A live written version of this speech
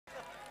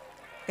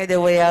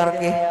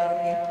Kaidawayaurke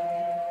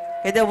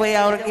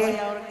Kaidawayaurke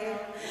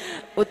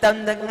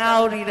Utam da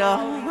ngauriro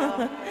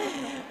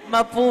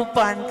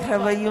Mapupan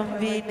kraba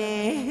yumbine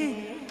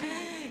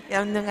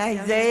Yam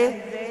nungayzay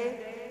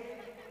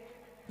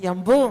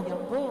Yambu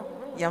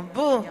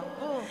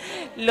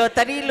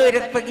Lotari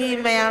loirakpagi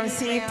mayam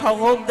si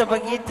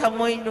phawogdabagi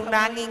thamoy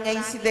nunangi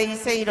ngai sidai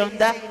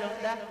sairomda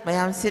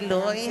mayam si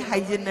loi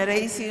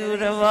haijinarai si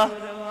uraba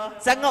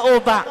sanga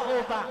oba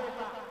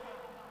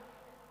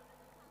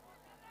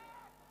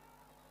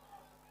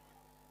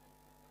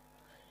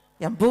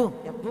Yambu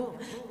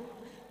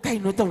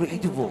kaino tawri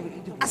idubo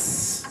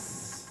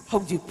as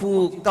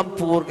haujipu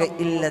kampur ga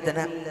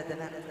illadana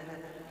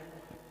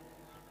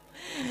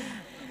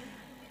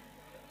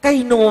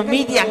Kaino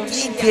mediang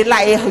ki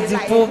lai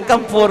haujipu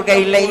kampur ga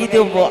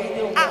ilaidubo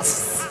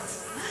as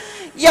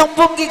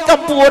Yambung ki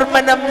kampur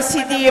manam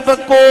sidi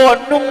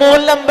bako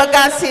nungolam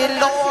bagasi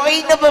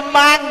loi na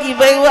bamangi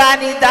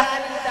baywani da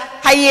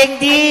hayeng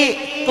di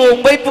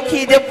Kongba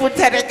pukhi de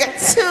putharaga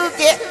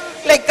suge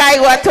Laikai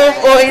wathok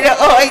oira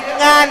oi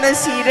ngana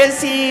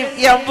sirasi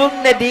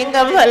yambung na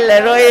dinga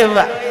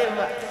bhallaroiba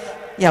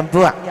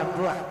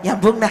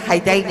yambung na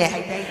haidai ne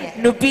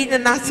nupi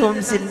na nasom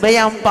sin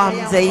bayam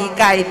pamjai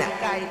kaina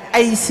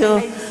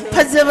aiso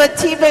phajaba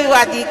thi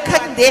baiwadi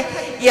khande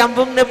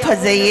yambung na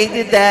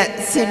phajai da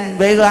sin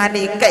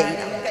baiwani kai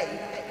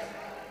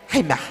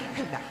haima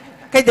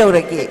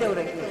kaidaurage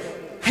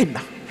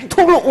haima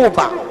tholo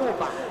oba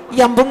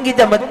yambung gi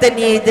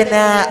damaktani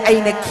dana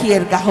aina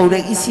khier ga hore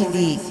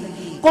isidi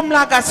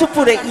Komla ka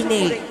supura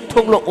ini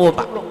thonglo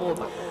oba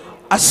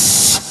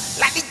as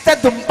ladikta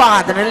dumpa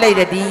dana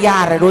leiradi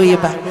yara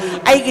roiba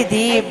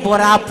aigidi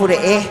bora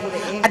pure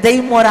adai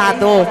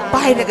morado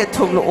pairaga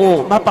thonglo o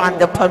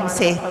mapanda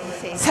phamse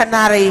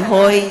sanarai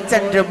hoi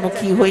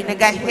chandramukhi hoi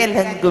naga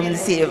helhangum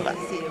seva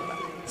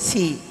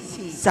si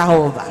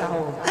saoba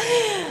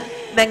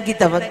nangi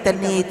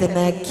damaktani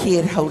dana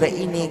khir hore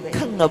ini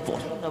khangabo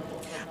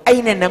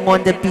aina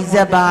nangonda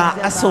pizaba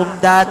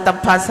asomda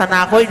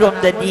tampasana hoi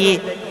romda di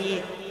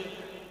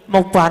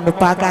Maupan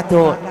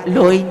upagado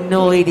loi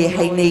noi de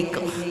hainei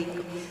ko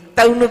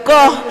taunu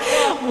ko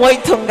moi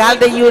thongal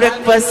da yurak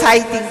pa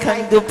sai ting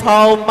khang du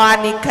phau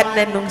mani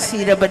khanna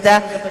nungsira bada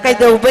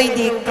kaidau bai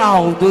di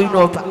kau dui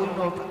no ba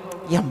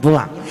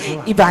yambua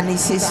ibani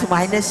se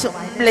sumaina su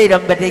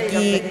leiram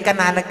badagi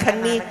kanana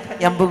khangni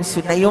yambung su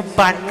nayom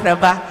pan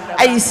kraba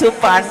ai su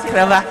pan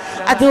kraba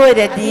adu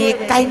redi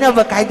kaina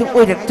ba kaidu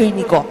oirak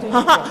tuini ko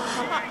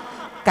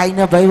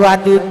kaina bai wa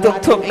du tok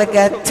thok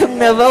laga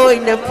thungna ba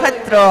oina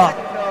phatro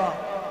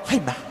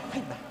Haima,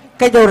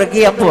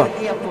 kaidaurage yambu,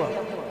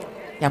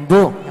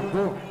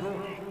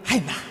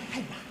 haima,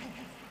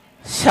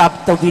 sab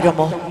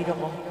tawiramo,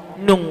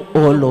 nung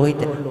oloy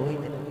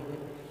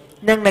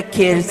nang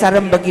nakir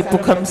saram bagi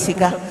pukham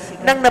siga,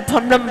 nang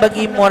naphamnam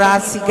bagi mora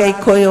sigay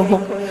koyohum,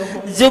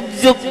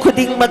 zug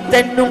kuding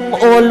magdan nung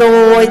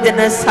oloy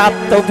na sab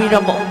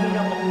tawiramo,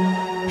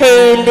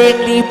 heling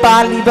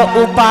lipa liba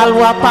upal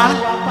wapal,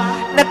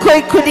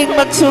 nakoy kuding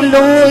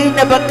magsuloy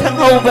na bakang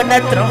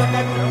haubanatro.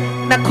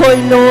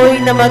 Nakoy loy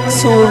na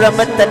magsura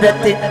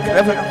matadatin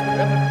kraba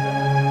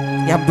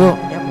Yambo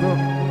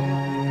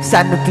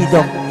Sanu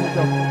pidong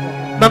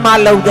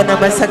Mamalaw da na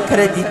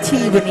masakra di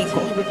tibani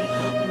ko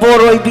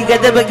Boroy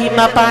bigada bagi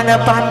mapana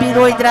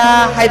pambiroy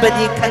dra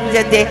Haibadi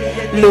kangjade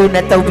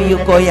luna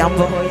tawbiyo ko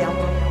yambo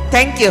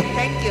Thank you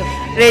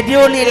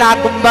Radio lila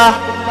gumba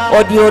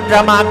Audio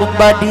drama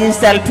gumba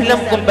Digital film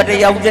gumba da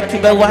yawjat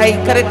kiba wahay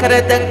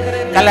kare-karadang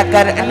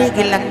Kalakar ani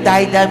gilang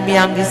daida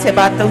miyam gi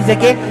seba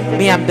tawjage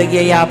miyam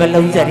dagi yaba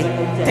lawjari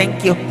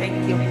Thank you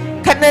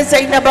Kana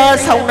zainaba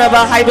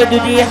saunaba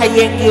haibadudi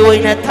hayengi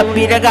oina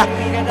thambiraga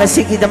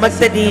kasigi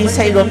damaktadi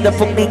sairom da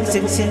pungning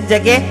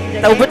sinjage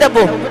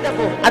tawbadabu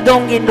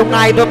adongi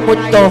nungaiba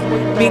mutto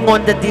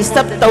mingon da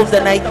disturb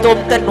tawdanai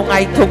tomta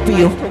nungai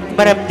thopiyo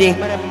maramdi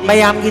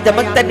mayam gi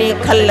damaktani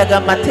khallaga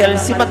mathel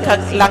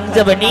simakhak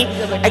langjabani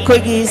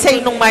aikhoigi sei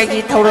nungmai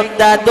gi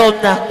thauramda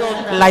domna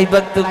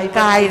laibak tu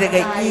kai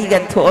raga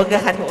igan thoga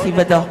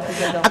hankhibado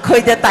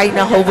akhoida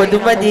taina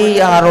hobadumadi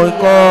yaroi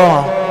ko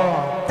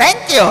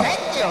Thank you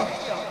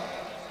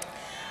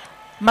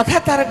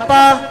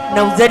Makatarakpa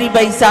nauzari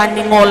baisan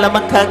ningol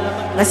makak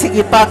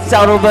ngasigi pak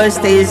sauroba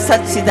stage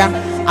satsida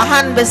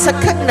ahan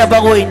besakak na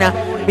bagoy na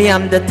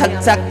miyam da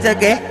thaksak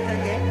jage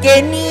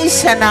Keni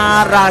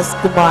Shana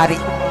Rajkumari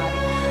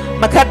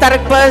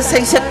Makatarakpa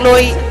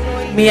saisakloy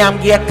miyam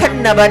gi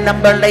akhan na ba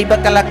number laiba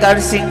kalakar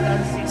sing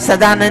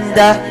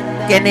Sadananda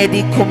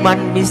Kennedy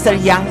Kuman Mr.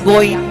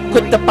 Yangoy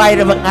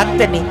Kuttapay rabang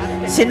aktani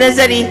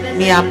sinazari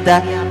miyam da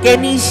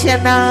Keni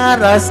Shana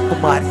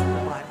Rajkumari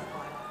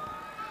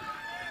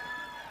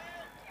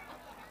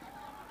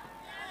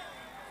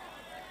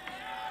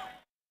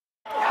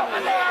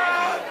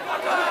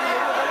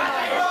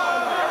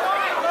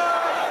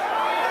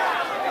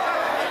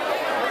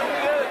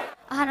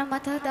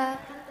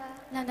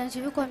Nandang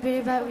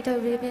konbiriba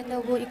utobiriba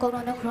nobu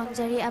ikorona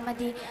khuromjari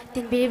amadi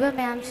tinbiriba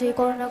mayam su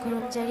ikorona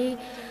khuromjari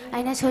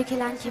aina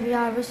soikilan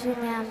kibiya arbusu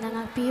mayam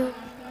nangakpiyu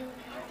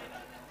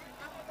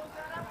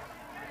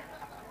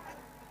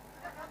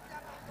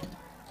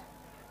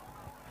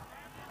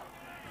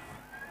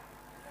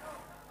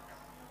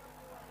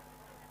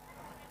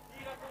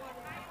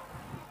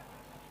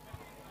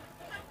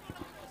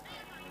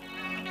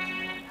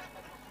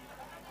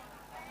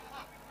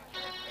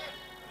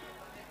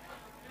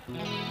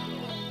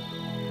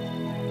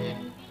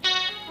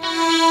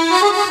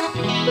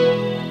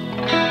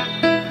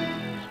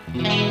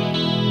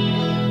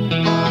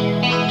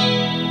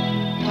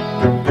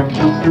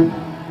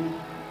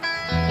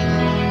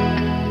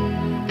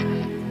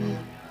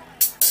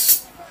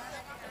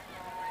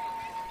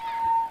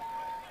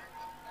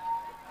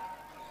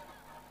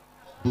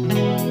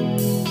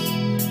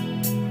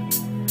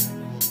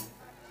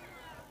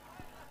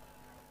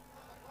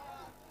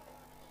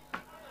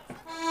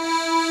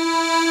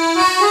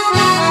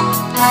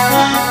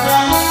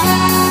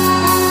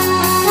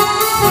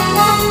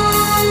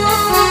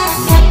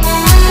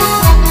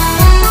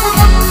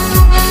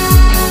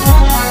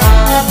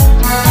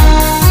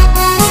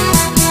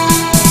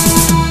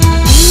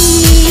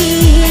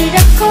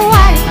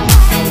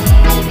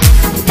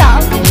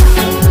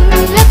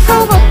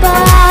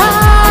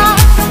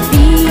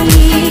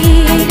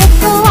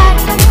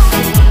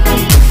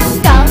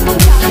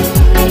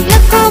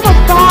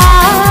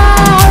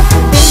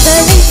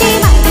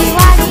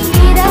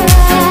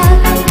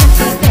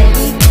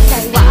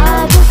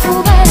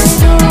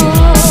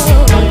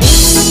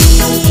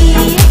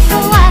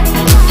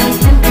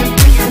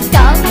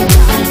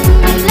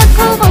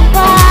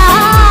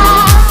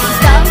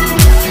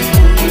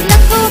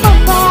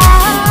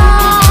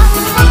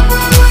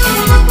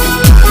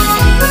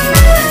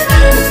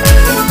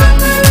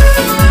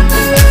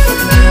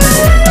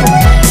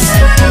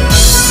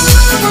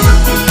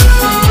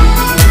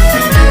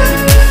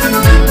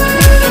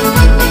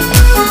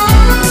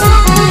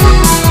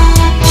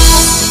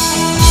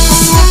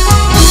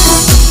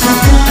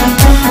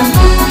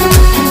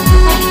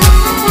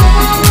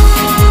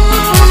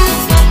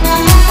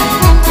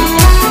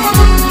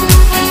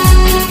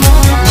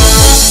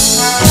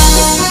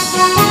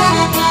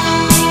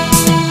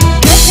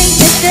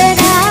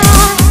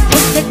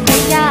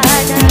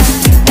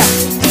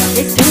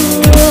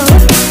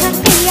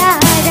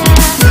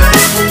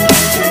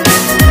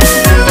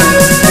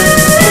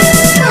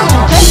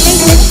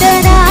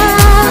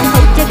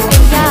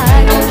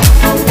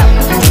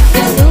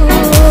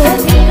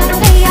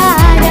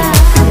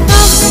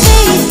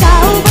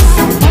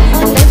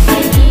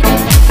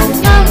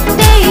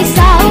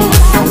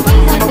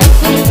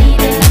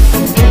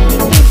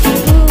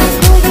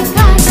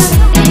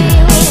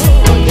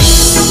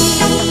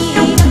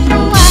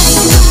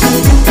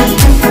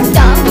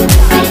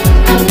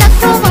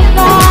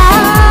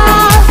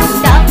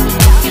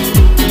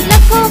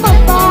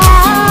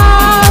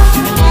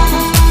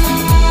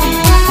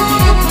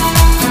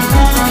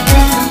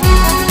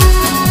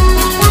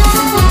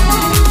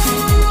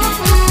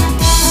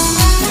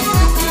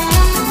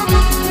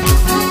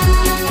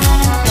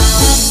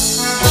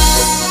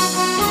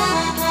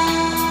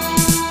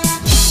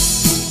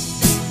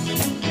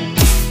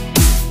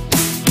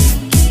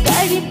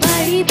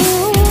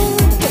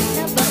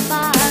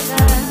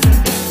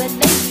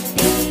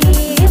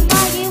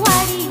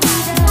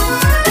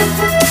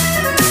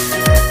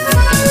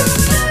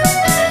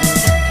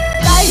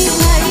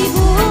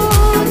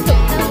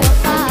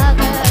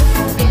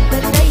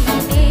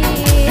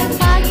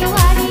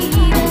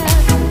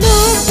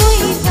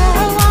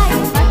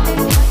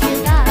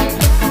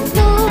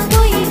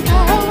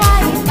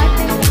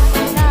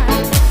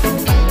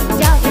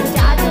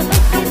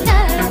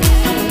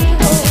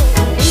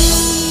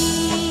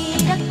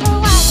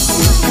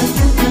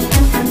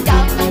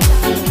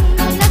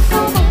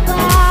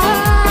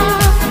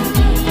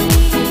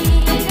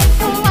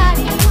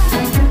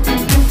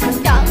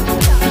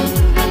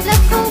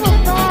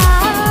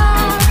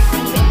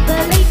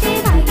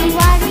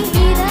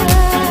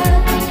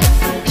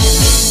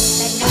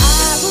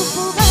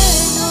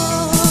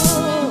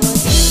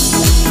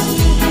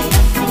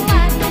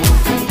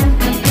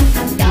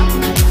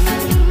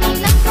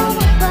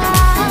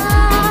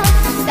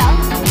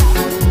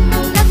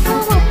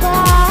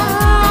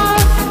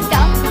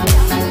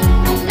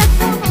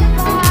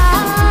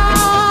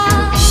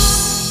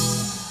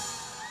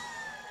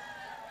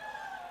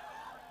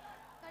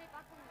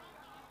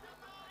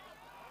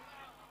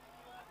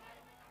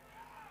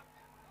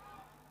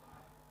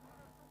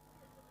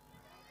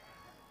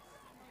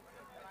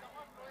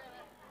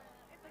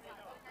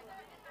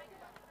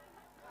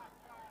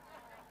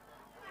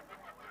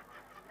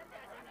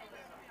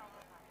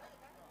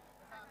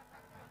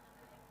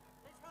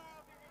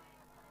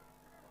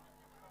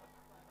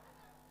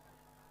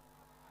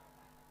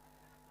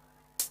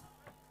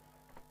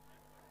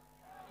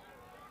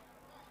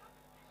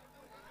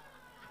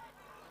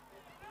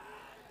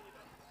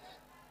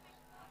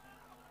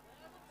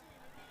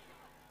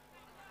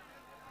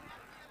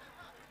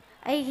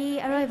ꯑꯩꯒꯤ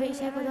ꯑꯔꯣꯏꯕ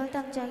ꯏꯁꯩ ꯈꯨꯗꯣꯜ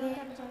ꯇꯝꯖꯒꯦ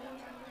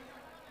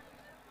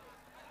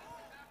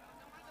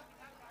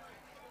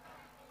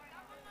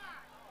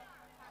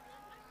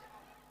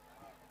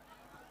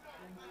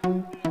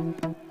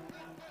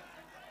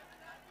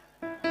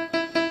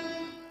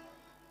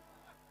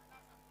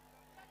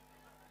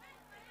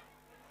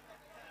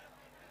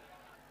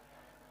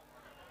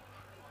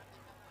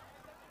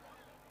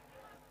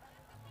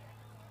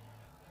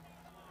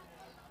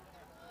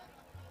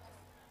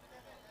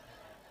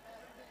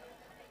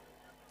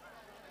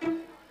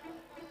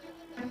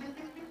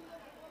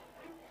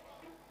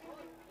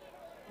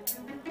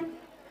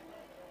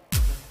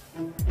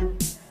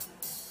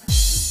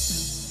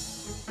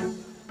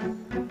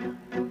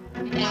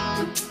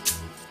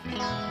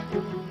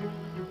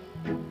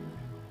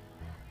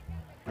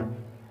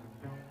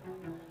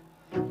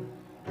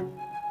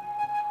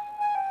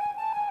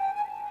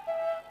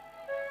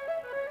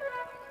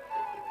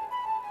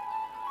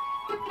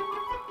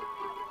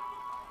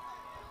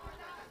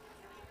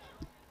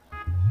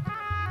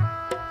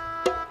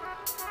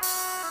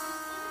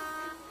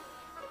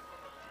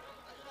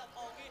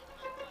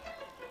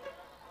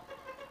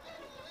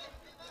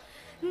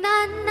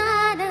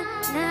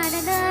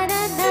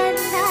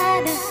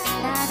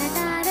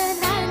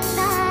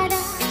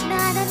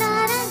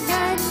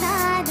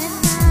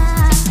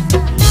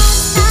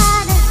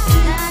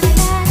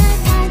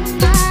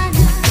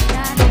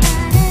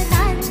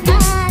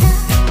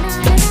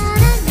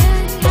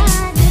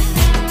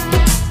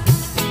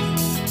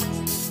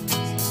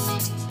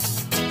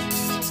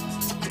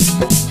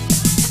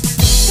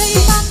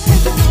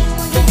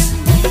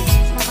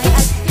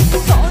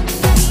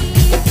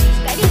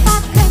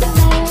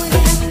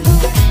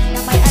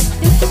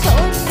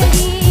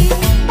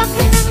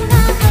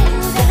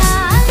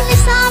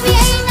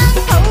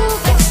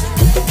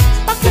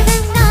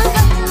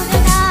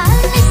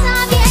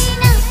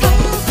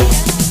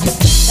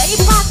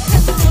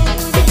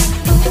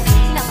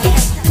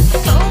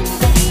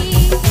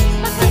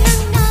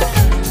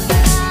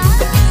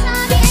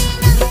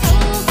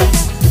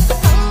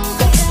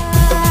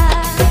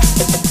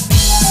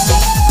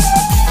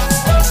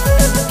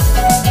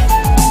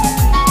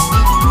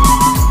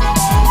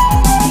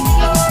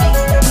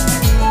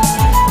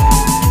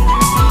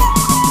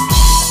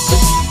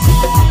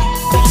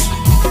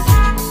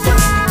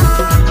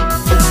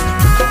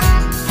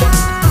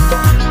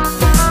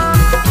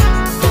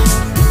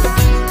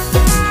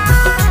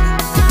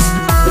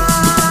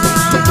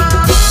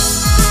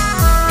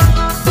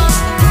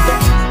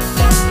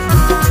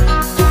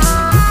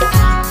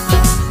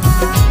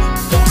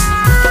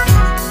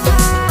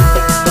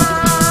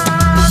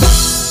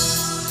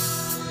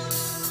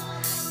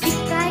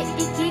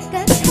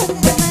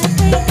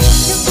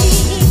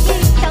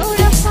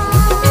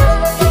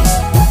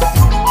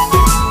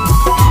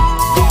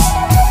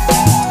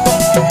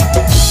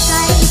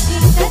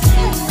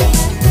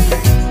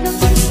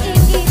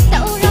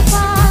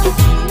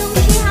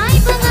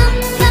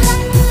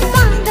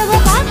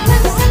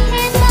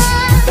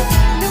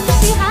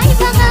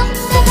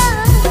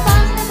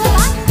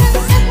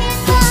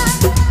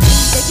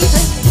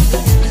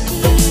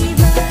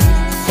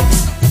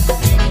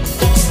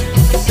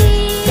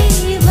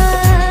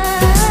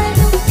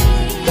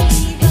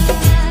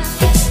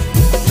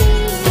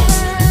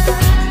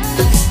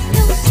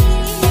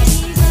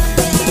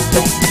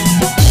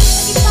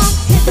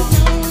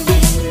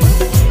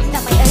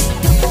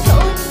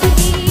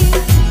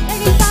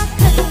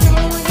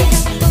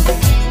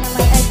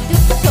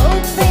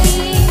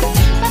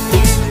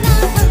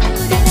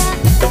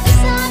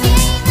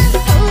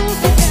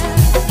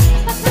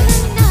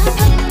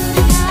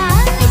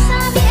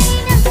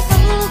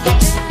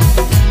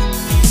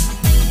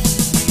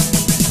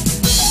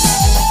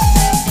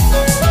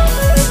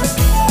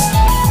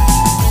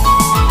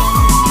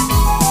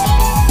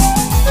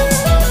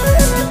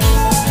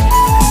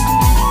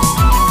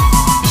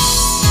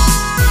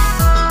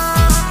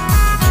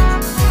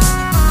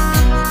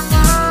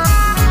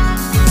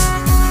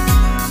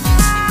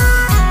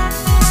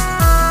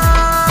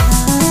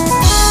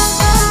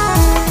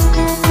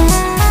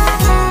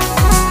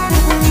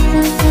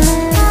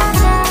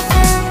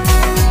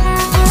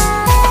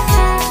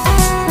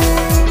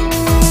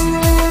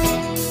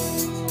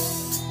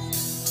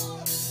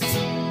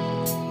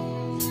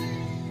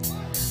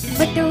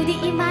di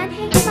iman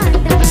hay iman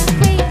dapat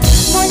kay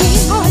muli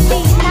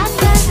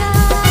nagdara.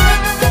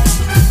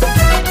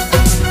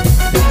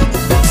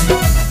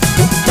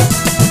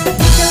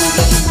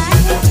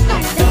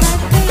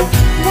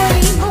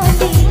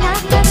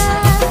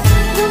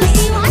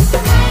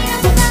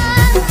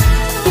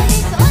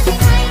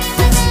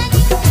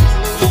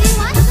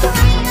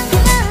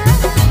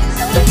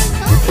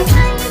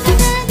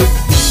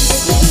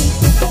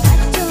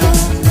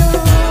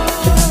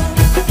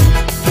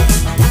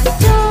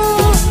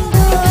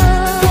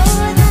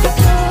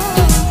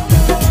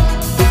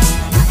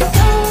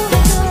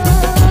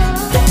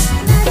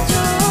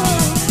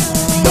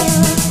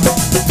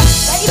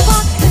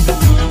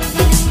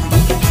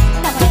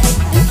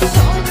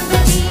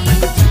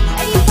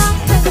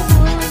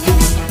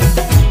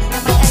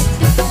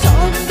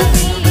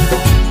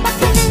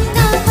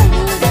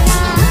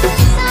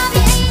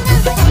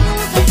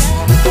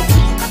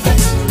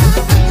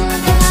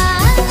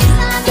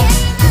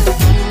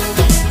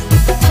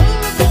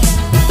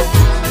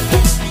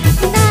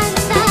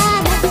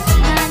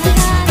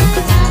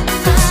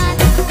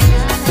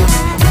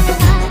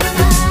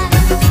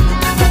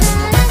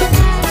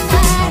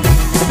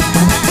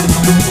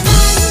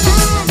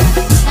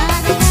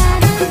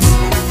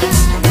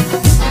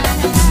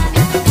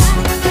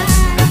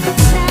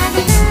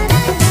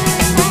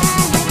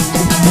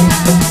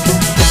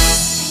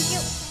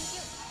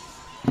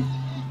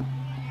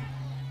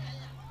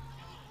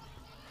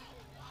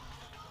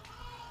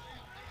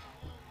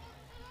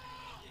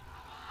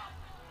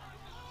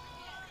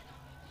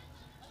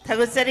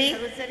 Thagusari,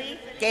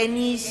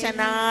 Kenny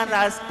Shana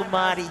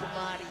Rajkumari.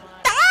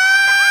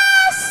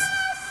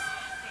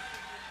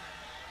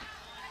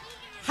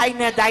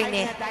 Haina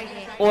Daine,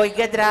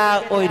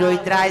 Oigadra,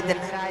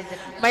 Oiroidraiden.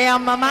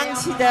 Mayam Mamang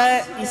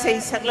Sida, Isay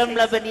Saglam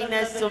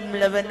Labanina, Sum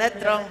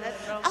Labanatron.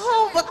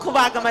 Oh,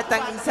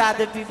 Wakubagamatang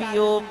Isada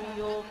Bibio.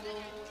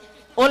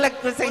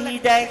 Olak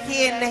Kusahida,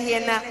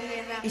 Hiena,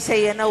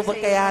 Isayana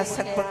Ubakaya,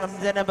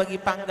 Sakpangam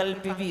Bagi Pangal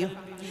Bibio.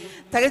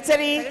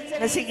 Thagusari,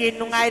 Nasigi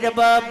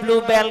Nungaidaba,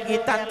 Bluebell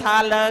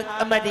Gitantalag,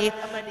 Amadi,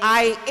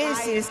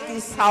 ISIS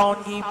ki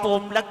sound gi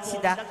pom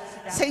laksida.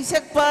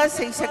 Saysak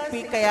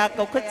pi kaya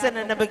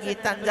kaukatsana na bagi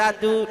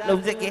tanjadu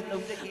lauzake.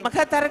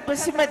 Makatarak pa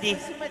si Madi.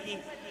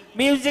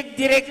 Music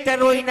director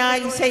oina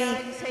isay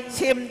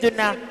same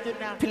duna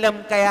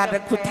film kaya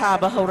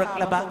nagkutaba haurak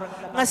laba.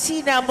 Nga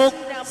sinamok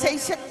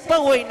saysak pa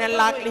oina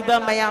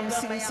lakliba mayam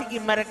singsigi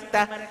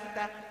marakta.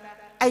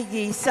 Ay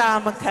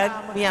isa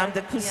magkag miyam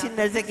da kusin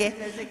na zage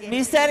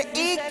Mr.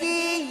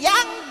 Iki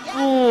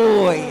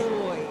Yanggoy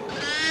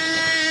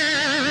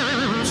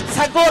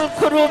Sagol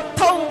kurup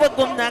tau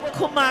bagum na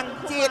kumang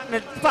tit na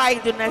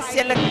pay do na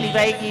siya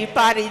libay gi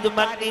pari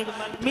dumakni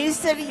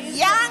Mr.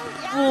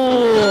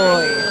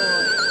 Yanggoy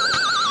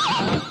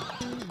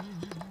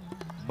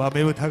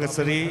Mame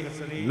Thagusari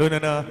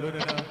Lunana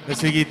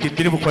Nasigi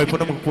Tindiri Bukwai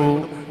Puna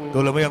Mukpu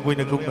Dolama Yanggoy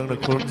Naglung Nang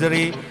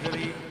Kurumjari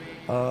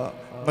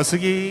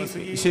Masigi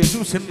Shesu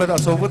Sinbada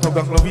Sobo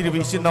Togang Lobi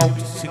Rishi now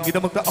Singida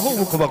Maka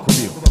Oh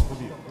Kubakubi.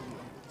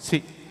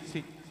 Si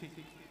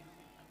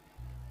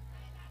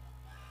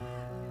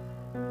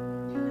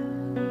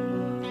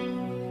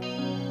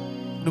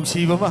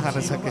Nusiba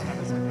Mahanasaka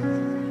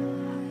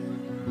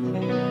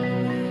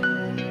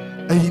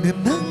Aina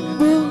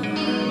Nambo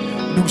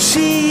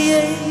Nusie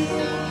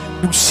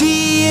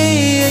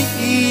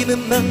Aina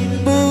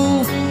Nambo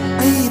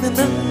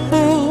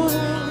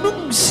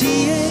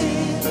Nusie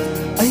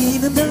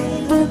Aina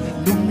Nambo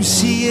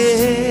Nusie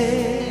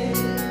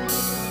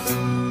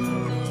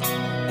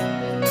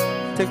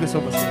Take us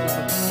over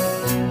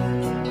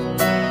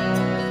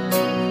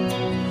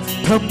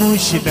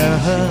Tamushina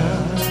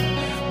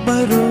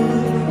Maru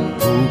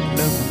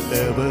Buklam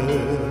Leva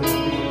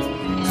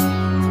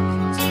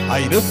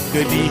Aina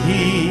Gadi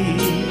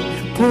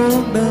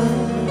Pona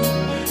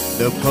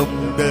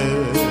Napamda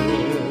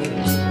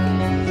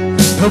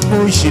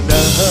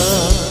Tamushina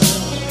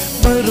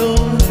Maru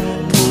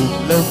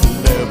Buklam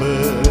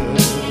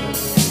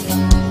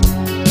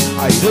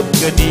I look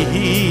at the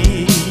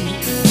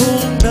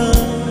Puna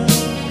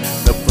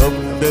the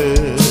Pumda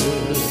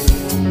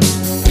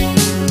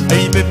I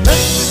the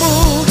Nambo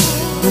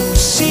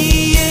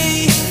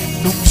Nusie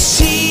I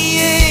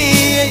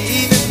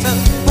the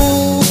Nambo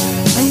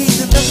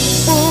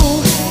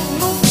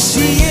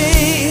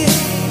Nusie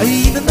I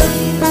the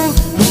Nambo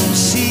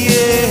Nusie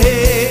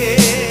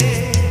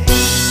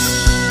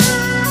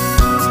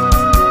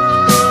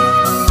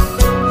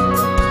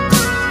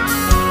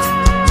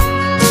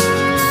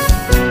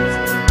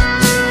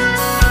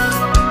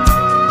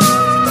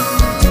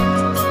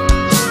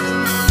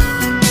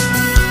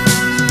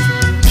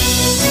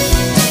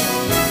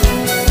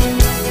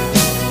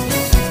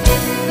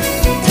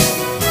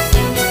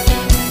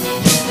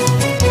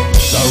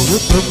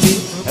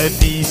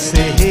Ani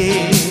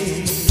sehe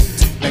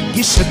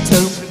Nangi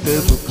shatam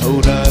tebu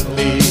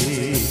kaurale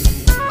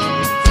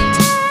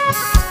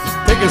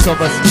Take it so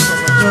much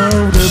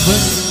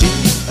Kaurabandi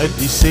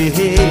Ani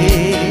sehe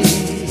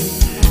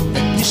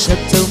Nangi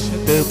shatam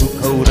tebu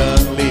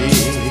kaurale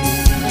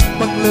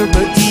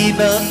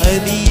Labadina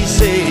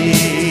anise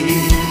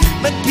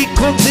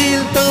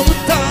Nagkikonsil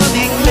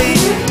tautaning lay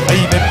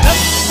Ay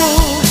nanak mo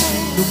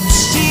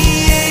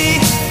Numsiye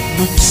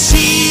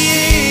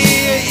Numsiye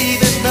Ay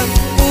nanak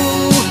mo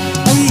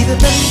Ay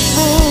nanak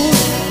mo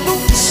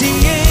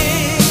Numsiye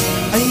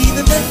Ay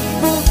nanak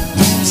mo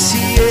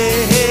Numsiye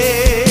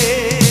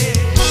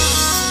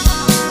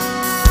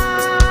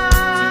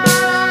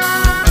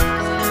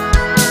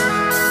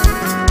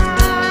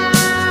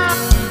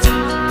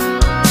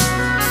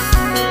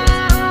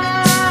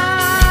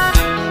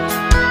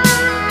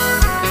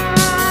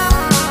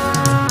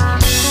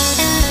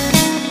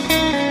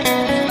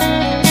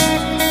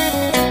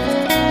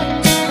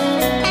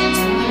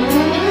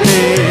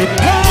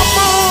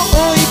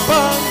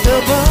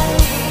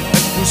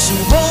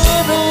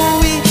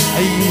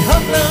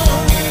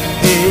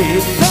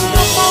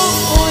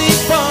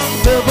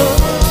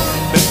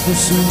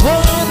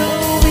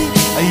Suwanawi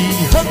ay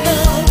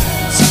hanap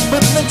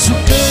Simbat ng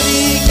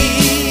sukarigi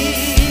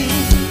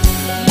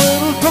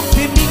Marupok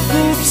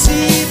tinikup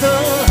sida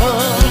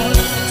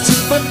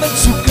Simbat ng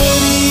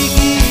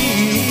sukarigi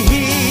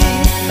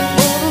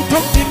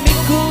Marupok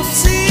tinikup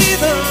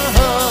sida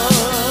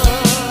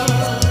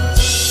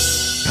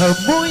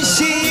Tamoy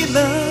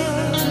sila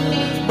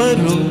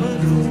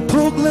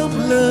Marupok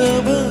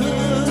lamlaban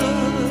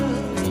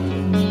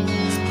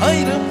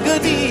Hayram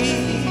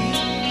gani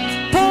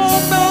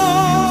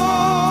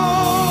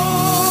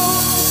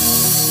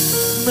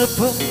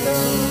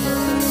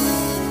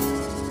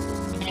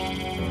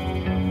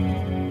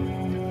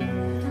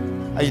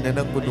Ay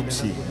nanang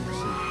bulungsi.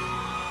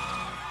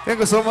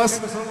 Thank you so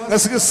much.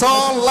 Let's get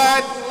song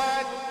like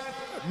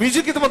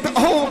music kita mag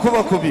oh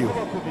kuba kubiyo.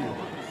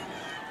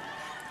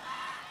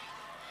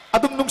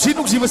 Adum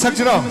nungsi masak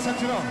jira.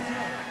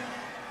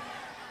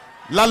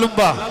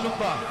 Lalumba.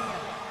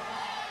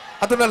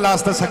 Ado na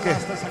last na sake.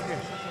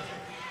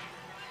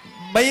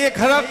 May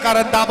khara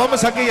karandaba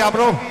masake ya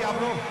bro.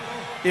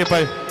 Ye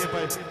pai.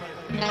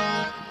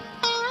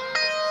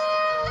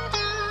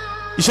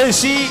 Isai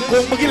si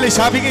Kongba ki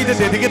leisabi ngai da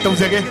dedike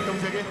taujage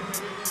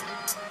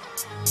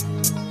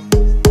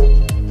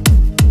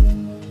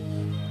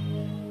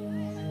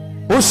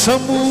O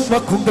samu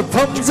makunda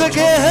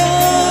phamjage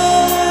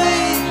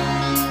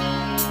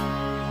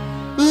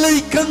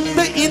leikang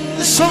da in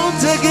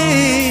sonjage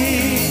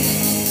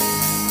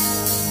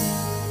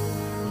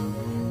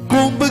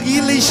Kongba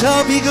ki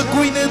leisabi ga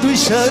koina dui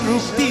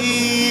sarukti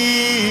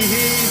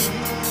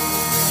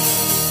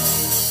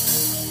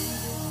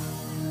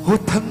Ho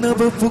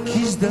thangnaba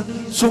pukhisda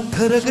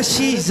songtharaga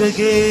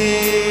sijage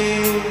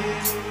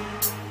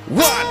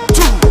 1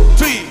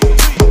 2 3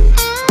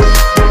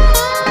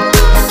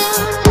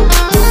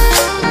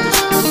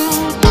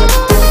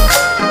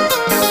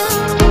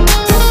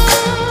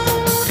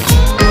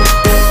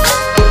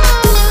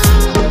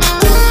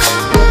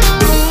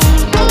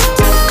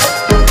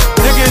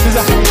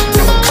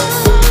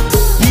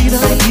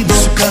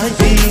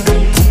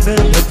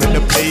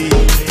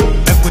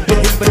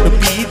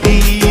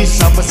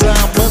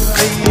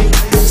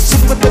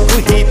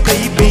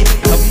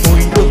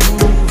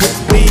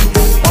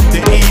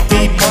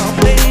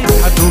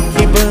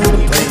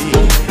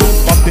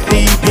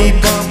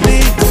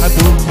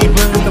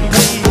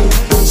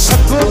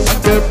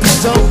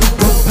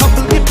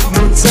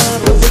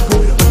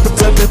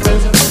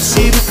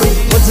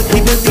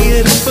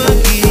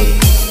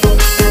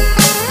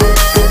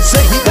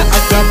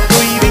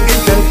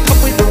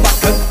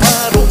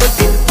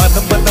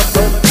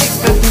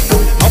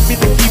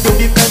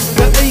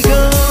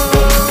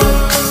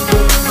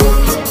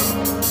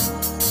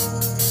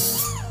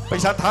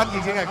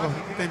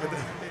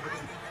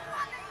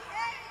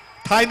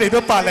 Thai này đó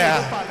bà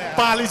lẹ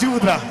bà lấy chú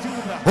ra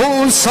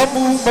ô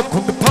samu mà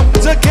cùng được phong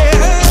ra kê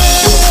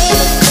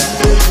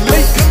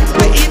lấy khăn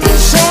lấy in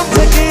son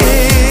ra kê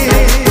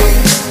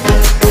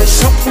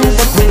samu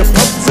mà cùng được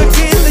phong ra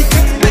kê lấy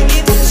khăn lấy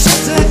in son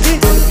ra kê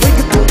lấy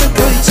cái tụi nó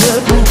đôi chờ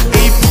đủ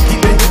im khi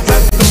lấy ra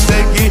tụi ra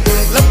kê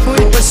lắm bôi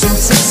bà sụn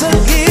sạch ra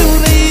kê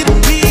lấy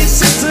đi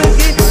sạch ra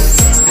kê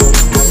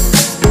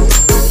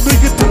lấy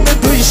cái tụi nó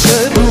đôi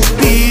chờ đủ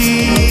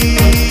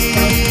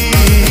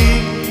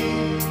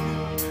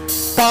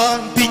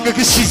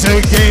cái gì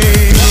giờ kê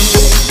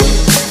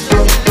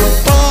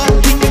ta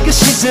tin cái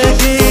gì giờ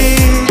kê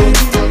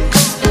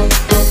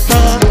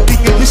ta tin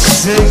cái gì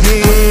giờ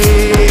kê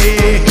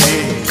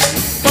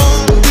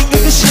ta tin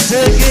cái gì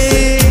giờ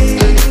kê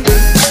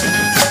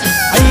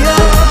aya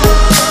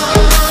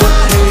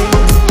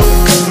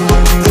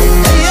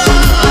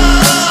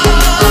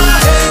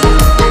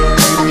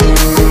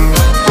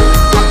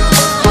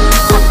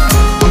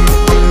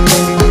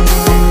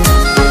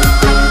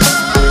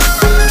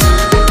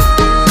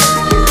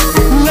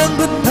lang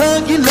bên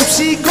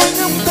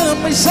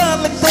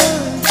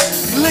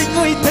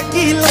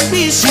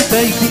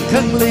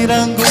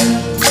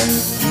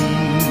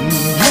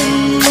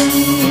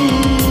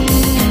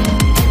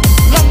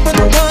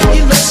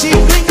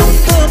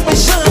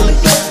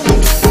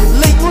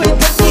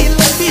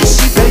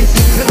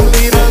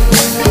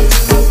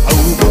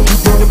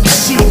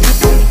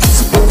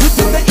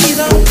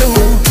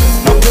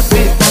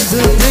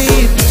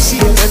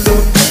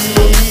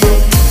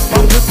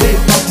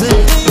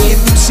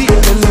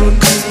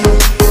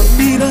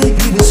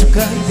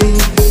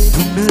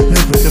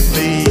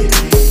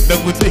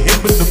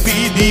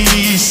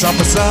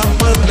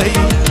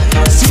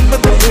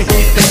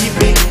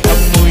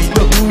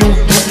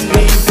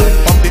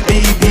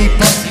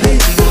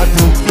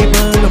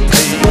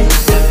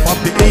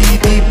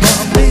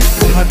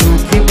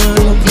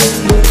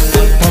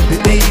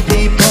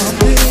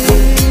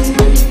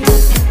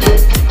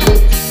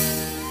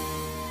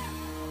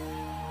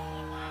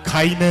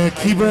Kaina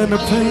kibana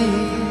play.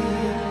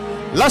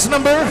 Last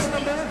number.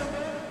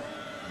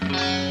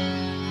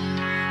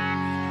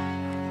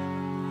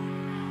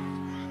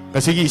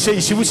 Kasi isa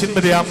isibusin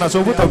madayam na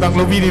sobo tawang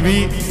lobi dibi.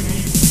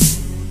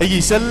 Ay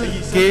isal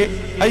ke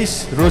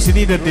ais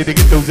Rosini na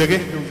titigit tawjage.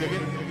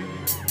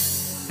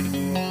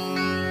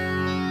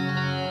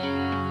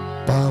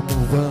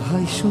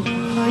 Pamubahay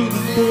suhay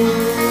nito.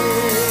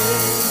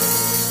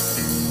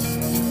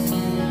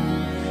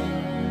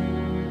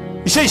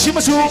 Isa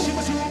isimasu.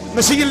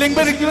 Nasige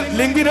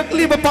lengbirak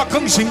liba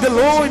pakang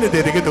singdaloy na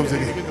titigit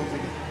tawjage.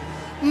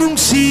 Nung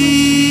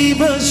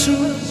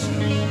sibasu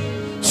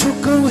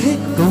sukaw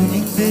hikaw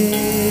nigde.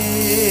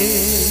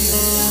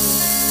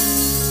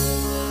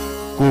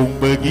 Kung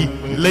bagi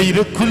layra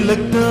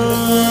kulagda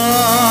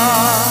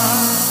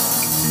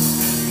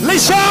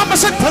Laysya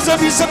masag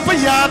pasabisang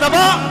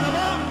payanaba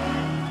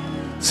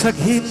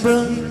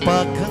Saghibang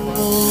pakang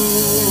mo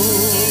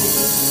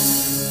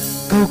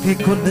Kaugi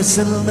ko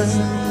nasal na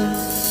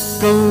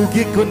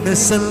Kaugi ko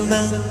nasal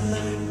na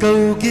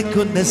Kaugi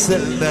ko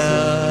nasal na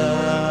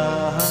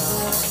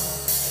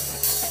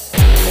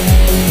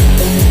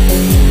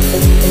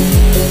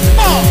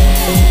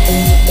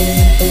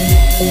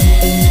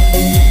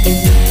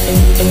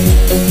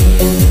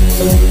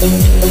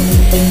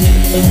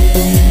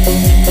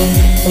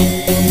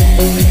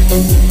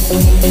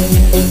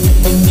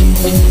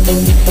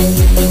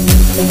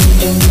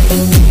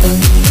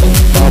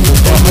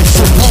Pamubahay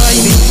suhay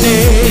nite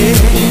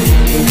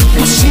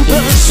Musiba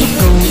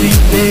sukaw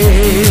nite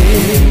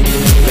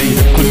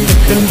Layra ko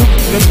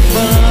nagkaluglag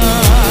pa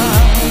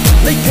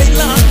Lay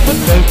kailan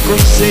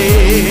pagkakose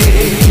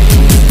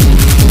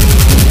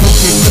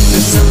Kaugi ko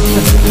nasal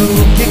na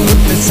Kaugi ko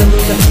nasal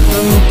na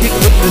Kaugi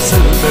ko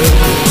nasal na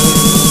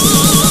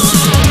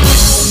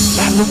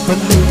Lalo pa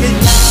nang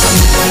kailan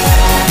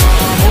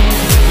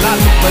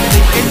Lalo pa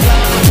nang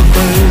kailan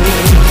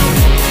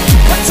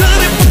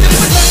Katari pa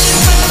kailan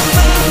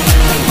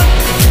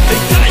Ay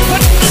kahit pa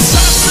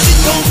nasasa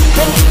nito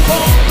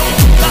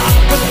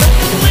Dapat na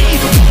tuloy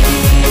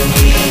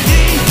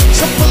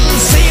Sa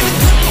palasay na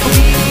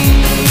kami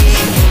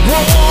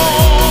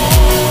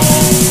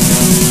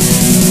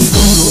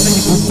Guru ay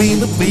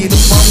pupina-pina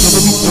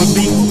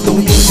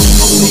Pang-kababing-tuning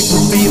Ay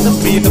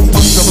pupina-pina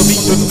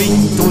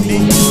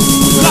Pang-kababing-tuning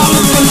Lalo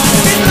pa nang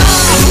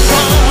kailan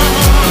pa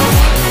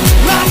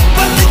Lalo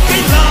pa nang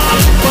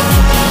kailan pa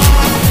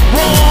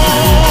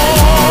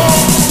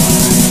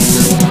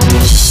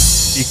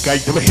Ika'y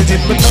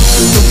dumahidin mo ng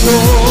mundo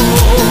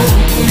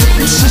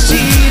Sa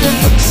sirang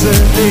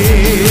pagsali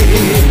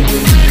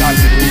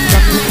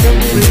Kalimutan ka ng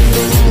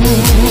rito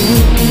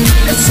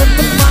Asa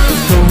naman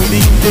ikaw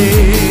hindi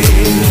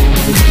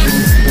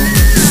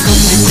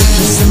Kaugi ko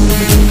nasal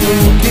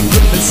Kaugi ko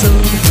nasal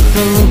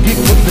Kaugi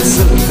ko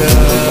nasal na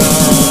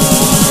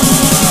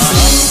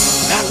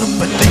Lalo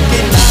pa nang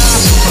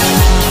kailangan pa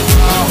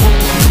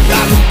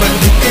Lalo pa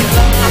nang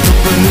kailangan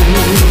pa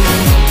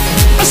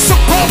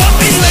Asok ko ba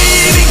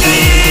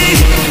pilay-ringay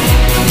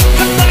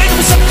Katay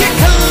mo sa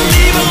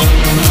kikalibo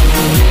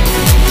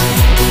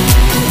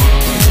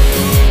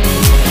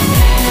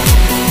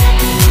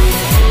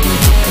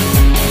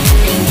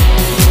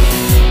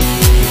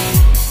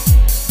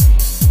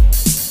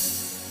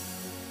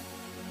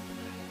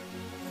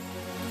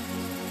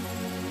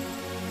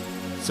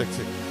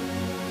Sexy.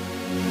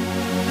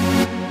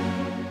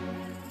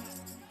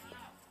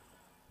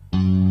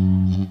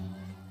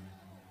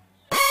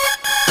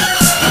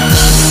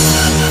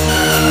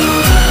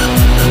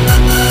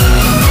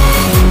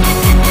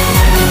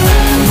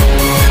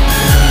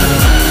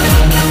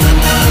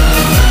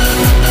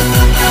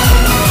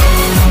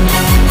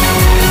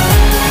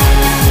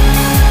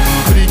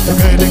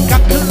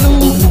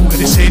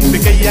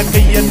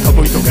 Kaya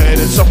kamoy to kaya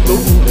sakto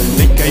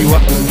Likay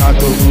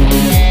wakado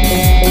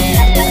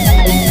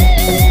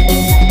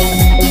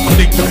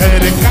Kunik to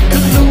kaya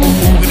kakalo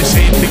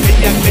Gresente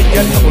kaya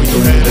kamoy to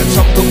kaya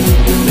sakto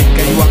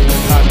Likay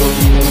wakado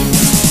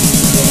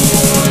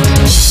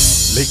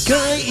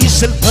Likay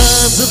isal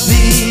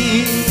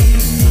pasabi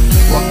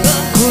Wag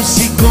ako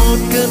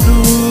sikot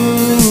kanu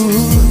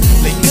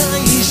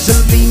Likay isal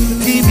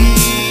bintibi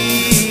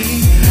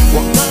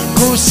Wag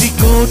ako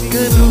sikot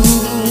kanu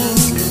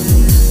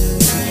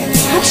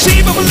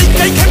See my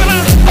malikay kamera,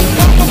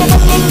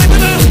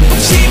 apapapapalibina.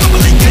 See my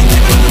malikay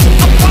kamera,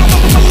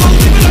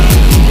 apapapapalibina.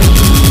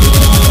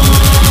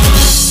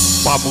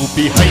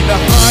 Pamubihay na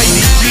hay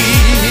niti,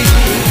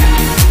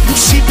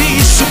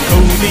 musibi sukaw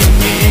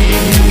ninyi.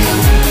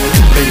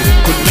 Mayroon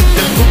ko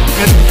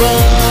nagdalugan ba,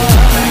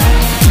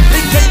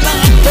 ay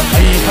kailangan ba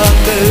ay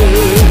hanggang.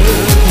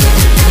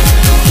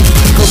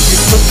 Kaugi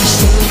ko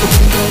gusto,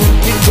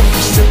 kaugi ko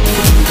gusto,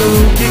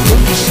 kaugi ko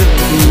gusto.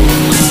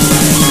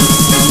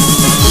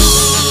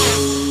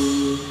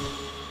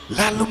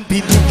 Lalong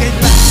binigay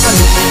na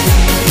lalong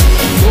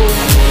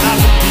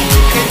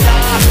binigay na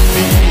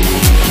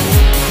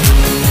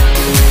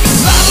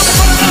lalong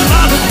pa na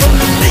lalong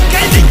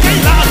likay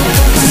lalong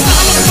pa na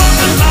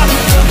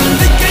lalong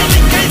likay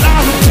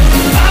lalong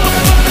pa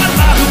na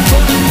lalong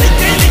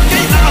likay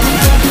lalong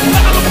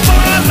lalong pa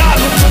na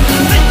lalong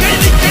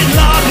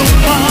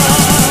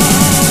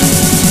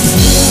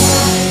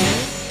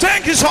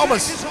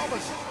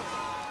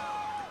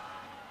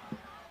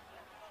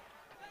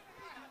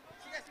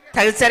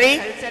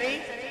Tagsari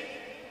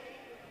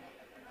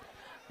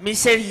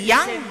Mr.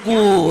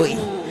 Yanggui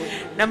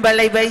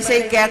Nambalay ba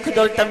isa'y kaya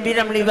kudol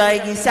tambiram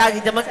libay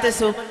gisagi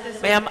damaktasu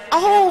mayam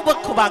ba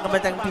kubaga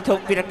matang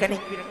pitog pirakani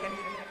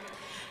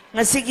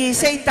nga sige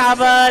isa'y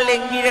taba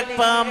lengbirak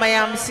pa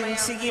mayam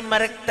singsigi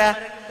marakta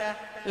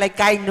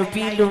laikay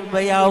nupilong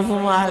bayaw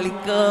humalik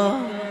ko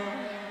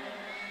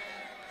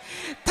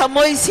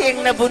Tamoy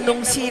siyang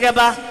nabunong sira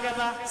ba?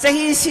 Sa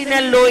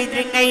hisinaloy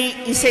rin ay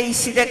isa'y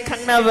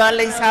sidakang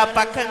nabalay sa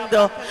pakang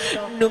do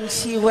nung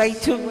siway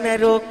tung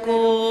naroko.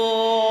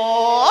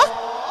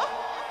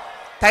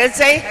 Tagal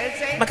sa'y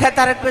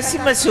makatarat pa si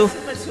Masu.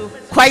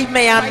 Kway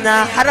mayam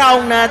na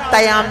haraw na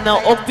tayam na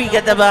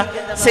opigada ba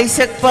sa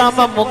isak pa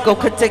mamukaw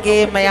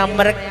katsage mayam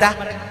marakta.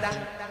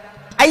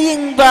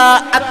 Aying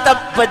ba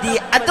atap pa di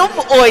atom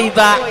oy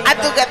ba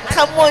atugat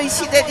tamoy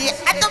sida di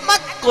atomak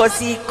ko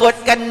si kot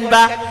kan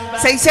ba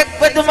sa isak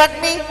pa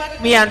dumakmi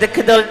miyanda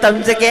kadol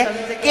tamjage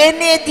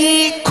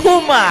Kennedy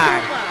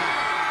Kumar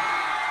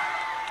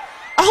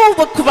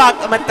ba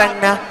kubak amatang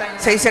na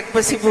sa isak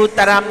pa si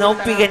butaram na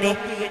upigani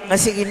nga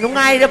sige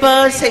nungay na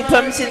ba sa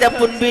ipam sida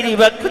punbiri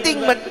ba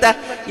kuting magta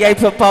yay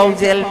pa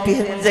pauzel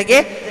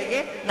pihanjage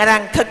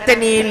ngarang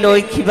kaktani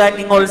loy kiba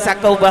ningol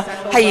sakaw ba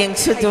hayang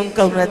sudung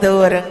kaw na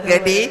daw orang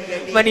gadi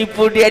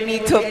manipur dia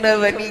nitong na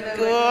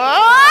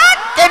manikot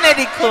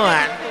Kennedy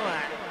Kumar.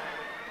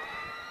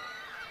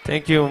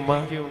 Thank you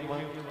ma.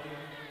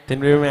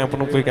 Tinwi may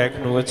apun upoy kaya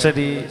kuno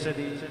chadi.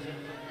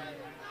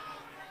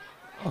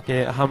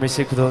 Okay, hami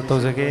se kudo to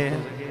jage.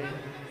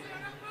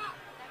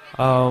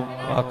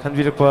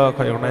 Khanbir pa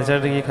ka organizer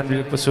ringi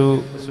khanbir pa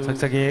su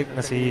saksage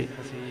ngasi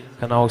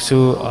kana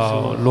oksu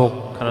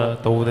lok kana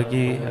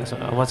tawdagi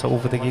ama sa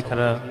updagi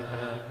kana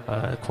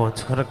khon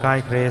khara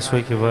kai kre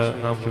soi ke ba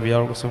ngam ke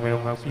biar ko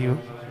sumero ngam piu.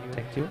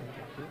 Thank you.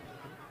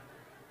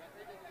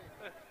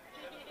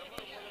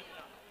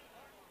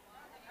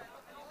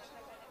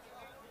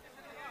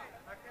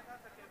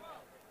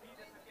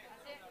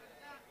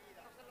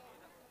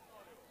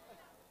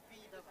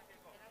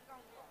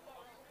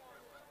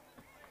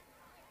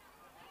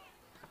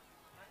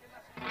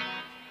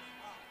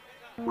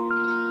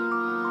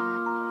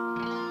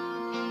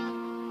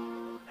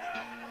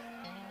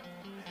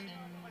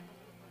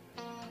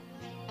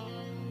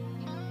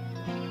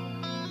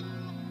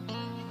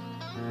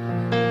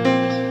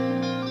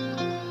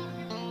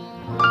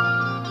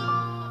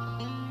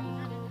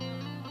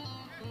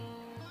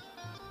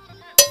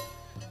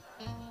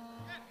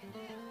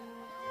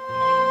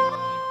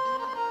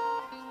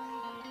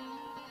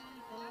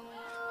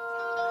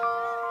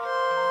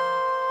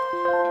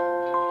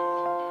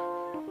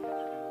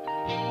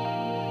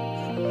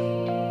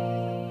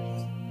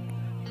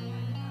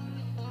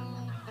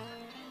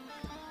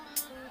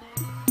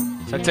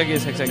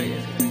 Saksaги.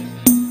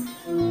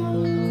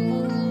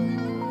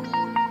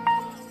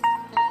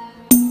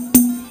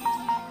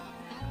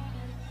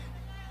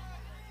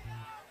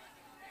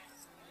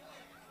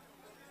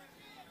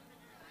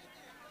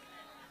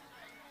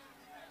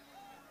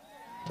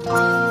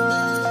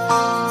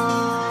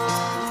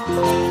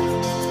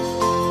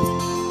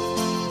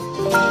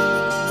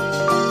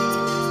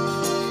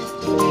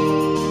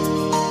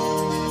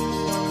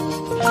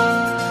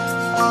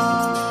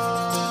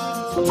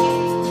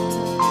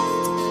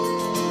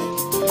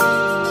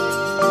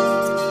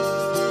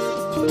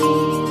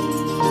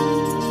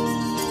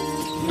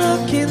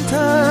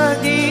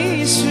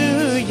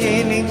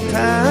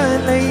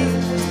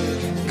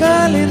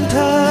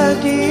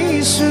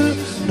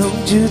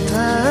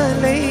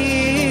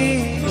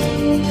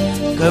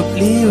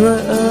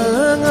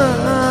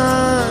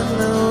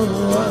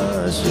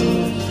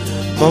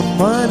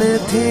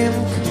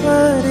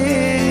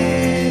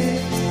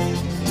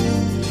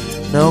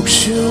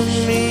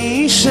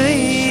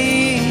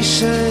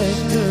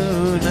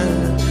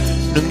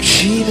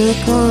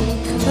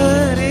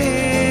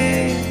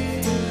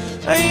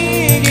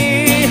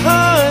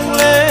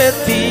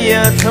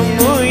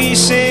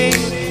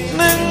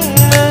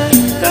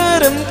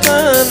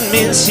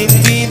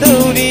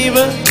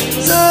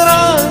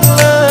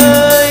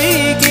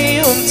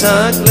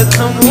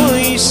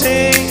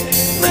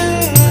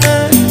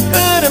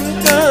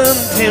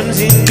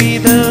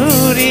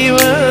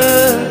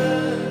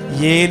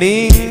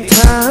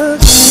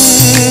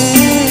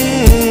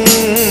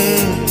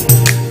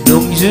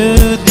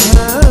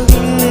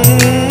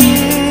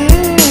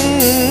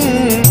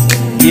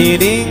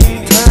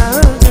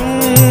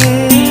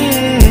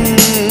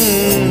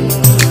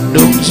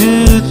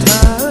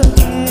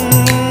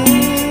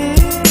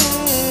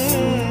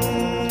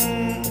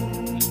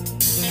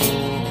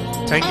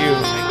 Thank you.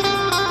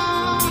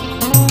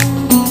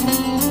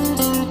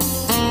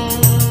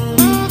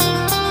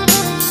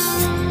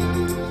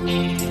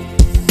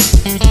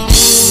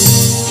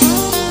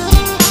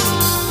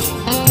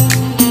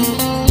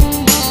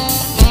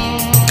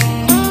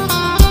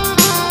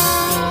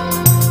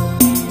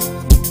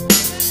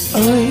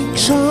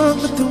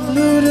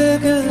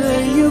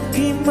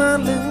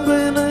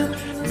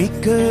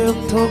 Mikap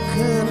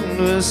thokan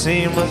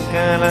besi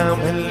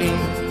makalam hali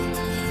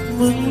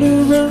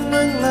Menglubang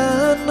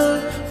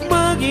manglana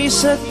Bagi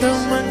sakta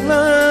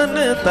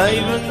manglana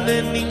Taibang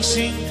dan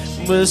ningsing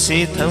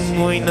Besi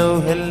tamoy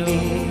no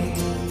hali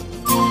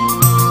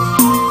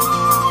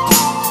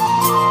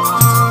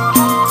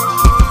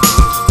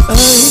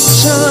Ay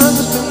chang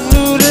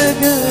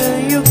luraga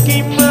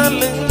Yuki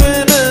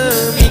malangana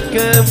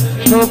Mikap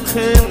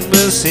thokan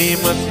besi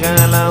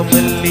makalam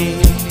hali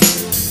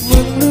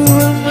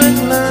Menglubang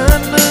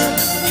manglana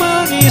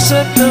Bagi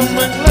sakta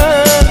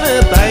manglana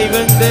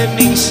Taibang dan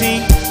ningsing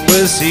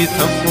Besi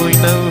tamoy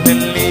no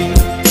hali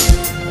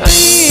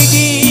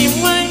Aigi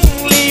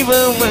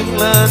mangliba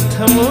manglan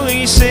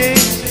tamoy se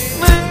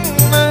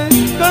Nang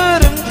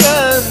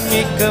karamkan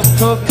Mikap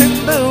thokan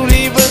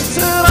dauri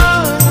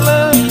basarang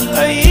la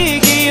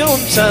Aigi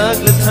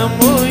sagla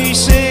tamoy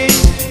se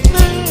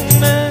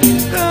Nang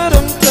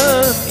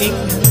karamkan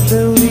Inghan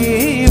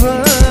dauri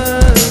ba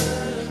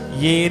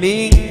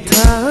Yening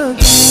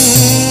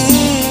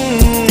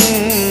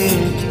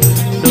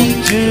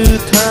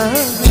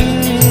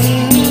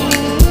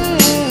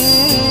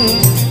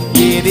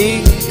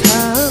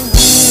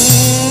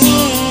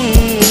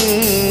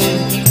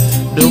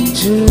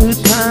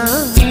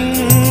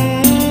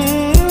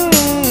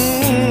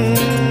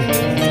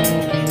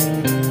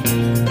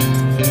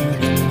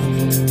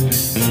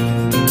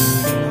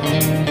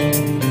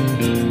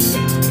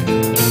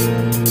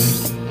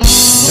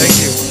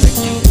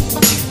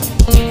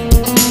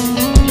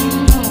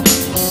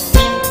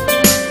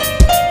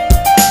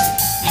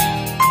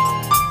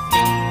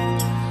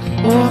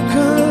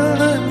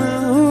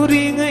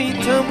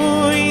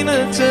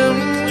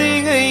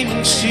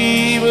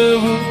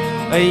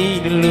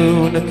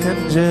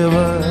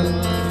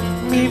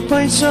Mi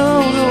pai sau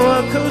na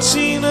wakal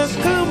sina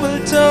kamal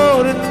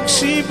tau dan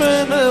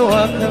siba na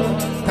wakal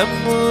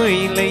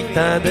Tamoy lay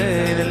tada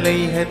na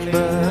layhan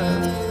ba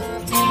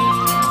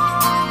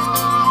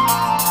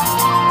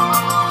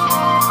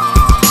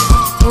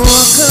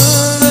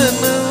Wakal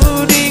na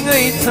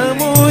uringay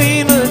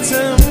tamoy na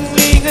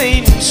tamlingay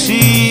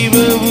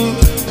siba bu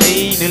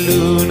Ay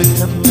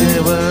nalunaghan na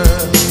ba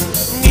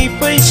Mi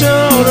pai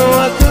sau na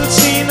wakal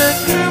sina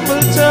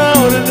kamal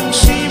tau dan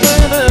siba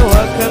na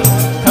wakal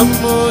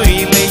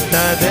Tamoy lay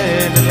tada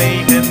na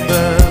layhan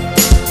ba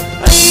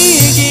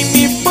Aigi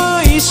mi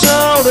pai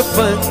sau na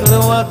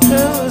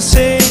panglawakal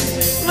se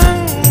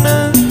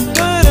Nang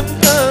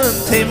karamkan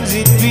thêm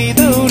zin vi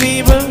đâu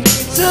đi ba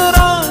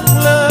Sarang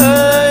la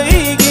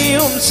aigi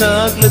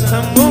sagla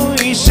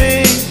tamoy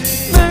se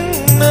Nang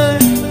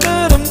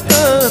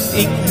karamkan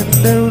inghan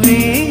đâu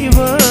đi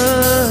ba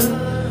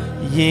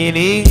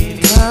Yening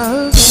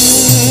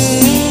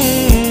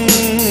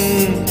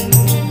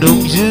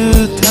Đông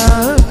dư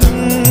thang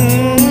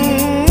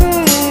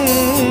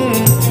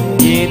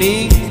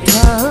Yening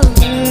thang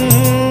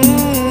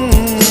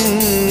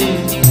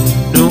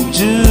Đông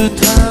dư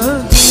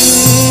thang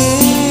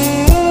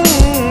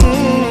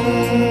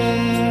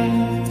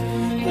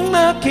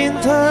Nakin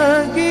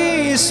thang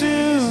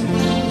gisu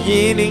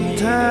Yening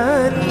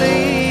thang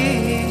lay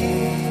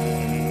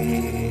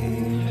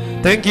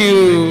Thank you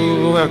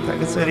Ma'am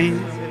Takasari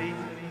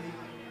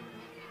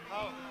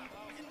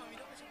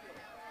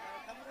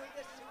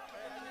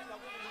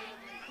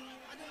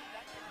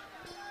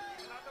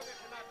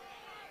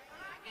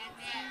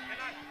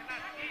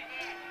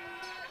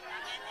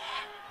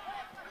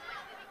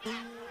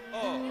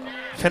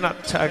Fenat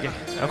chage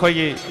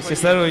akogi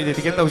sister oi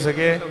dedicate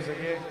tawsage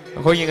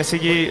akogi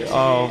ngasigi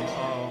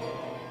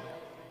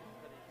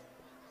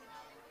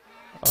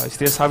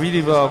este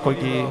sabiriba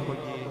akogi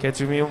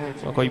ketumium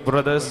akogi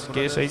brothers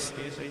k6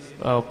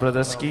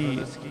 brothers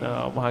ki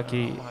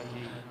mahaki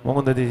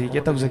mongonda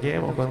dedicate tawsage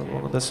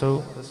mongonda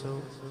so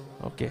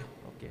okay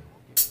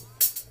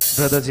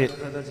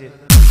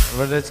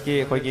brothers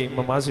ki akogi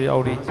mama su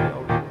yauri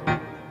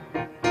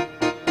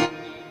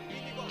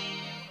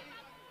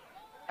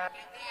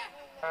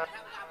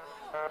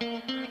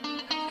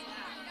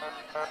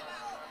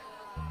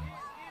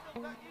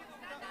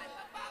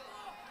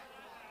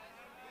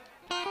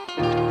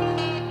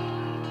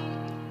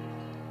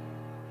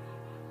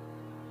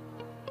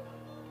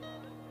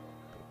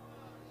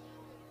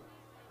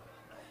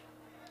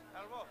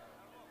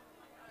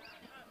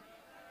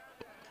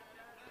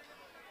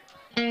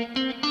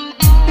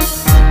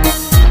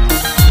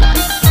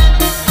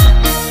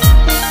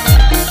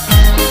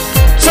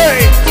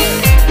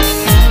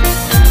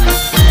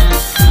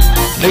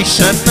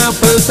Shana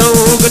pelto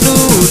ganu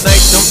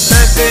naik dom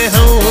take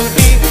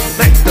hauni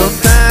naik dom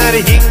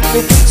tari hingku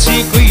si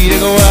kui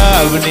go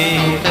avni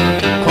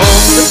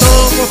kom to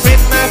mo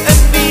fitna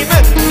anni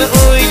na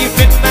oi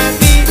fitna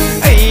ni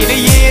ai ne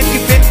ye ki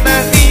fitna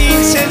ni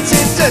sen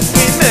sen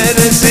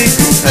fitna se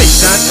ai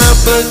shana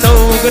pelto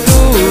ganu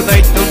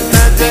naik dom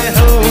take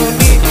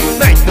hauni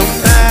naik dom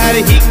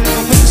tari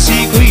hingku si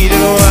kui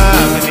go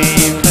avni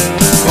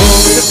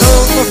kom to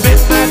mo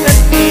fitna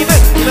anni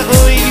na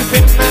oi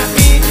fitna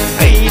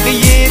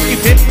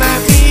Fitna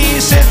đi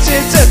sẽ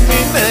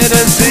mình mẹ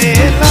đã dễ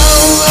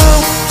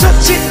lâu, rất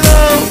chi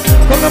lâu,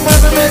 con cảm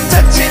ơn lên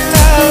rất chi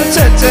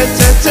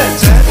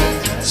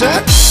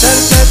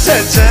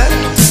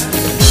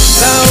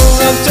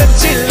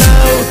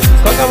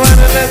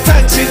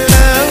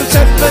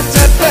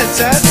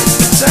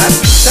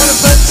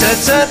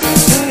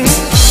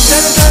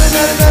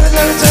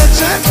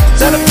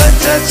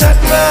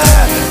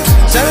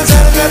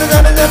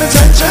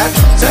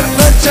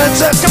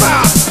Come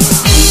on!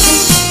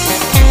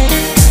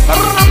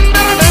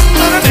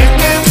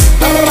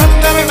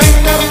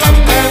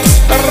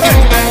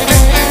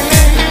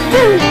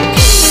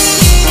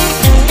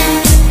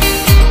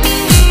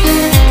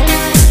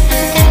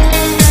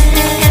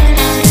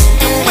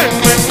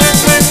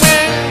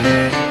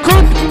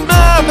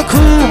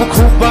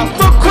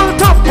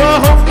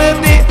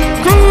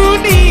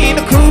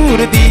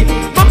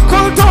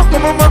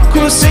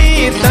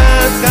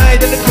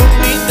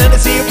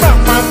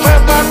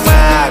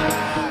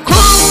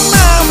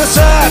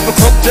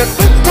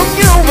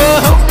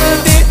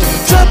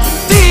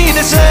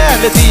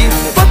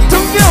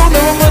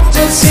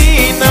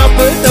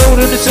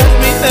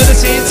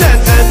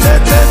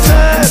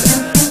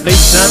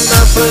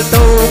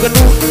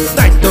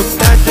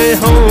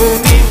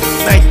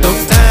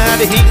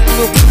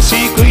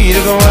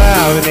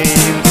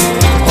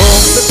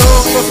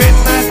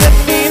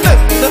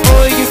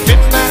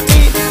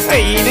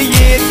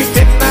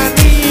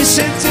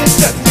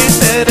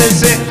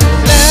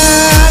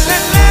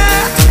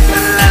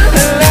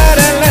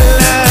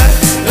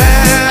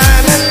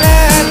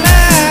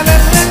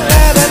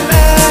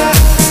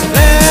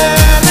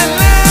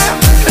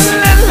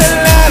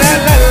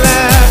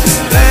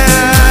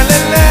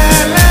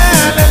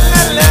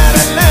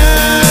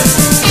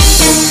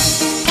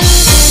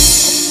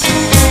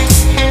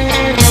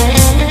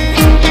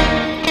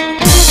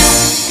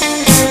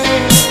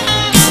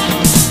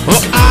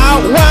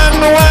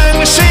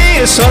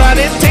 So I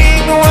didn't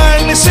think no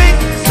one to sing.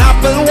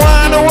 Not but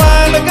one a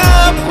while ago,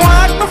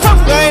 quite no fun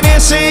going to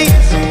sing.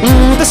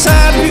 Ooh, the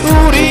side we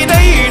uri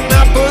day,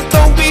 not but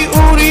don't be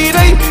uri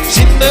day.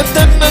 She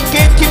nothing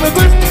can't keep a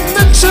grip,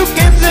 and so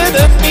get it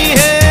up me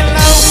head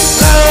low,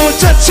 low,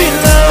 touching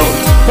low.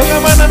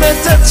 Pokemon on a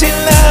touching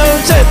low,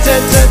 chat, chat,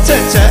 chat,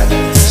 chat, chat,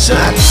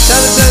 shot,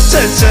 shot, shot,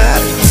 shot,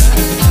 shot.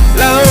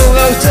 Low,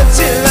 low,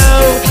 touching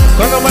low.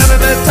 Pokemon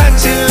on a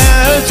touching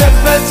low, chat,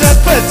 chat, chat,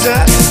 chat,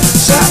 chat.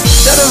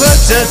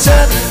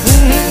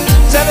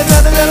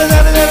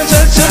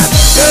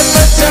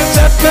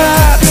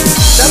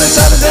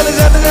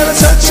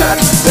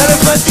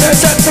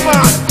 Come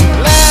on.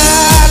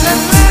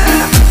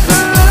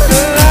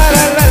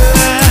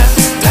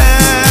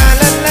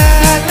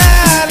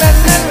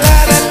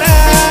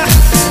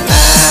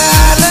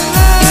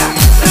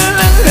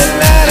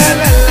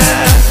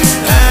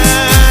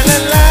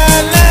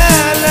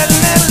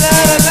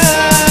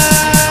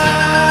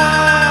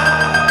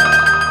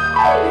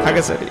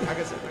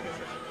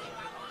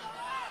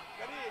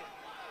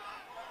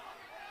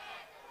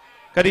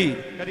 Kari,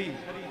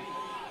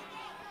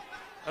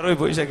 Aroi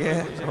boy sa ke,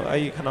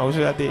 ay khanau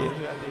su ati,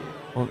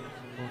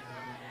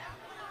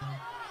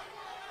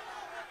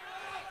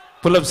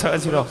 pull up sa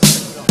asiro,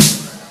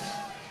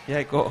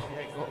 yai ko.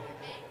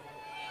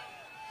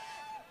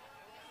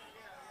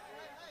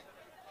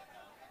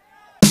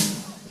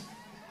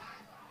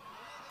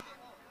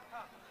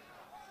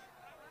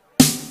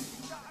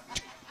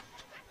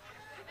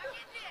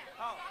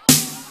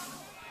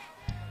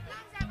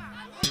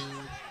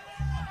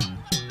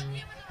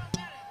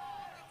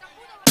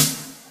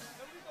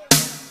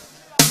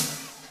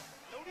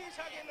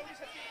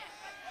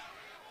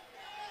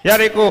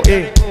 Yari ko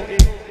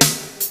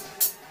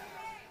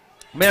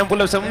Mayang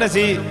pulap samna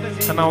si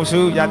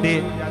Kanausu yati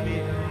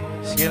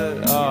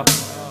skill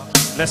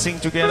let's sing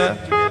together.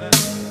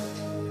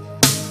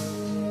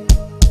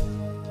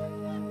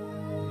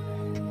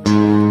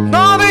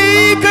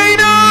 Dari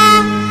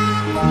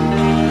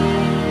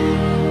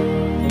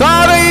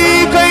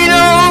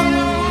kaina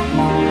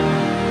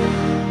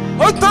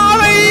Oh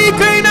dari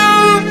kaina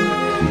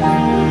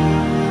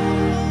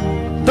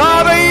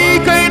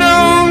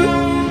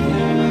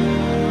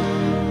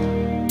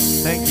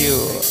Thank you.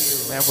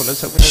 Mayang pulap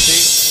samna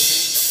si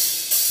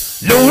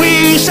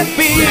Louis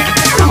Shakpi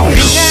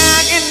Phiên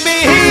ngang in mi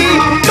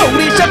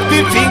Louis Shakpi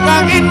phiên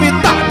ngang in mi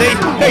Tạ đây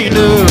cây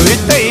lưới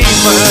tây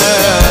mà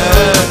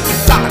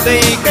Tạ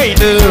đây cây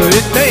lưới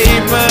tây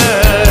mà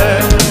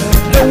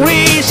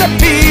Louis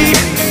Shakpi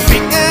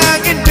phiên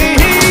ngang in mi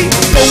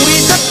Louis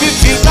Shakpi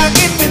phiên ngang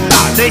in mi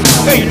Tạ đây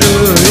cây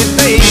lưới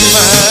tây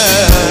mà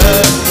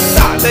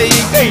Tạ đây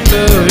cây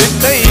lưới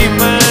tây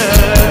mà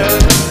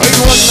Ôi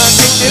quân là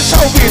kinh tế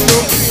sau vì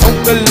tôi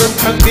Ông cần luôn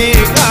thằng đi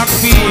ngạc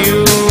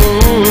phiêu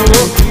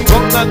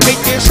Con kinh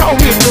tế sau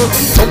hiện luôn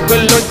không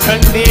cần luôn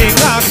thân đi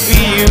ngạc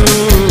phiêu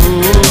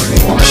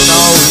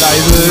nào lại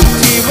vượt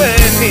chi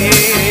bên đi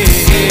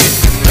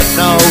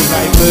nào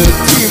lại vượt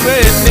chi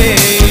bên đi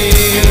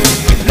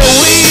đâu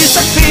đi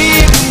sắc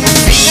tim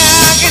vì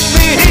ngang cái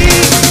mi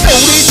đâu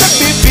đi sắc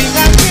tim vì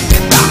ngang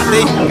cái tạ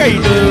đây cây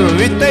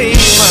đời tây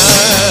mà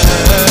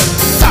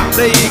tạ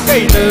đây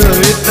cây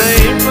đời tây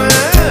mà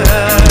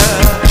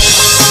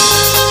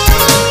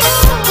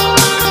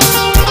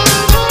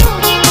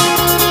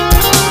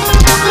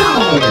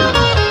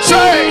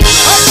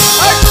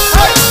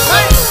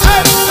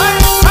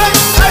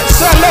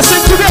Let's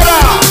sing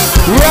together.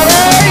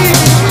 Ready?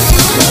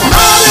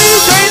 Ready?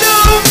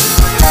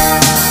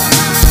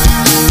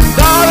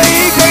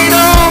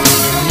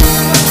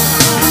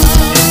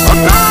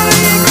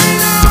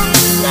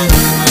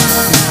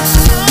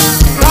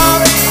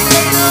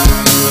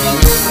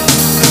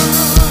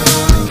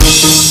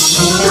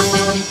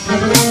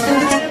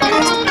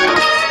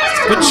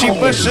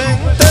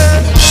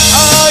 Washington,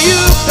 are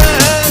you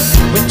there?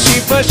 When she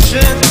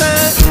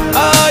Washington,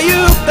 are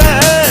you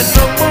there?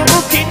 No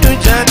mungkin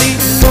jadi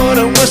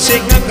orang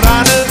wasing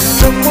agrana.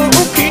 No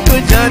mungkin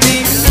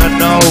jadi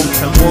tanau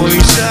kamu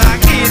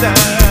sakida.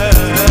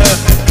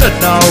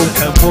 Tanau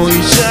kamu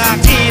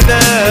sakida.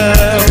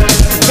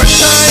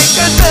 Katai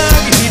kata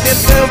kita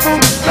tebu,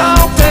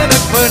 kau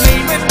terak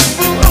belimen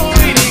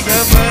bui di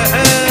kamar.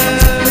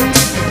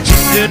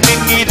 Cinta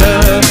ningida,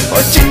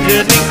 oh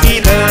cinta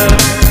ningida.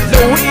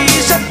 Loi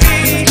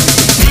sakit,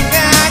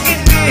 tinggalin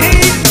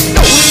diri.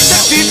 Loi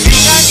sakit,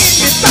 tinggalin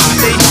diri. Tak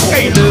ada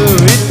kai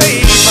loi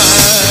tema,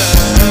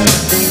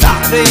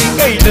 tak ada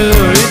kai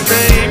loi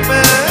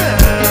tema.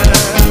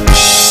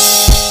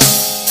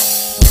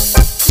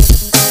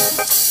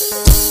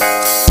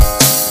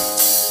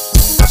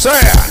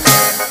 Saya,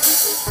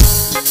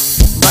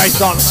 nice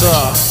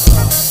dancer.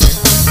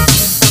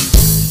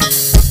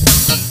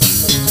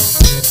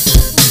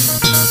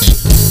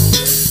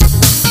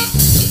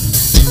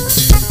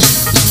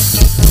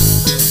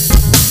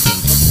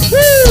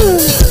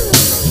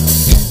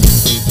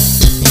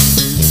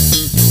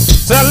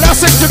 So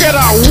let's sing together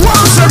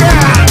once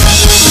again.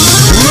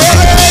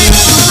 Ready?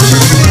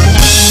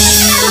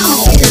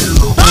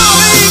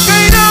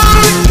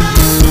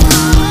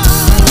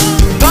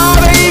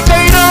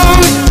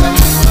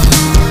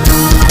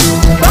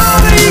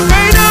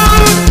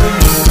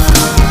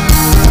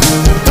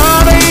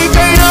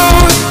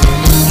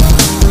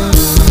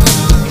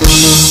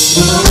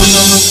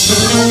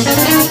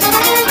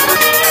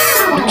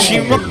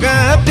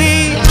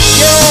 Makati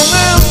yung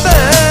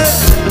anta,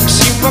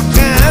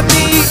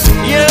 makati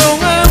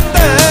yung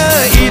anta,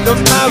 idom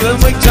tawag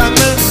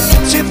magkana,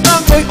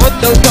 sitang ko'y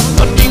otaw ka,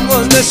 pating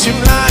mo na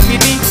simlagi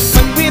ni,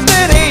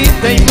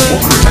 magbidaritay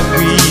mo,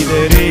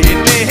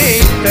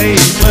 magbidaritay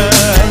mo,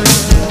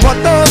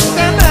 watong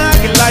ka na,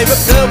 kilay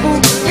magkabu,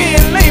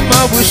 pilay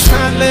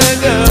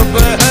mabusalaga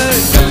ba,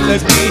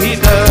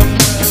 kalagihidam,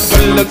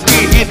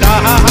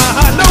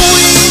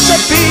 nawi sa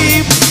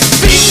pip,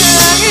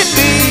 pingangin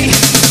di,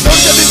 Lord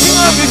sabi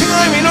pinga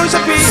mi Lord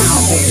sabi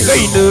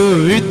kay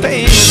nơi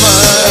tay mà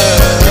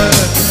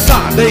ta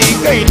đây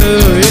kay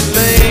nơi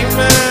tay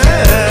mà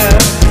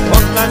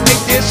hoặc là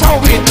những cái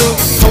sau hiện tượng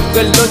không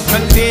cần luôn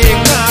thằng tiền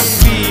ngạc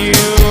phiêu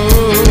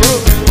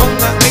hoặc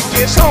là những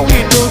cái sau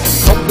hiện tượng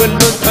không cần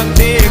luôn thằng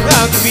tiền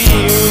ngạc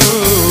phiêu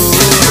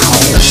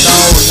lần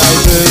đầu lại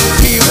được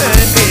khi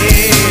bên đi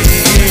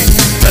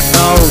lần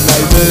đầu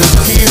lại được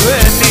khi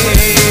bên đi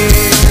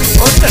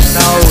lần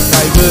đầu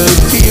lại được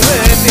khi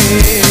bên đi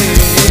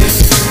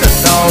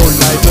now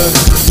life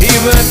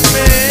even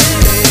me.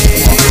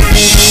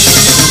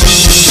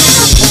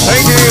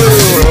 Thank you.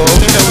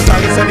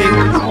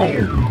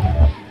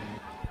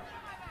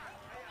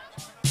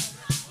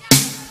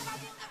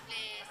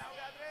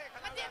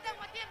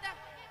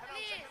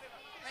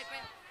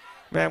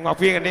 Ma'am Ngọc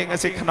Viên anh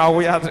xin khao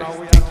với anh.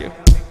 Thank you.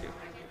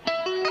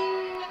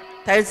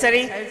 Thầy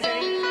Sari.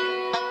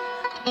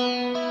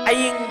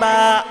 Aying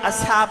ba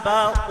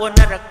asaba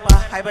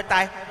wanarakba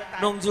haibatai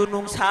nongju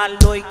nongsa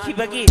loi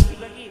khibagi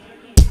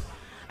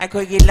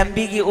ꯑꯩꯈꯣꯏꯒꯤ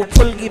ꯂꯝꯕꯤꯒꯤ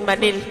ꯎꯐꯨꯜꯒꯤ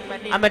ꯃꯅꯤꯜ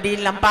ꯑꯃꯗꯤ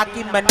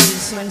ꯂꯝꯄꯥꯛꯀꯤ ꯃꯅꯤꯜ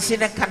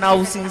ꯁꯤꯡꯁꯤꯅ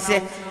ꯈꯅꯥꯎꯁꯤꯡꯁꯦ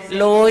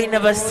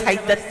ꯂꯣꯏꯅꯕ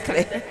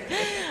ꯁꯥꯏꯗꯠꯈ꯭ꯔꯦ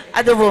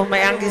ꯑꯗꯨꯕꯨ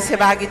ꯃꯌꯥꯝꯒꯤ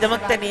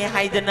ꯁꯦꯕꯥꯒꯤꯗꯃꯛꯇꯅꯤ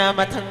ꯍꯥꯏꯗꯅ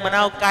ꯃꯊꯪ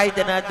ꯃꯅꯥꯎ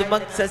ꯀꯥꯏꯗꯅ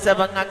ꯑꯗꯨꯃꯛ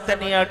ꯆꯠꯆꯕ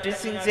ꯉꯥꯛꯇꯅꯤ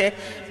ꯑꯥꯔꯇꯤꯁꯁꯤꯡꯁꯦ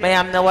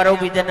ꯃꯌꯥꯝꯅ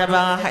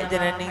ꯋꯥꯔꯧꯕꯤꯗꯅꯕ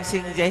ꯍꯥꯏꯗꯅ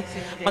ꯅꯤꯡꯁꯤꯡꯖꯩ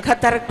ꯃꯈꯥ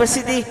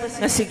ꯇꯥꯔꯛꯄꯁꯤꯗꯤ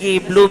ꯉꯁꯤꯒꯤ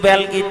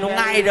ꯕ꯭ꯂꯨꯕꯦꯜꯒꯤ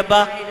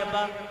ꯅꯨꯡꯉꯥꯏꯔꯕ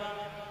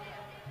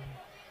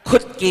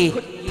ꯈꯨꯠꯀꯤ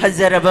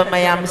ꯐꯖꯔꯕ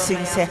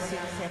ꯃꯌꯥꯝꯁꯤꯡꯁꯦ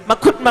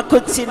ꯃꯈꯨꯠ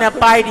ꯃꯈꯨꯠꯁꯤꯅ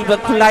ꯄꯥꯏꯔꯤꯕ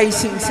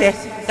ꯈꯨꯠꯂꯥꯏꯁꯤꯡꯁꯦ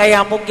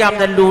ꯀꯌꯥꯃꯨꯛ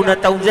ꯌꯥꯝꯅ ꯂꯨꯅ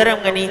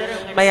ꯇꯧꯖꯔꯝꯒꯅꯤ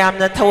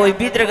ꯃꯌꯥꯝꯅ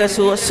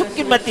ꯊꯑꯣꯏꯕꯤꯗ꯭ꯔꯒꯁꯨ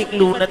ꯑꯁꯨꯛꯀꯤ ꯃꯇꯤꯛ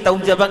ꯂꯨꯅ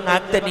ꯇꯧꯖꯕ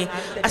ꯉꯥꯛꯇꯅꯤ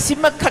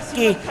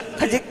ꯑꯁꯤꯃꯈꯛꯀꯤ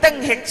ꯈꯖꯤꯛꯇꯪ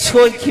ꯍꯦꯛ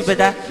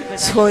ꯁꯣꯏꯈꯤꯕꯗ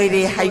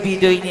ꯁꯣꯏꯔꯦ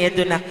ꯍꯥꯏꯕꯤꯗꯣꯏꯅꯤ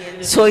ꯑꯗꯨꯅ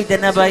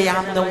ꯁꯣꯏꯗꯅꯕ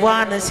ꯌꯥꯝꯅ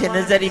ꯋꯥꯅ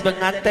ꯁꯦꯟꯅꯖꯔꯤꯕ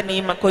ꯉꯥꯛꯇꯅꯤ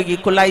ꯃꯈꯣꯏꯒꯤ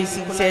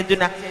ꯈꯨꯠꯂꯥꯏꯁꯤꯡꯁꯦ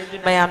ꯑꯗꯨꯅ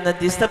ꯃꯌꯥꯝꯅ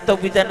ꯗꯤꯁꯇꯔꯕ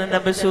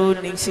ꯇꯧꯕꯤꯗꯅꯕꯁꯨ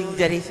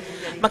ꯅꯤꯡꯁꯤꯡꯖꯔꯤ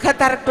ꯃꯈꯥ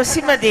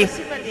ꯇꯥꯔꯛꯄꯁꯤꯃꯗꯤ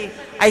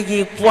ꯑꯩꯒꯤ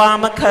ꯄ꯭ꯋꯥ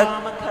ꯑꯃꯈꯛ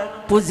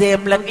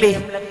ꯄꯨꯖꯦꯝꯂꯛꯂꯤ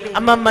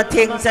ꯑꯃ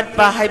ꯃꯊꯦꯡ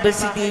ꯆꯠꯄ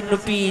ꯍꯥꯏꯕꯁꯤꯗꯤ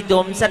ꯅꯨꯄꯤ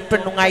ꯗꯣꯝ ꯆꯠꯄ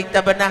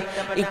ꯅꯨꯡꯉꯥꯏꯇꯕꯅ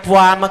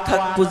ꯏꯄ꯭ꯋꯥ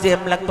ꯑꯃꯈꯛ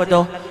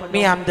ꯄꯨꯖꯦꯝꯂꯛꯄꯗꯣ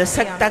ꯃꯤꯌꯥꯝꯗ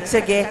ꯁꯛ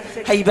ꯇꯥꯛꯆꯒꯦ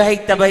ꯍꯩꯕ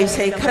ꯍꯩꯇꯕ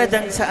ꯏꯁꯩ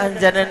ꯈꯔꯗꯪ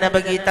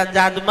ꯁꯛꯍꯟꯖꯅꯅꯕꯒꯤ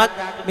ꯇꯥꯟꯖꯥꯗꯨꯃꯛ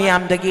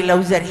ꯃꯤꯌꯥꯝꯗꯒꯤ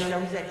ꯂꯧꯖꯔꯤ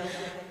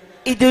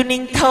이두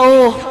닝ꯊꯧ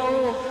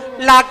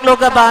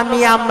ꯂꯥꯛꯂꯣꯒꯕ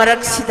ꯃꯤꯌꯥꯝ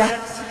ꯃꯔꯛꯁꯤꯗ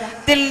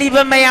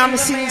ꯇꯤꯜꯂꯤꯕ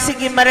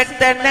ꯃꯌꯥꯝꯁꯤꯡꯁꯤꯒꯤ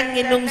ꯃꯔꯛꯇ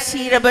ꯅꯪꯒꯤ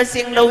ꯅꯨꯡꯁꯤꯔꯕ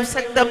ꯆꯤꯡꯂꯧ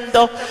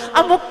ꯁꯛꯇꯝꯗꯣ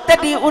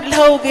ꯑꯃꯨꯛꯇꯗꯤ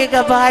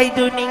ꯎꯠꯍꯧꯒꯦꯒꯕ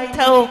ꯏ두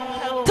ꯅꯤꯡꯊꯧ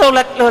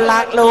ꯊꯣꯛꯂꯛꯂꯣ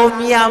ꯂꯥꯛꯂꯣ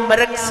ꯃꯤꯌꯥꯝ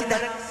ꯃꯔꯛꯁꯤꯗ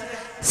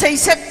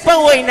ꯁꯩꯁꯛꯄ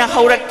ꯑꯣꯏꯅ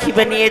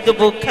ꯍꯧꯔꯛꯈꯤꯕꯅꯤ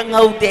ꯑꯗꯨꯕꯨ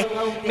ꯈꯪꯍꯧꯗꯦ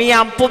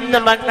ꯃꯤꯌꯥꯝ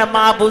ꯄꯨꯝꯅꯃꯛꯅ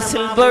ꯃꯥꯕꯨ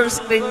ꯁꯤꯜꯚꯔ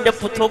ꯁ꯭ꯀ꯭ꯔꯤꯟꯗ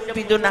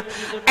ꯄꯨꯊꯣꯛꯄꯤꯗꯨꯅ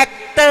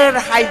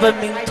ꯑꯦꯛꯇꯔ ꯍꯥꯏꯕ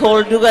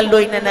ꯃꯤꯡꯊꯣꯜꯗꯨꯒ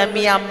ꯂꯣꯏꯅꯅ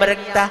ꯃꯤꯌꯥꯝ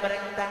ꯃꯔꯛꯇ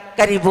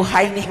ꯀꯔꯤꯕꯨ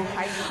ꯍꯥꯏꯅꯤ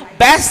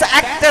ꯕꯦꯁ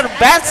ꯑꯦꯛꯇꯔ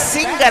ꯕꯦꯁ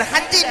ꯁꯤꯡꯒꯔ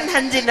ꯍꯟꯖꯤꯟ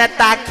ꯍꯟꯖꯤꯟꯅ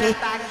ꯇꯥꯈꯤ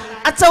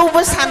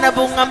ꯑꯆꯧꯕ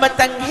ꯁꯥꯟꯅꯕꯨꯡ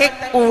ꯑꯃꯇꯪ ꯍꯦꯛ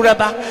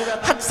ꯎꯔꯕ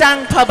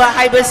ꯍꯛꯆꯥꯡ ꯐꯕ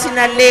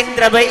ꯍꯥꯏꯕꯁꯤꯅ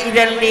ꯂꯦꯡꯗ꯭ꯔꯕ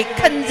ꯏꯔꯜꯅꯤ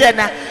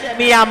ꯈꯟꯖꯅ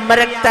ꯃꯤꯌꯥꯝ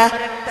ꯃꯔꯛꯇ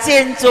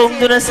ꯆꯦꯟ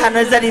ꯆꯣꯡꯗꯨꯅ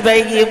ꯁꯥꯟꯅꯖꯔꯤꯕ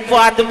ꯑꯩꯒꯤ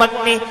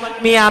ꯏꯄ꯭ꯋꯥꯗꯨꯃꯛꯅꯤ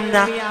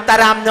ꯃꯤꯌꯥꯝꯅ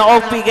ꯇꯔꯥꯝꯅ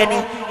ꯑꯣꯛꯄꯤꯒꯅꯤ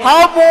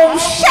ꯍꯥꯎꯃꯣꯝ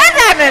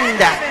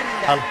ꯁꯅꯥꯅꯟꯗ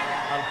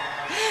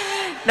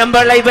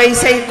Number laiba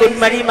isay kun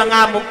mari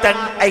mga muktan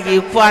ay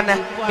giupana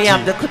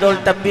miyam da kudol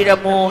tambira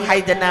mo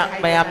haydana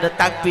mayam da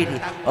takpiri.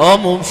 Oh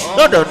mum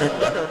shodo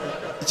nunda.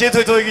 Je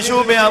thoi thoi gi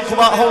shu meyam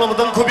khuba hong lam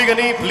dang khubi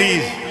gani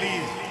please.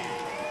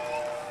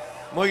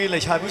 Moi gi lai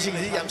chabi sing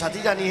si yam chati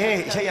jani he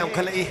isai yam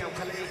khalai.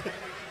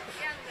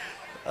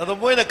 Ado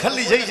moi na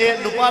khali jai je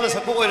nupa da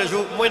sakbo oi ra shu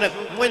moi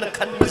na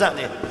khan ja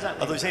ne.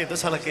 Ado isai to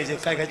sala ke je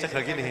kai kai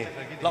chakra gi ni.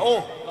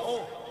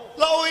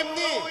 Lao im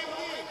ni.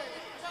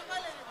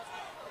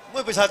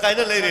 Moi paisa kai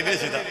na lai re ne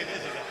sida.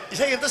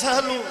 Isai ta sa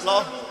halu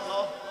lao.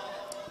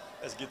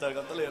 Es guitar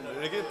kan ta le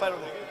ne ge pa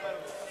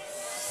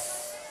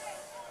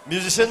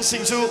musician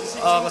singsu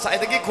ngasai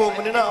dagi khom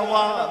ni na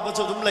awa ba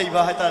chu dum lei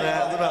ba hai ta re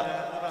aduna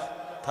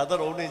thada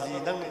ro ne ji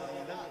nang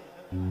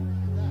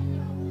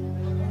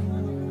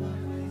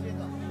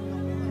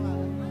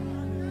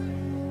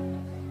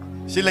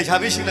si lai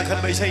chabi sing na khan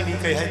bai sai ni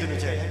kai hai du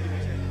che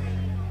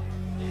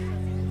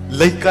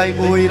lai kai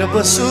oi ra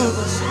ba su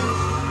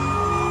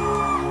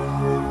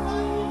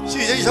si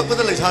jai sak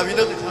ba lai chabi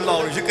na lao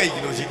ri si kai gi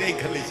lo si kai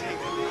khan li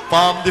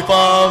pam di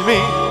pami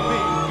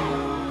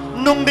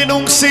nung di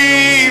nung si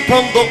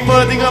phong độc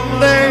bờ đi ngắm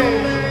đê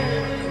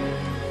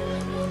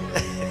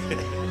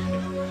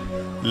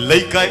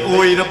lấy cái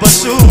ôi ra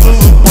basu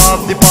pam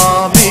di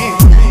pami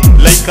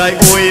lấy cái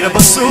ôi ra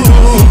basu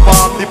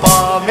pam di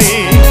pami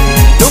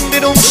nung di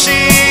nung si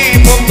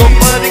phong độc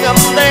bờ đi ngắm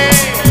đê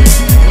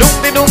nung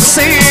di nung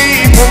si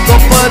phong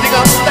độc bờ đi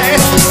ngắm đê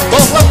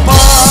bốc lắm pa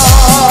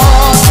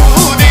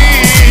tu đi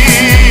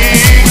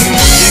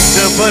những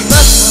giờ bờ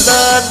đất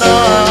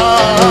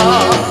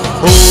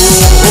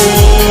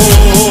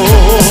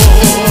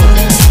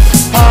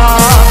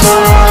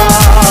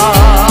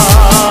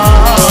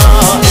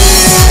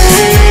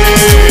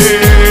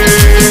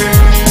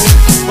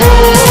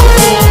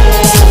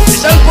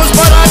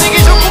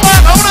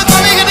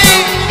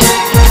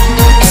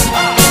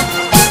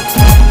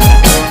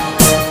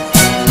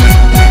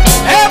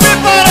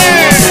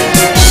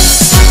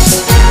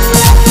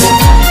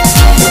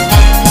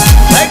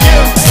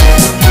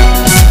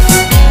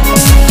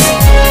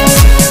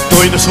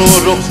na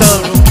sorok na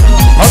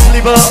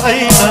hamliba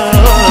ay na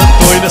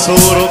toy na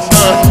sorok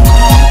na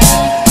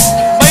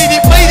may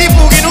di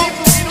puginu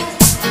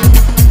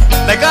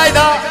nagay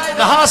da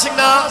nahasing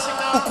na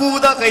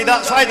ukuda kay da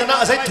sway da na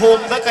asay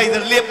thom da kay da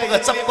lep paga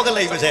chap paga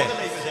lay ba se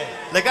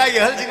nagay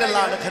hal jing na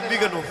la na khanbi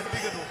ganu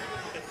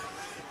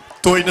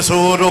toy na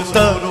sorok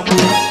na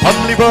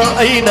hamliba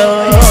ay na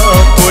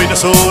toy na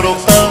sorok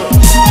na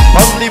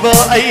hamliba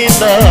ay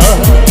na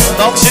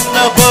noksin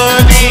na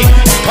bani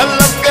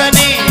kalam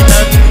gani na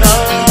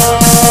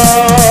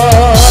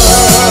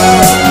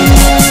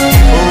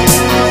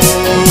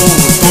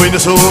tôi na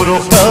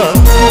sorok na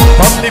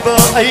pam di ba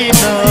ay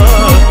na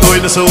tôi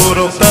na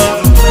sorok na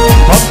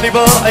pam di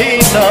ba ay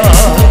na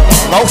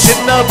lau sin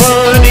na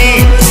bani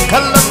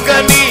kalang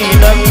gani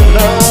nang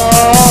na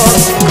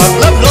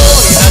kalam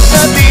loy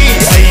na di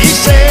ay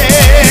se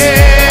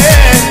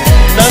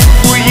nang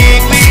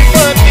puying li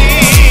bani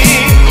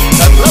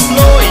kalam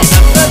loy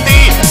na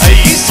di ay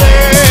se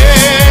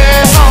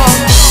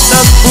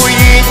nang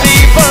puying li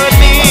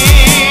bani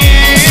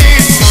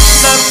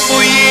nang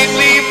puying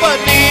li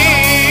bani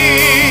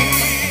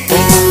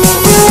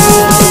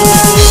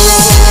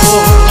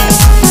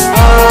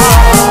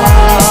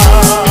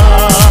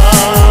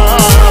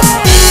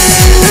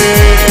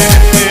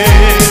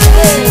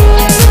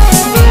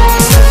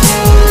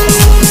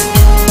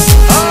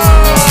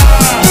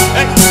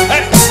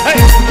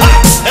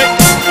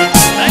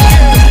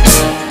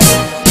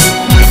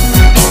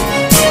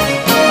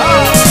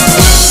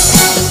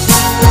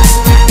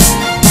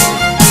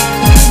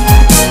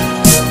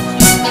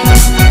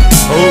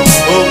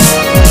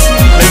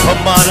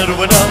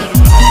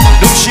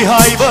si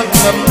hai bang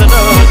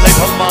ngamdana lai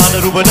phamana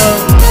rubana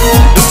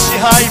duk si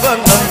hai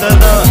bang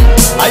ngamdana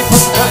ai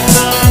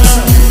phakana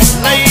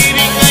lai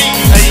ring ai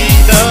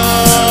aida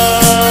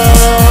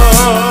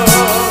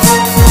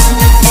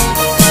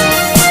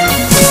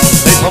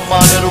lai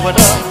phamana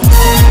rubana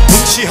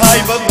duk si hai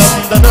bang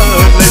ngamdana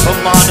lai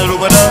phamana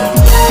rubana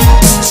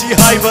si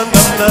hai bang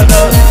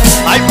ngamdana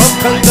ai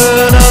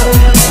phakana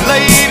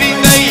lai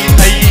ring ai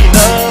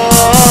aida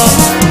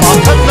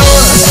phakana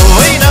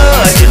soina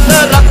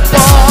illa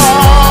rakpa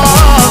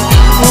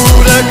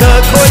ga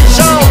khoi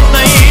sao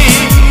này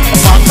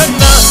mà thân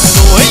na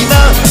nuôi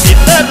na in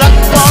na rắc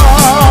pa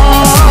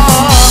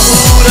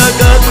ura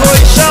ga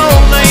khoi sao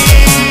này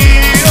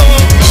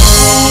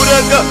ura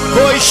ga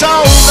khoi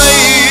sao này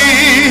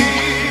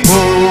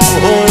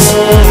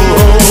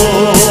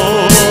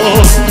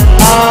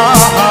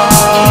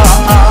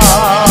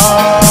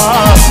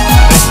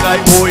lấy cái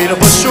ôi ra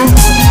basu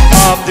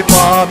pam di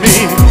pami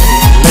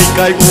lấy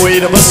cái ôi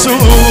ra basu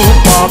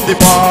pam di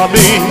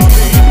pami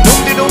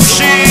nung di nung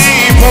si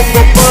phong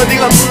độc bờ đi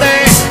ngắm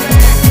tê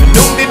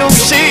nung di nung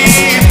si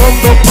phong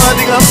độc bờ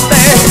đi ngắm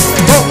tê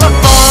phong lắm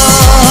pa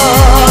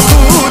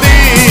tu đi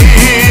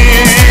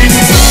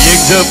những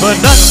giờ bờ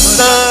đất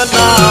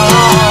na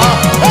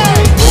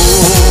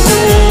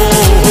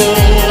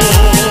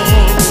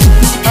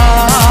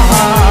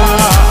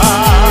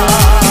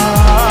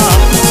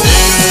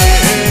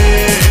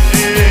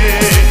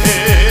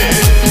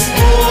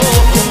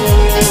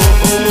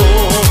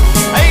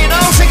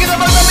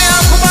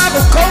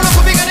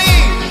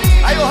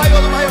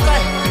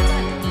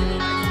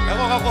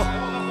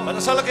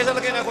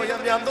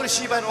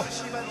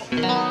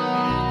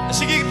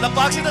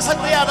ꯂꯝꯄꯥꯛꯁꯤꯗ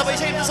ꯁꯛꯄ ꯌꯥꯗꯕ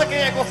ꯏꯁꯩ ꯑꯃꯇ ꯁꯛꯀꯦ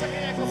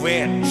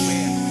ꯋꯦꯠ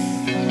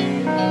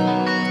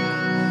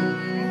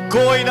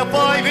ꯀꯣꯏꯅ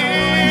ꯄꯥꯏꯕꯤ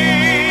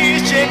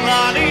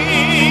ꯆꯦꯛꯂꯥꯅꯤ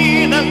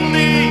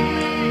ꯅꯪꯗꯤ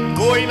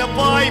ꯀꯣꯏꯅ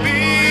ꯄꯥꯏꯕꯤ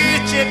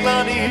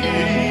ꯆꯦꯛꯂꯥꯅꯤ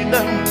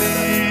ꯅꯪꯗꯤ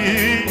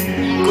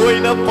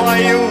ꯀꯣꯏꯅ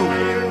ꯄꯥꯏꯌꯨ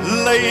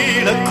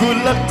ꯂꯩꯔ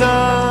ꯈꯨꯜꯂꯛꯇ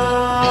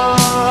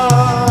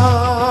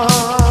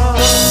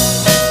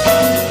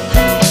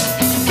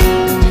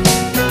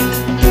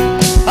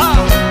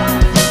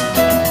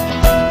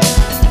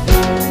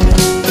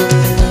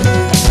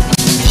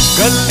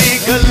गली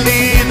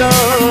गली ना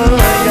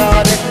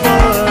यार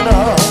पाना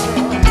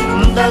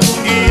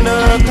नंगी ना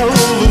थो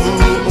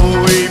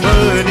ओए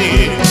बनी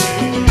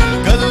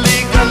गली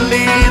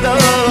गली ना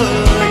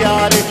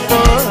यार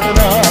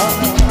पाना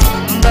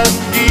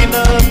नंगी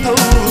ना थो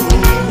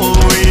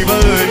ओए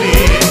बनी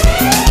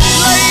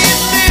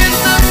लाइटे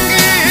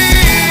नंगी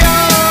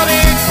यार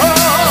खो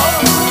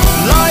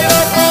लाया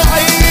को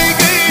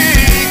आएगी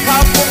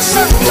कापुक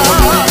संगला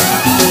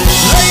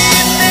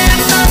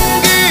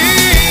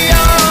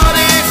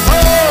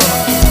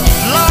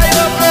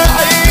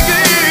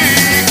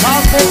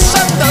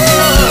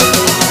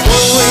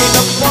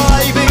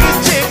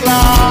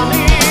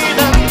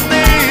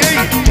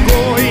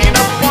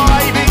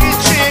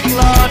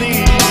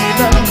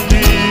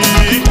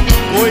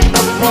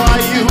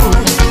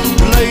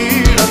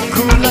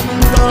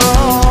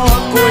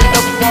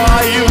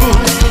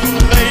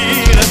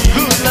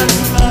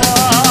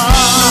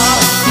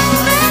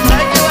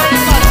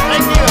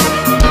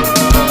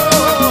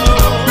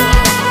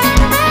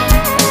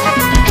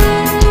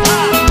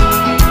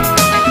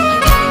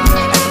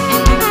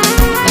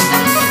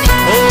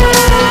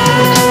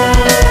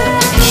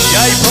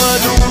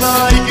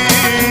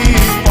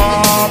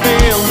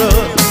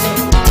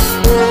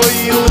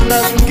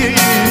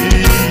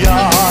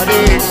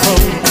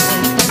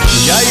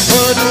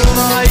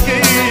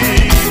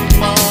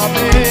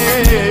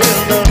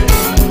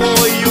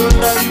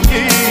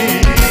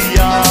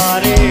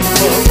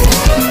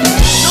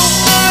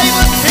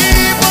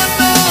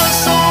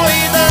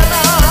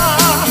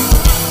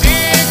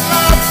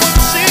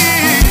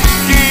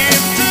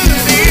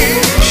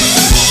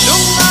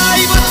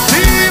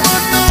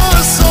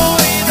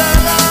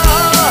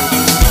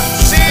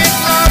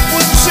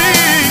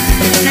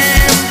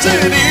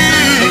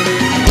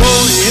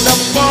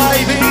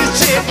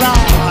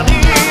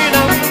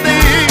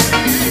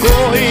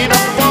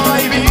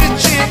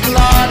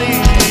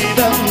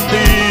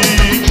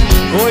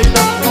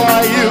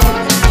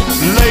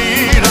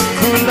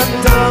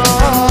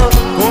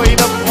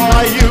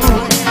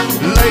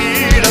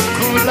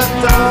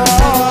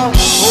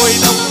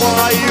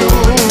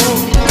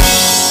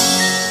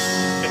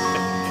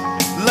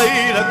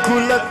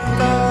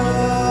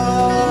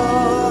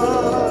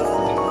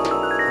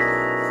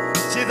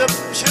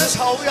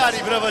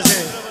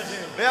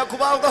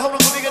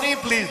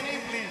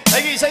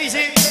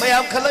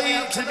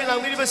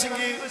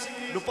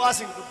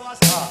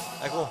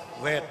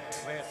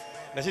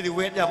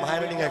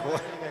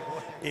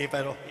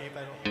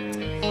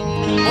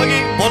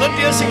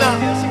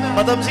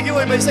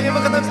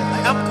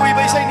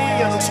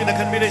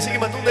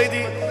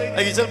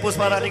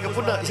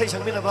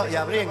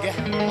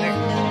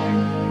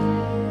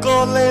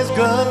College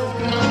girl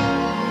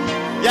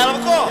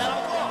यारको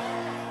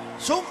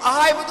सुम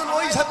आहाय बतु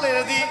लोई सकले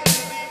नदी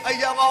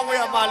अय्या मावे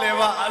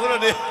मालेवा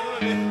अदुरने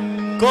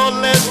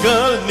College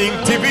girl ning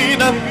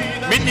tibina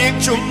minyek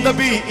chum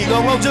nabi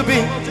ingong jabi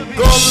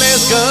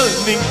College girl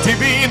ning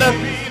tibina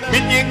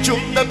minyek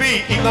chum nabi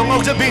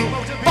ingong jabi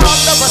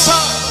pamda basa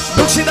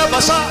nuksina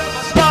basa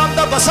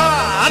pamda basa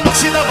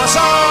nuksina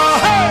basa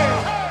hey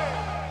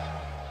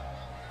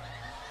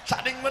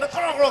sading mana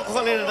korong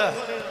khole na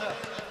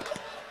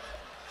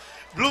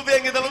Blue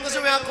Bang kita mungkin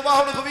semua aku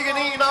mahu nak kubi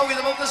gini, now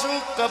kita mungkin semua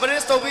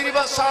coverage tahu biri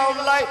bah sound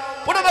like,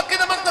 pun apa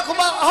kita mungkin aku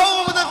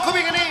mahu nak kubi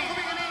gini.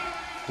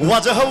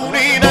 Wajah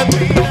huni nak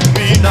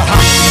bina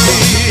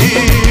hati,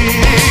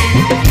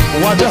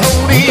 wajah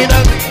huni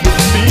nak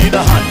bina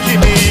hati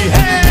ni,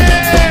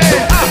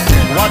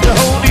 wajah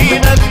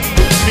huni nak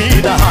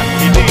bina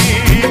hati ni,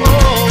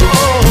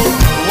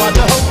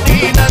 wajah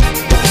huni nak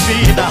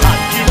bina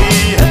hati ni.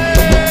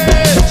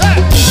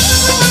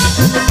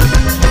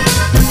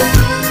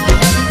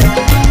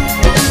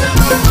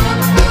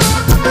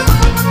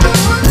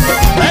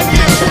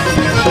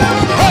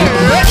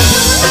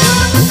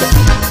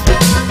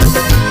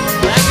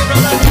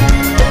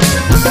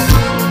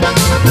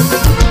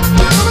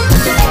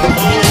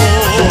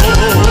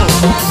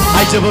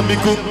 जब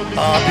मिकु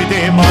आबी दे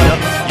मारा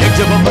ये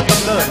जब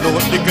मतंग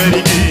लोट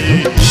करेगी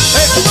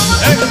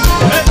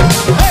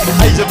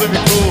आई जब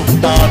मिकु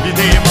आबी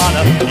दे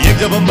मारा ये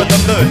जब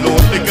मतंग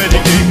लोट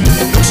करेगी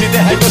तुझसे दे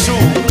है बसु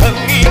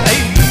रंगी आई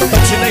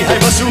तुझसे नहीं है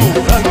बसु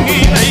रंगी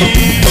आई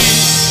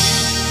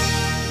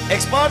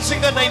एक्सपर्ट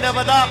सिंगर नहीं ना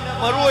बता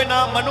मरुए ना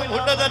मनु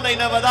हुन्ना दा नहीं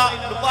ना बता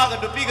नुपा का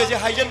नुपी का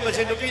जे हाइजन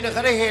बचे नुपी ना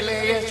करे हेले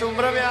ये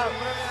चुम्ब्रा में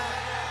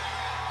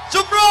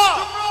चुम्ब्रा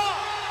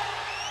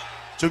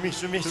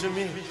Sumi.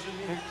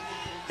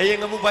 Yang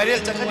kamu viral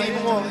cakap ni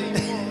mo.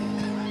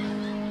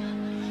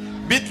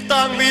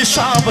 Bitang mi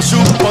shaba su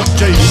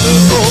pakjai da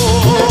ko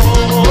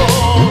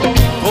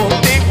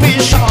Kontik mi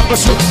shaba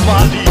su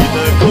mali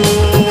da ko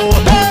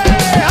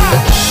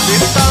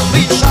Bitang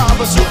mi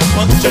shaba su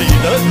pakjai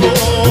da ko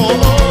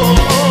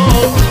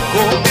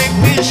Kontik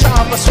mi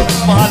shaba su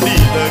mali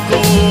da ko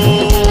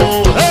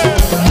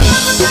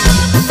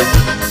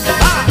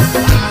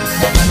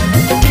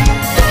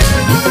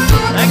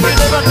Thank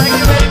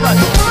you very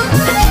much.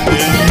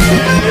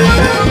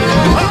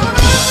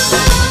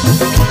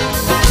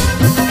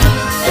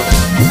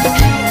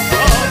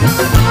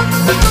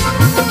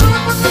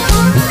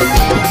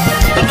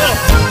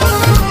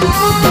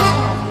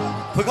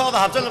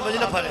 Hapchal la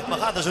majina phare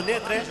makha da sunne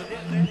tre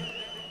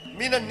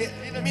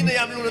mina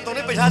yam lu to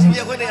ne paisa sing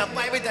ya khoi ne yam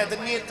pai bai ta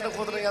ne tra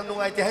kho tra yam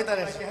nungai ti hai ta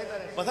re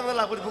mathang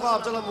la ku bukha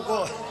hapchal mu ko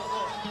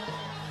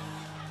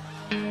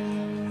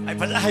ai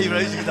phal hai ra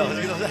ji da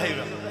hai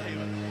ra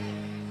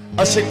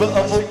asing ba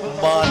amu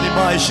mali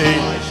mai she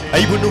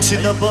ai bu nuk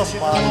sin ba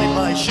mali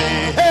mai she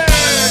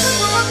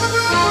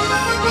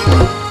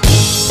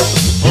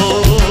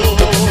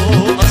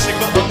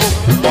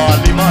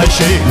Mali mai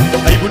she,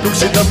 ai bunuk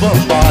sinabu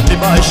mali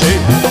mai she.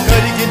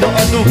 Kari kino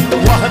anu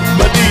wahan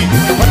badi,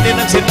 pati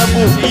nang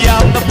sinabu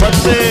iyam na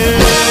pati.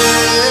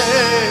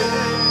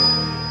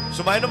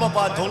 Sumay na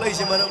mapan thong lai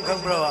si manang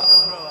kang brawa.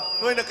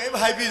 Noi na kayo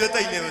hai pi da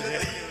tay ne ba se.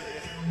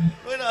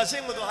 Noi na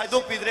asing mo to hai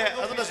dok pi dre.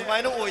 Ado na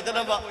sumay na oi da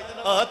na ba.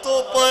 Ato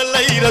pa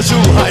lai ra su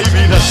hai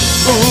pi da.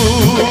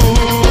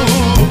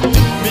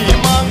 Mi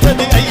mang na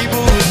di ai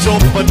bu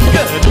chopan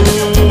ga du.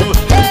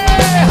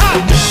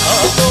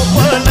 Ato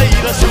pa lai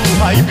ra su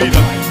hai pi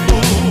da.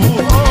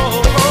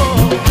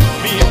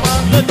 Mi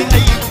mang na di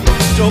ai bu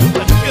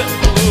chopan ga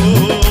du.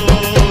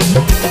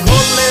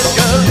 College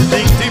girl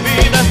ding ti bi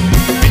na.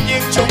 Bin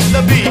yeng chung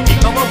da bi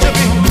ing among cha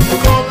bi.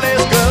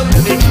 College girl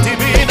ding ti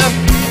bi na.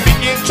 Bin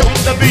yeng chung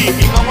da bi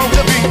ing among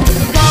cha bi.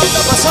 Kam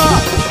da basa,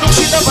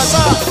 nuksi da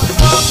basa.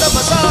 Kam da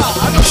basa,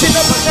 nuksi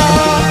da basa.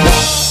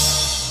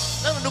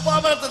 Nang nupa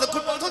ba ta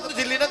kun bang thot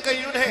jili nang kai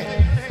yun he.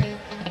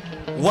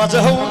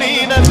 Wajah ni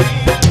nan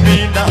ni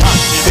na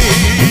hakini.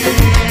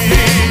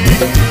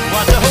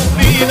 Wajah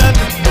ni nan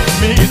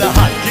ni na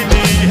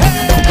hakini.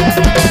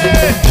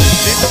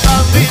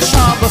 Nitang di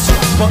sama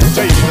sumpah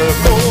jai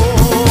ko.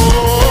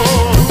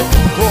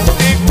 Kong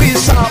ikwi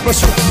sama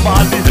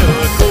sumpah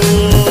ko.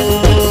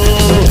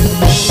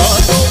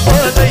 Ano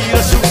panay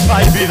na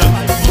sumpah bilang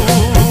ko.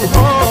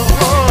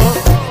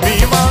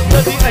 Mimang na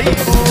di ay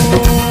ko.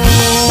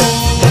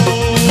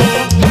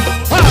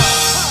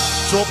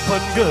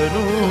 Sopan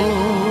ganu.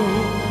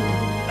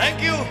 Thank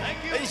you.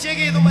 Iche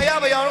ki tum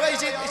aya ba yaw ga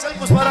iche isal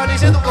pusparani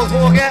se tu kau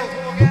tho ge.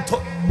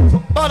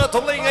 Ba na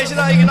thong lai ngai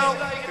sida ai ginau.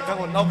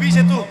 Kang on nau bi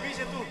se tu.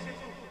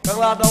 Kang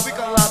la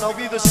nau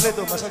bi to sile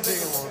to masak se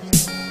ge mo.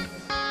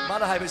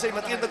 Mana hai be sei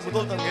matien tak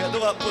budol tang ge.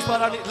 Aduga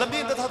pusparani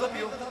lambi ta tha do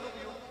piu.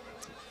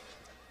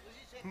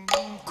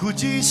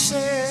 Kuji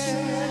se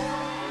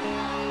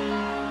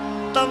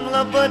tam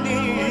la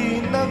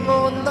bani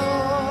nangona.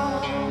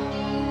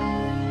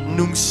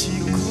 Nung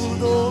si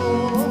kudo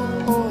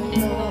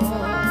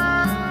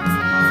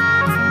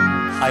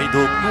hai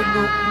dok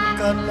lunuk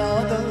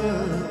kanada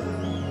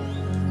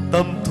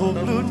tam thok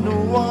lunu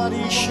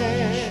wari she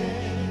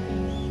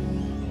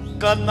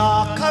kana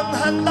khang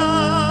handa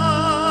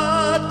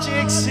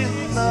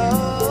cheksinna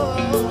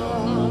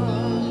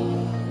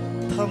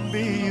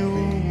thambiyu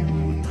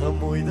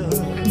thamoida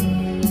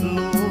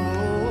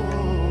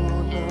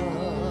lona.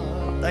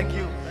 Thank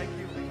you.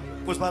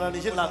 Pusparani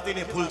ji lagte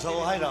ne phul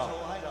chho hai ra.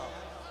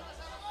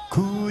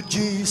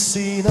 Kuji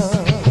sina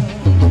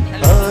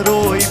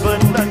aroi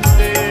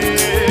banante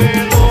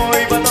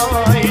loi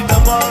banai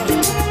daba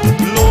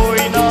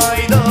loi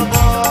nai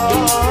daba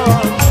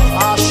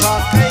asha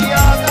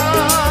kayaga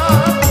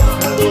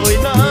loi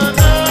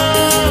nana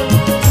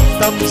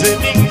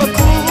tamzening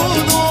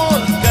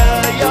bakudol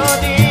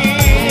kayani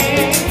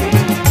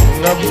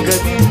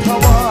ngamgani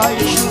thawai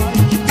shu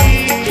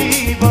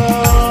piba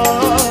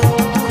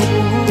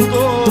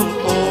kudol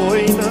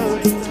oina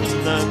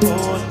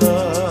nagona.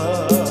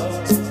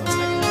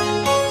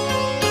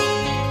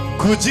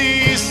 Could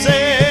you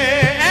say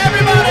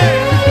everybody?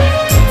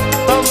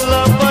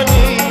 Tamla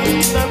pani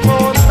na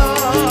kona,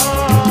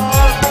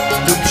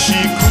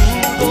 lumshi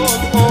kudo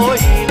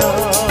oina.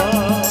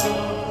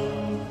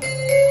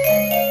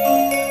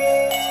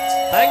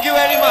 Thank you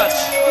very much.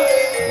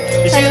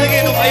 Isi lagi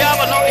tu kaya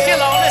apa? Isi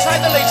lawan ni saya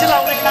tu lagi isi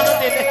lawan ni kana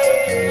tene.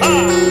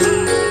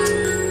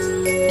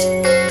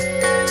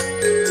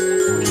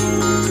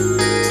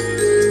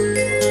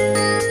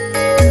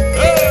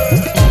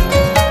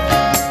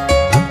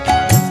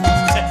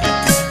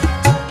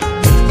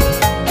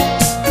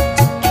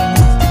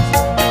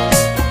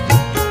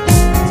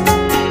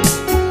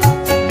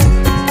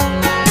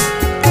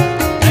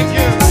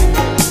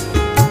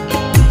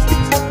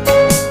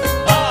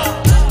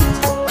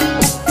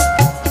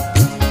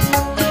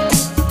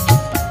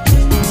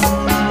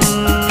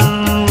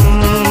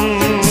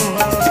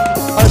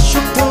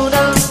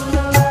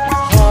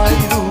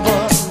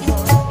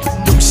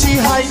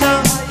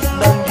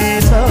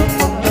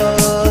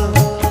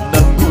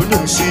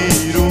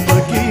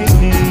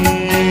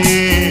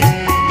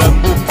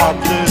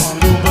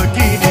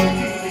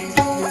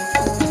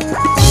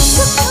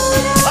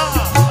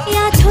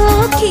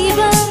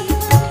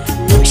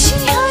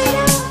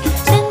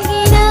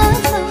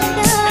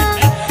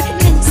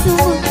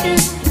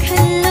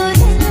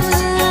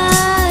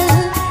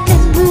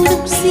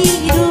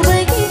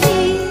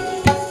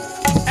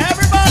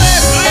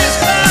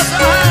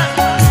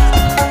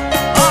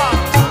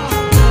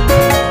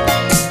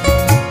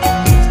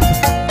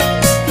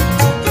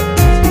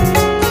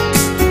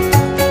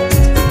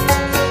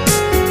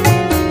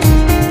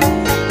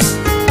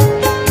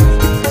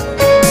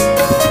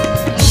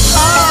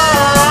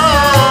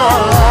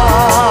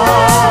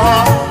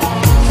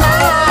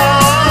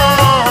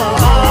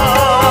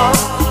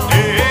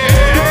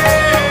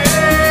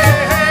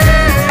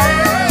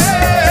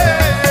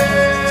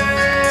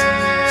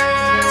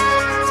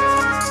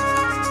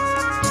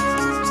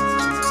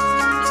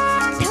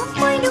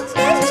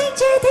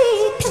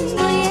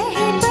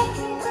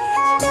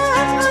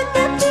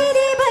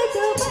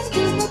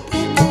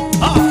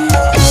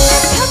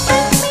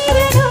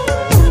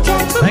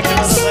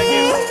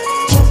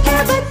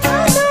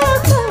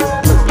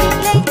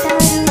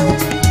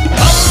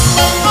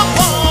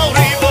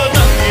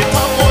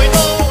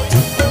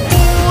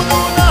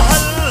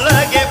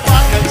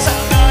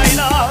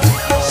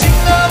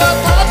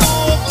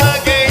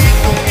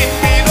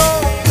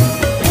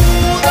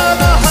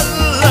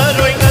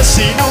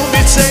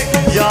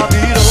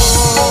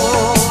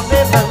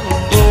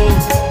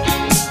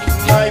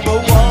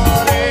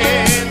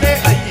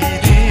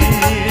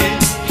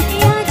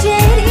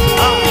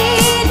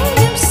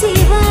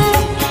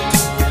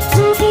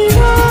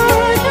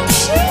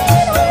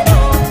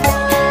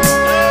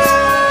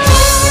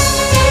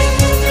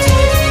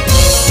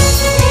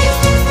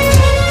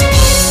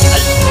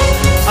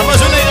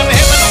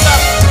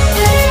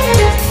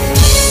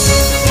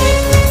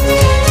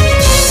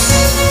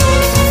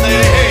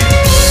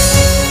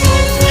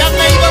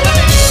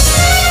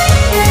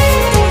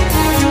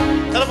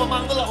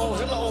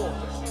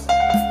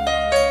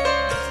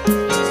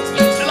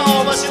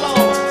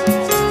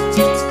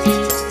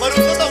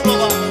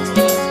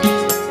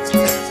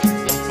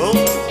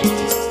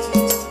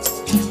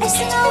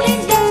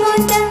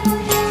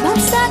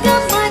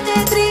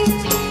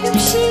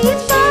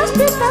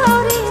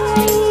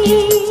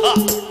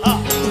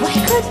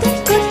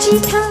 Kochi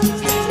था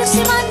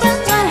नुसिमाना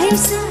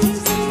माहिसा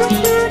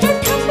बुंदूना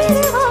थम्बिर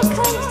हो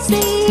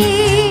खाइसे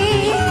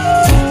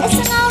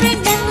एसंगावरे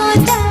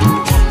नंगोदा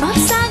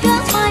मासागा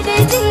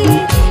माडेदी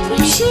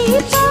नुशी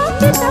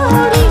पाप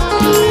ताuri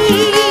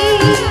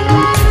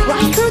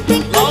WYLCO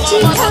ting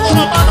kochi था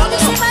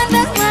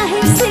नुसिमाना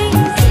माहिसा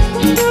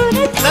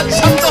बुंदूना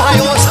थम्बिर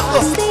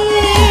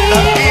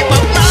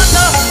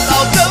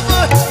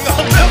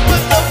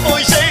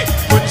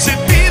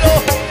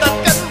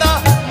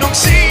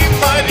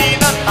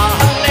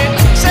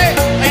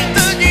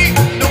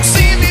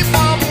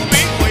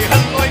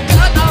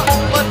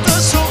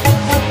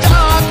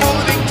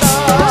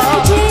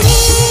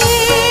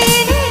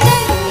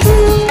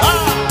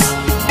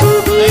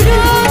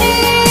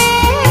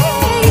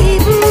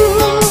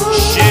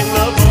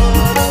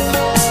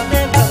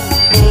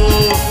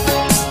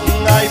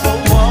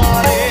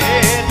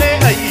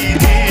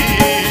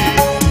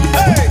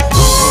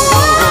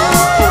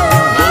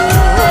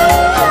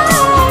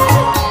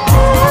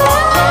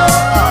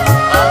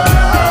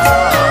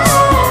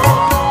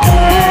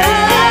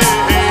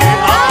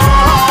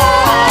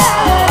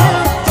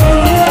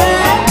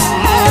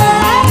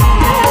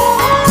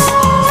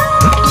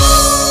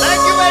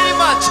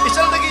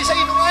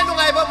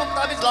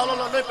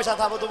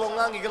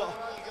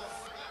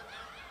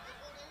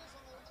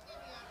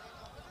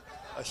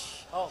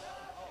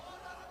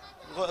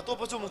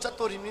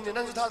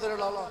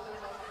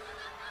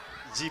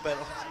जी पे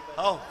लो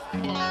आओ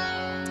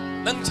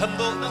नंग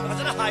छंदो नंग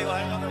फजना हाय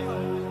वाय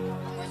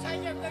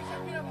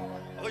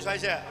ओय साइ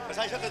से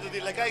साइ सके दुदि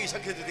लकाय gi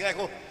सके दुदि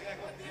गायको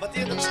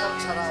मते नंग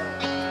सारा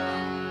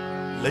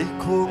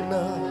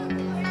लैखोंना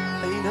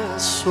अइना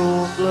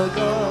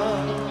सोमलगा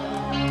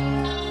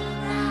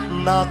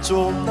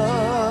नाचोंना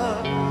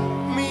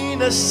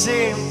मीना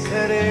सेम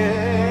खरे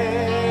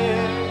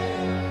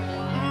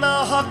ना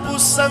हाकु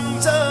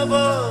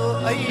संजबा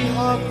आई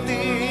हाक्ति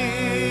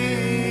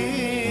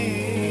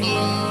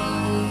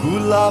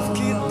Gulaf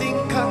ki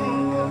tingkang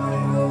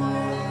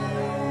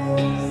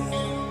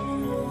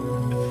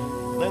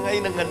nang ay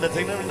nang ganda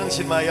tingnan nang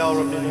sinmayaw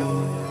ram niyo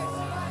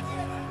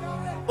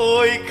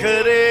Oy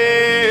kare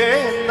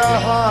na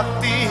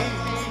hati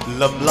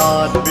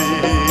lamlan bi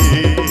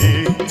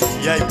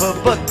yai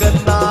babakan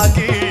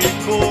nagi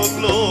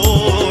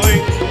kogloy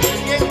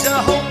yang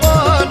jauh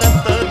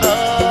manatana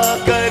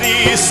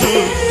karisu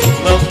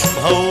lam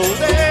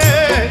haude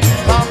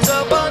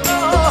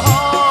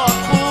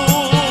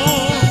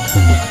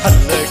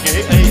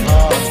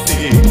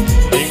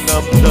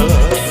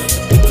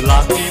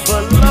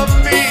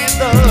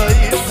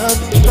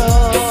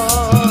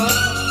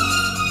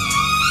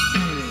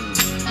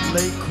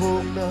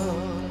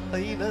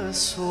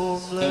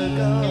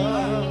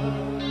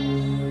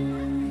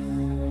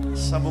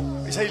Sabuk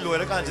isai loy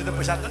la kan jida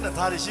paisa kan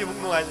thari si muk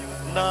nuai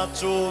na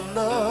chom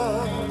na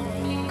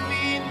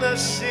mina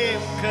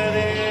sim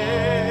kare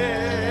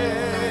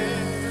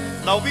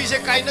naubi se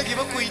kai na ki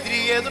ba kuidri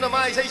e to na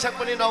ma isai sak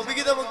pani naubi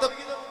ki da muk ta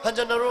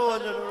hanjanaro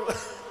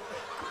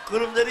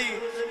kurum jari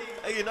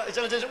ai na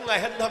chal chal ngai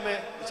han thame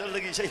chal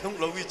lagi isai hong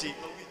lowi chi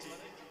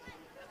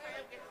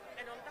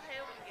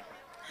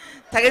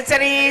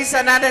Tagasari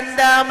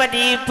sanadanda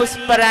madi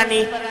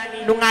pusparani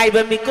nungai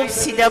ba mikup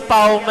sida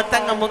pau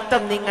matang amuk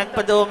tamning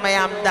agpado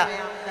mayamda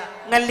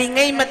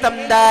ngalingay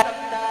matamda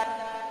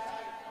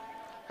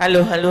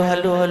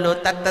halo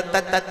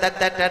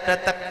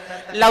tat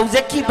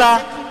lauzaki ba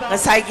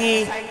ngasagi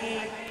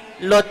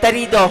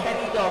lottery do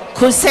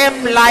khusem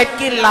live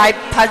ki live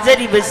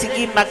thajari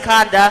basigi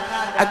makada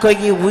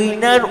akogi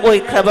winner oi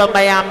khaba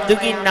mayam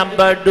dugi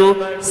number du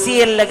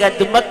seal laga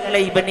dumak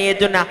leibane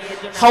duna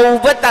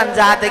hauba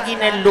tanja dagi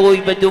na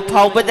loiba du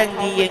phauba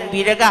dangi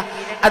yengbiraga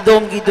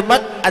adom gi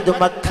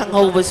dumak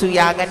khanghoba su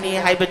yagani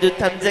haibadu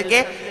thamjage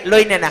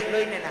loinana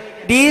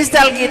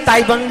digital gi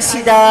taibang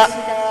sida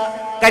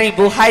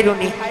karibu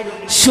hairuni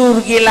sur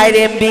gi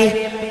lairembi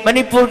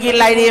manipur gi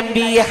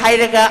lairembi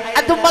hairaga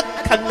adumak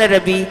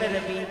khangnarabi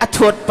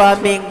athot pa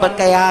meng ba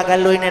kaya ga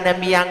loinana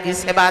miyang gi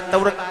seba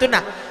tawraktuna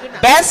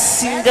best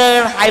singer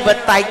haiba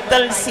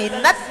title si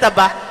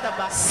nattaba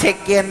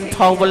second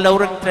thawba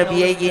lawraktrabi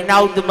ai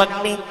naw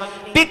dumakni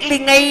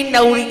piklingai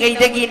nauringai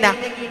dagina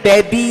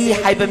baby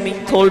haiba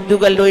mingthol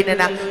duga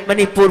loinana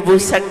manipur bu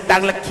sak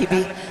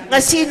tanglakhibi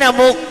ngasi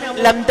namuk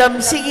lamdam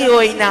sigi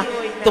oina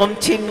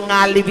tomchin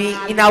ngalibi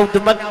inaw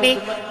dumakni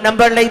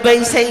number laibay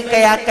say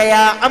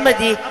kaya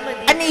amadi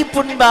ani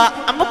punba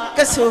amuk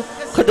kasu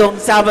khudong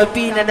saba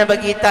pina na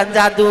bagi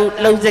tanjadu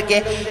laujake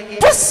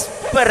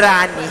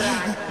pusparani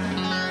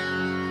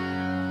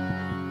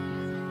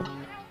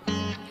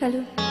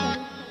Hello.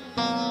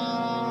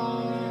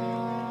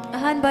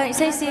 Ahan ba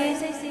isay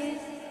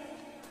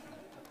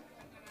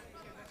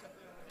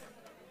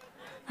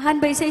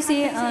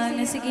si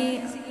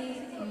nasigi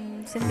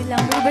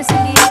sambilang ba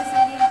sige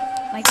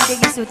may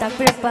kidagi su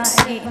takbir pa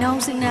ay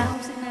inausing na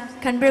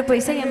kanbir pa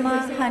isay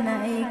ama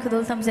hana ay kudol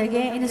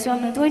tamsage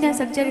inaswam na tuway na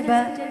sagjari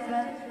ba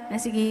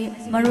nasigi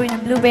maroy na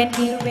blue band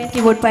ki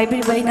keyboard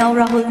pipe ba inaw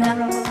rahul na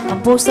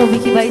ang post of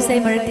wiki ba isay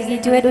maratigi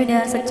tuway doy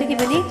na sagjagi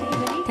ba ni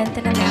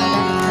tantana na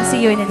asi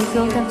ꯉꯁꯤꯒꯤ ꯑꯣꯏꯅꯗꯤ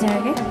ꯀꯣꯜ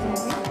ꯊꯝꯖꯔꯒꯦ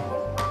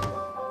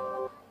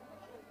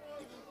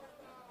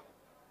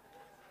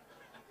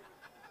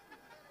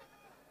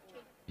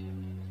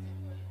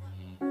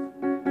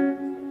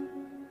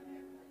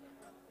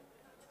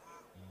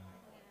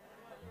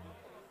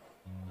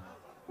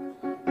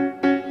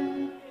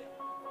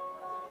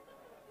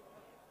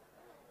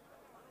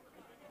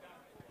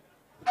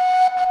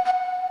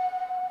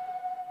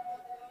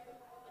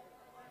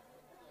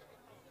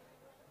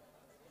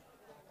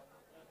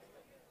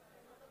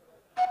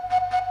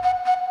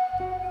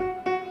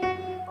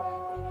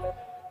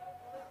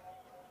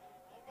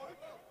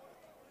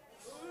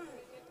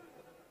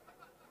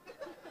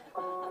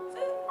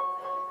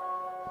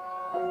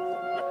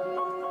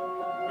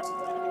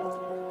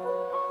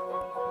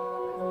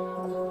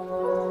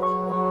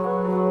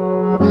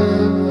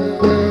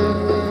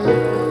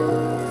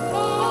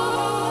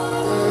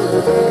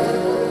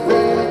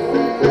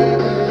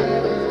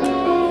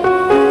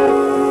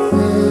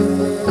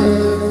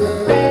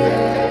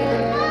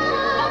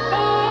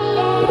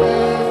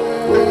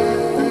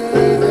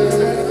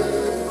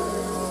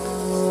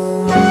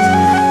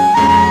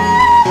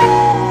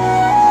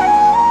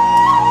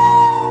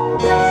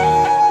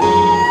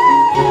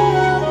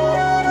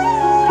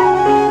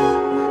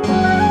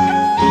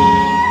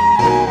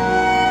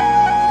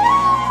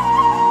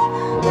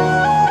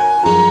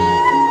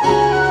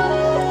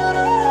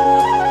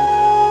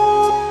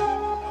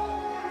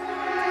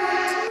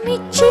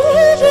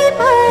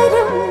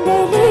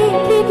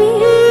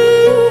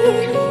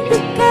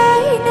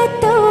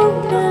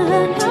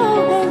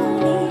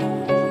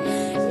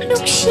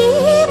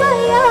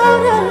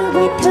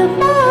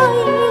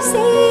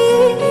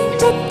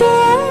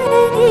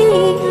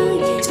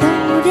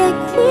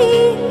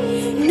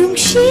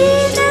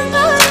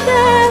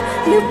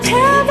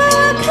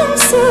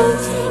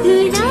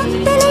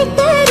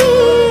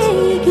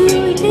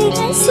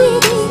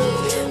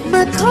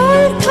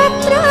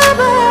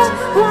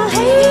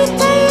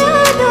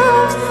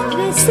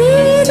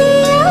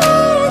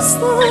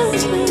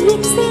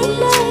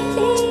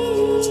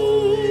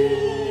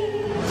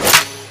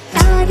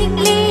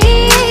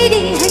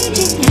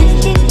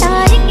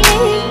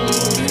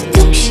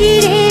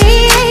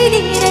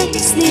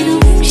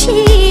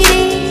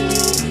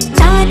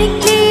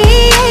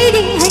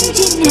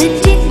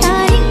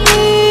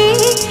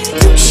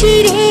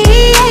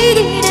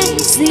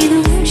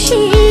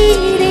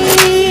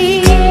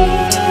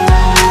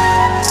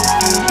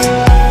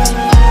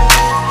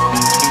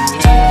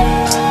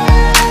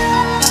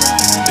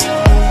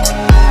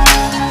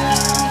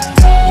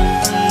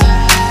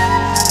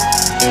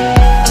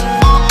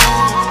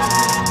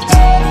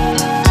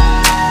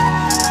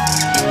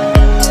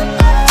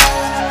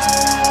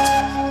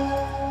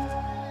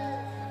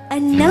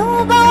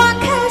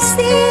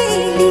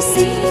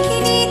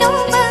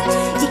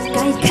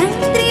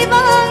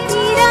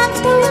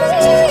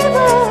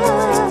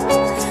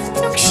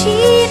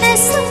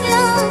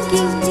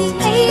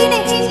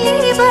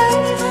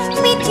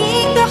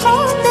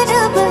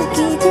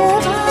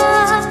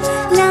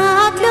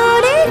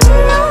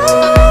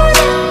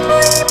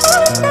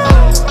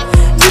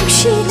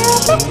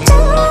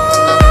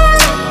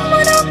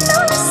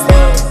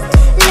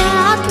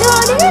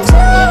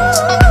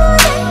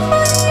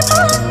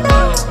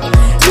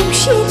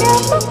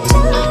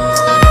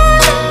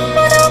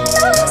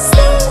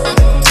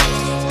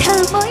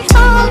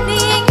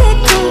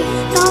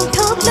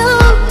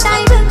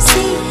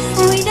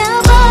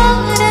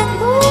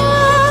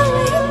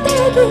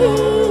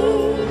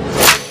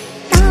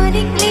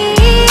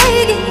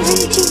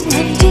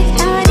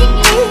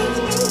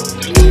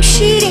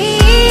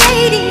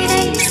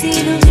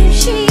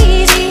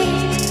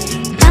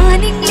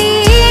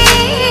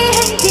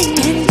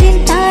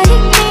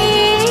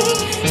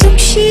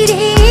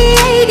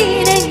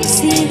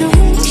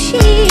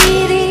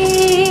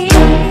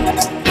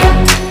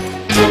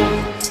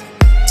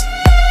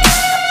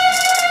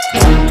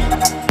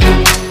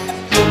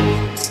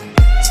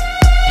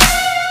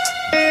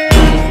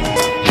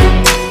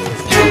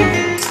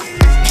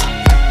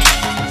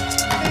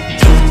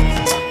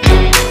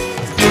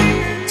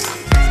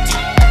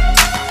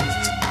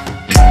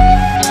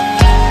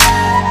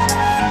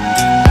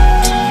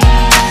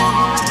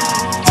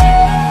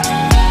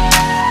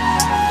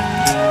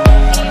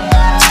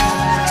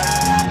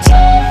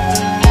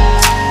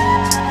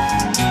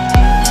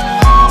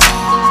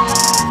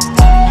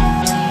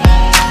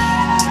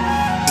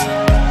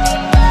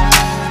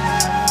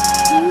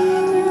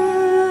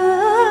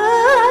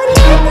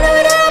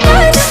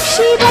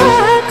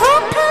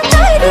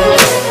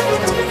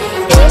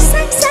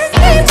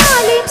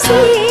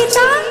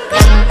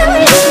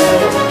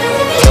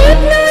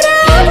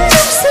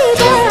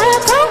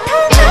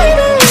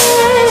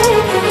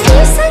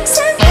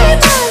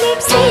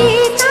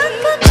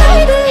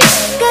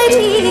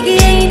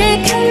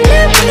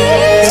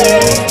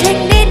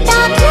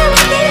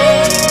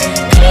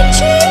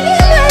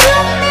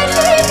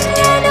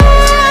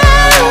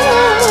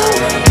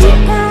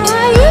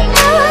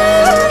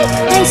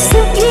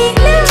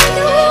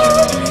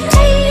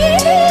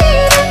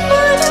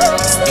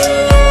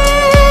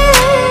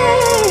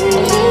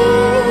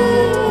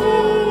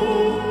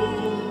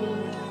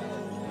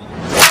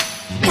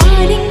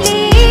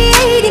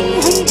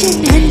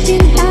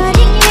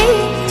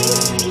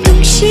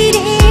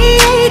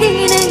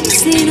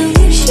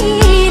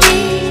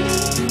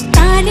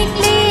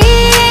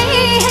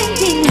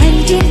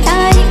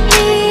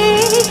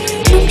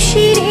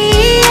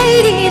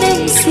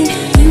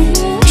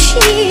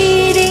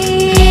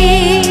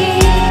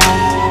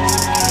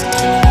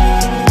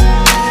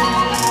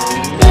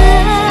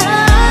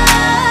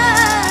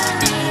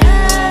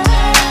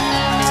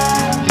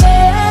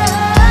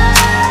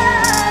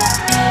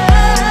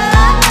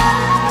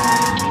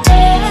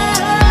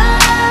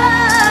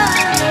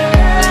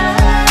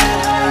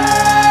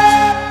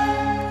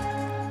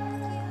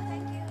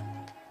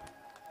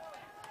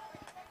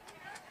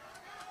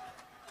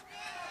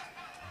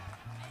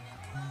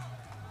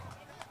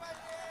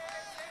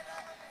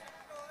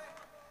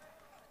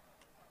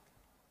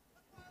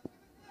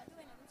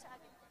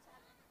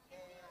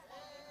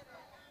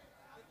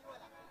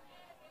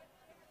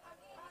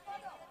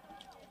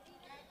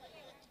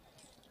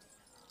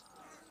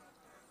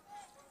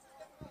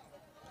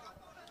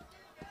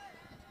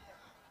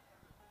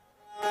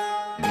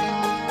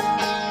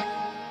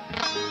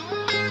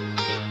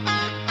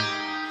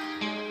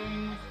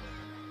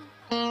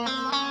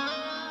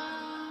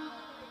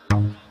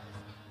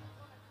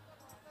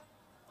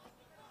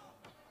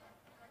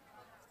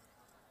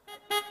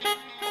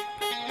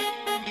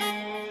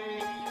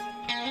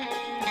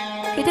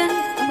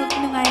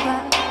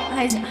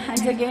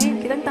하이자게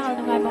기당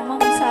당하는 거 알바 멍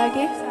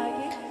사게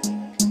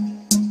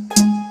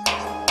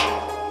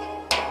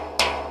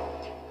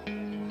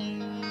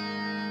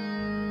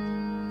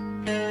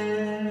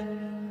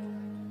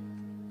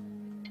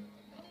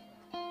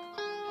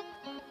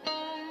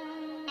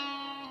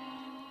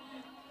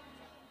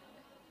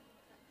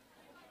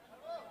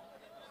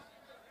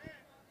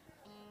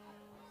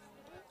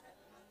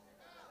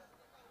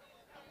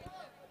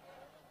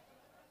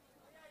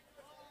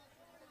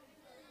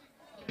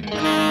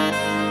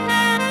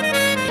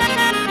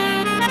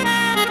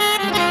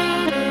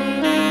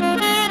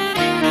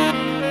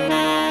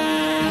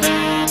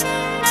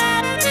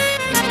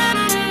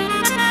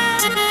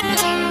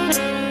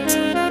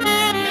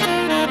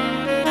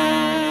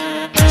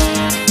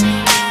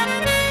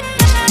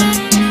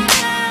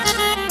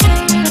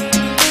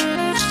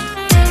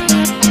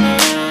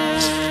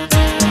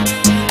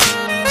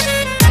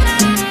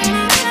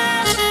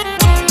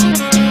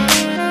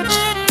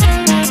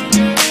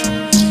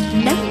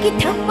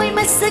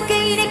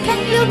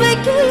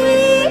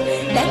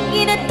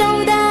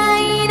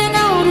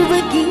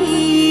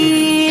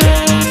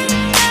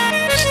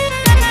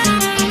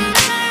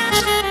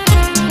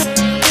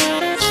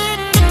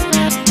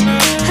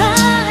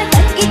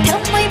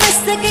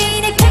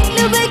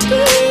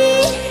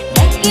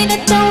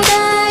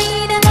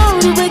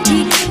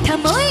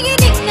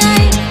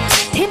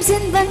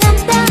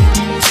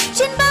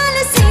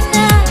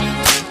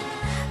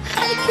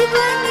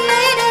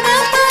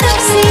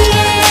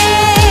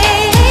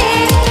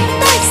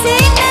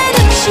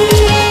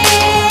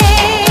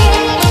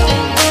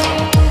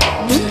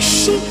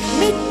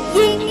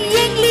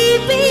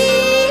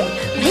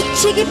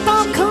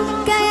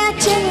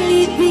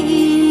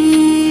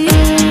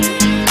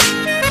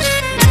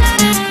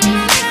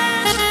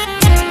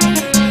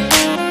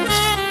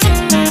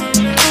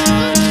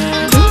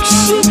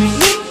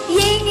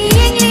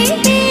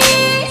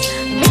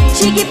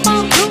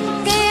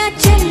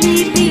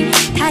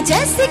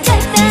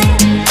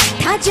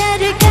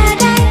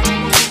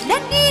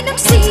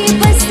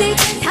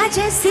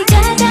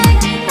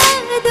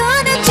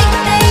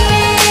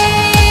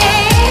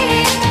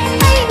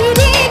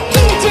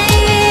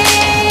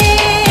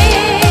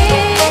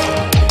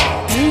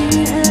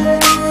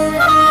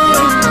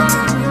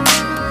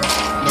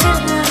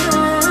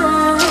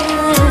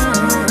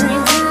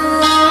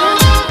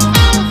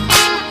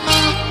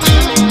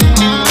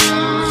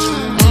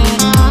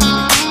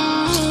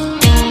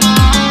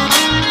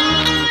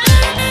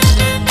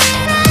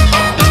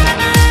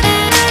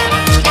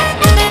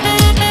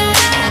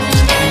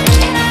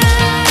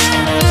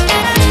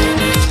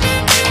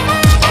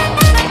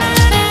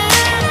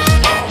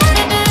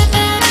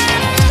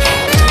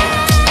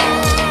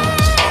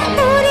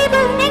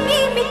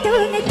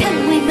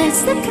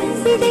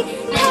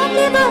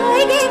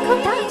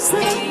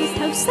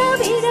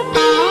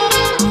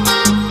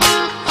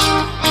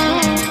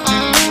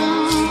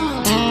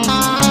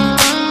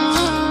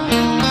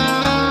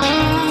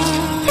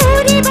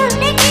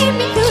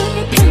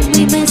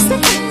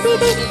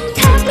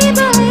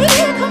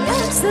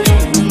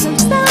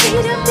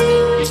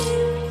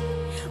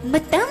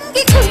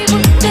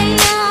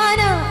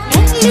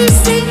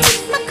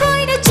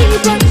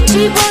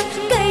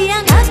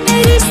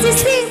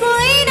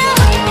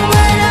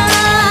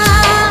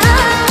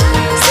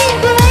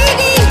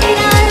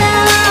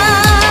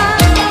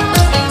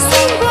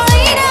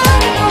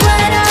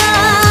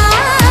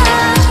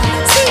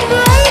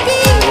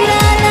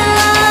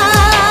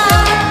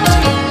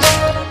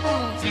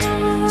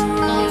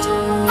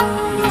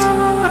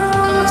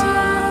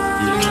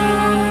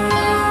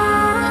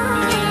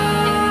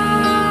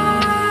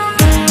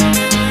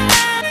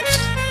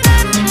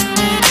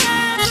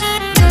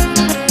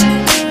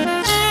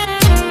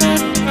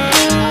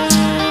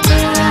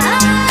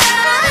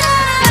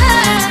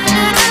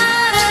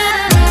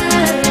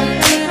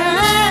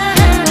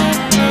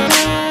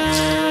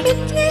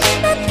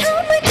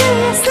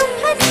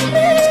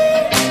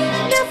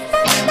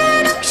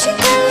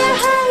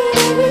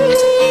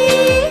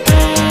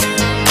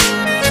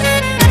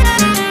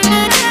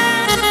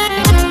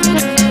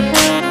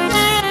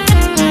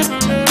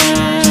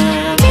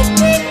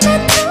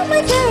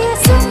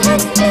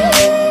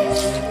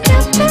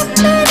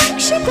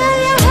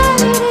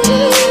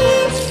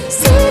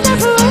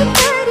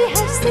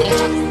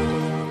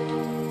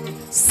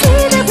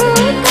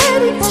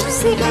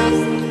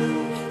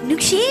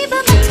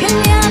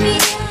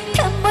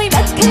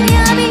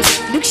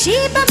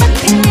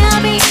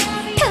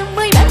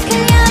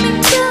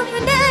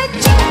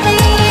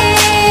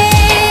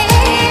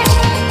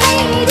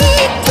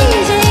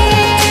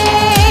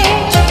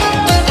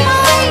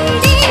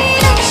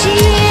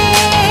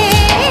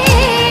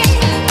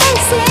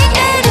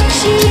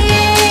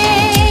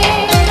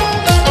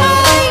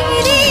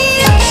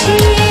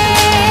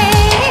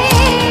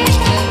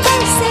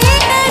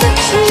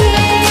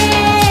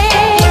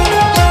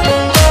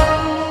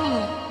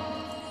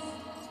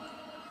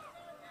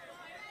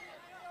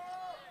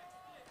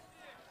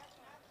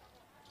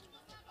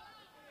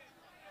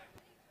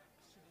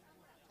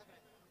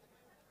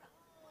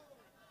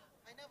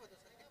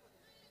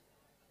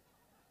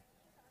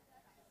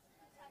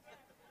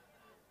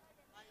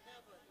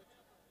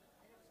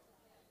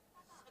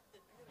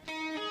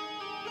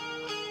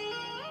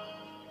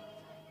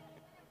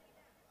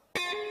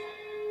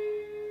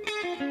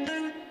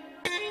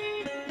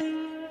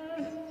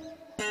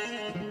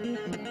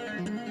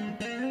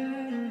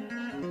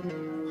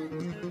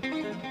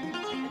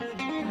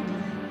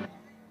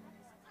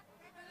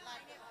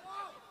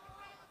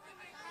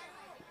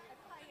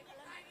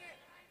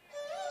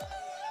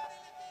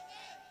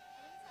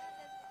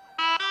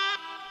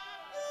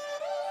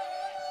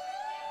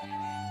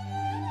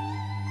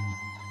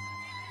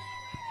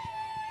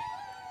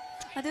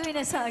Aduin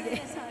na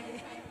sage.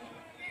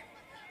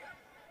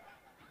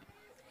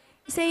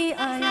 Isay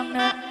yang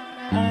na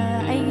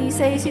ay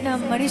isay sina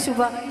mari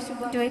suba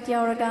duet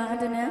yauraga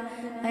aduna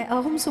ay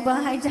ahum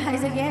suba hay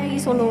jage ay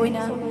solo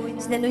ina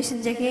sida luisin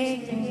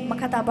jage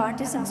makata ba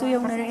artist ang suyo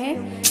na re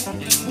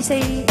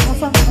isay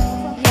mafam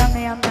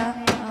yang na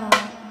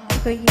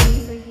koi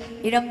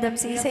iramdam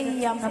si isay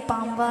yang na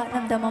pamba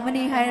namdam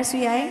amani hay rasu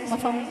yai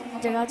mafam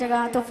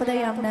jaga to pada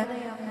yang na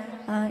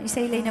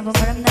isay lay na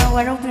maram na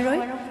warong biroy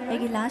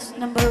ay last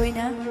number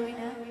ina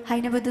hay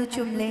na badu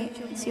chumle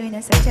siyo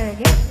ina sa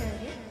charage.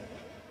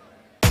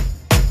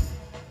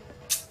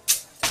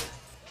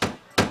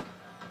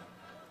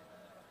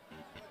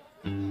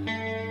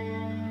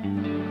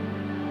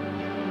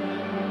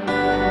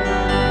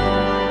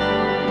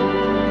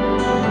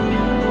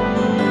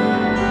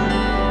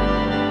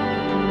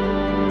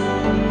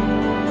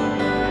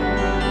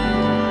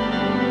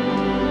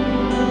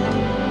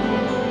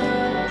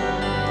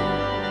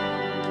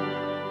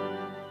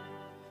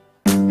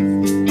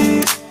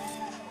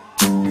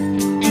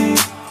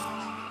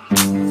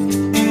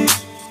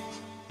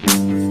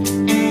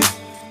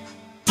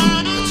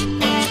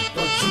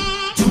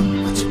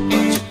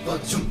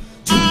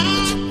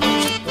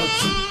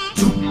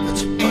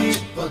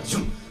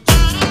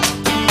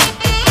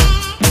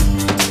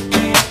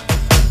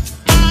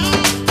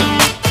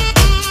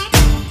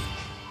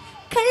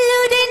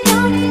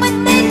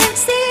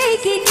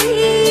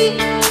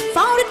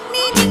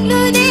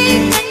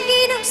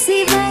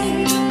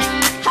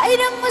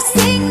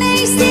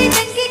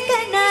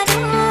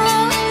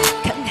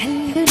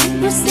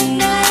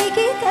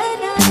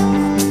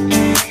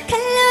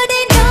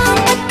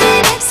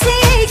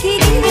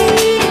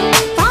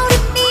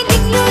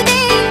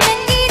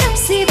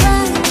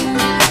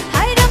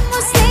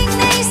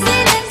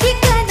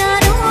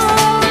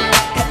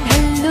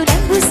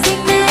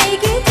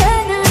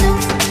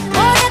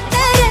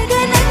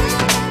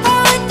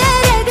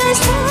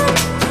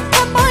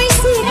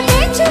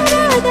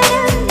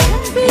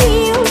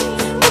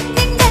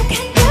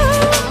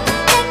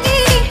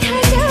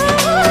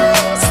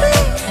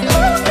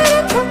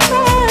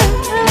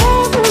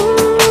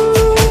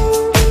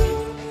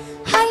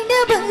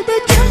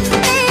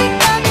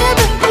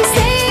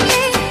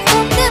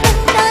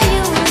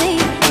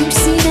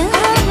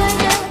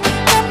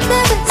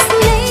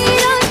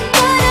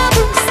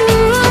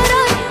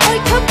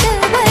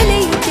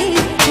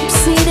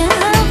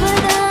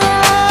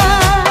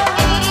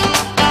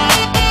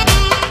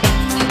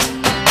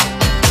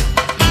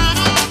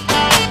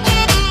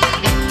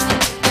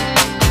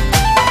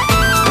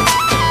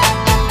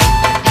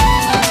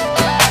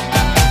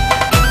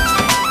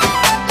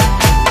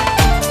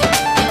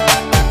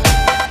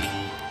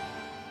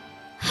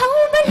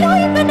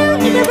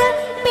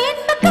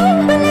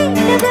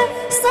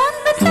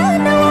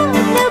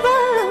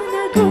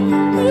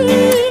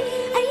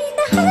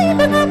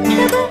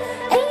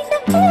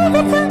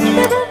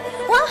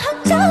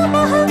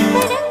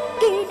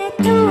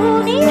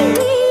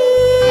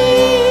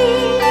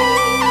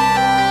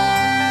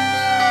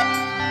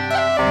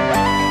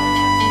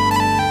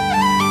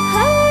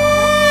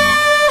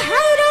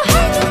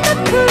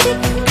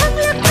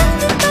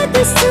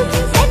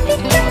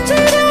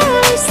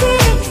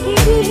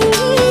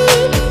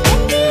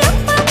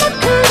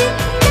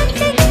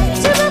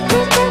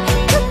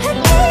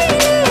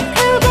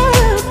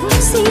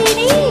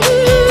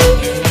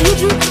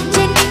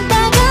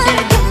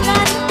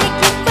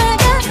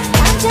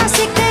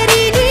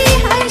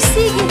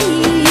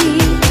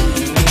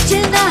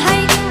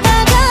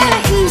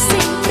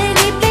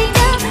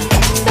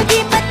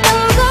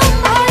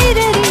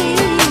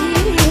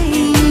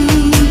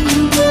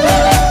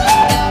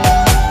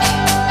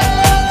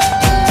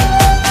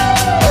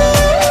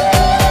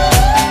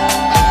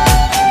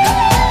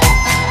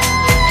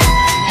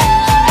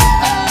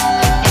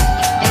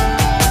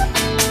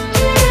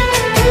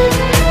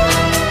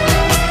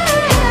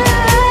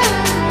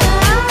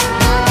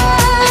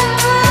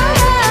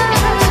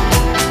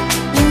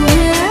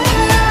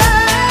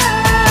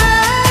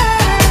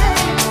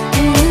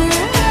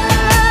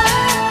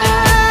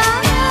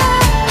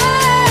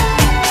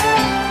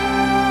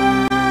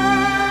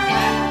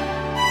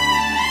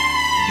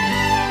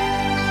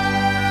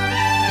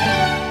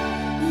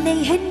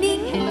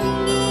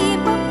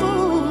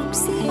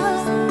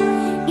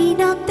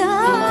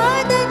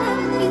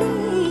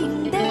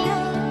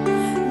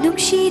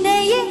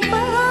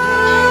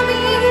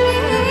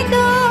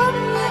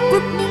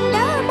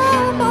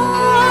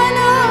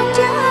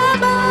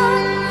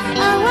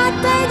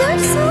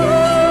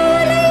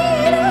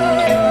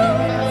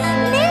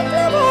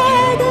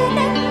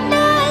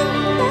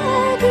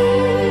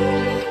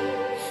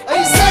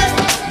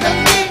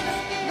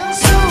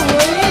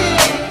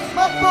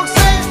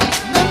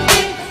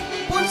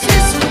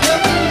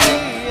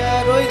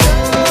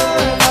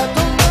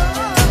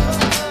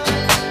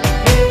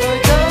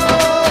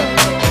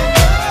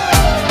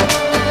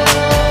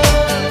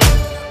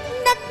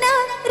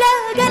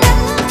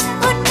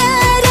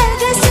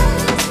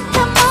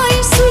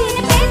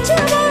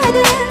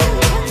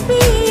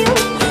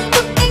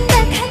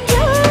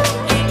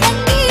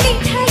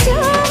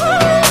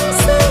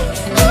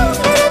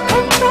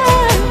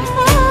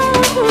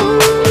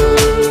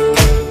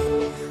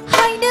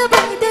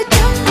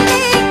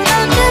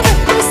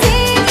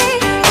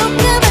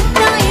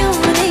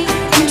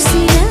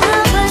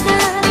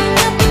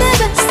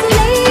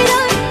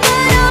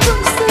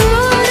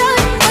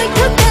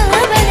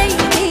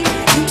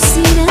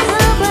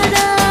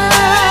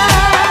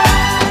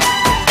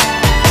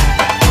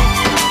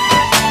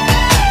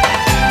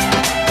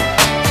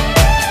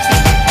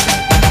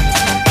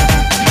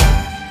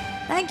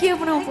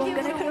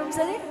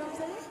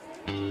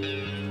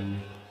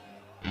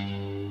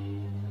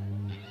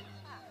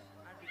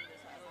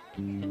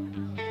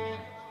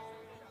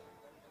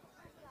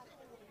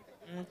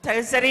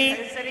 Tagasari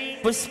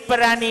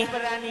Pusparani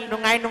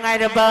nungai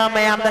raba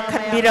mayamna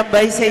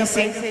khanbiramba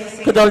isaising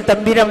kudol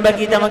tambiramba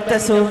gi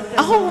damaktasu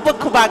ahuba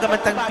khubaga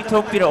matang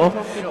pithok piro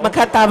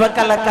makha taba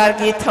kalakar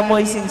gi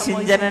thamoi sing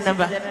sinjana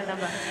naba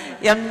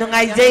yam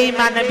nungai jai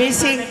manabi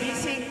sing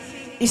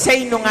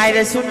isai nungai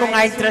rasu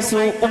nungai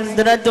trasu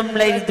umduna dum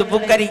lai dubu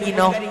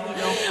karigino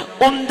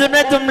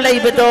umduna dum lai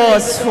bado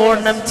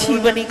sornam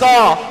thibani ko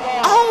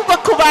ahuba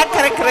khuba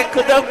kara kara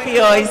kudok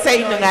pio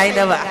isai nungai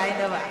naba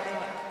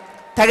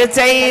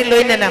Tagasai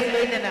loinana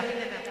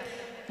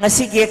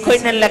ngasige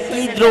koina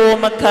lucky draw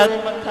makak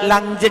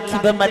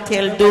langjakiba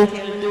mathel du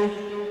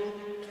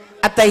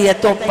atay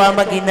atoppa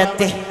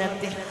maginate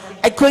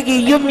aikogi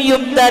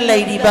yum da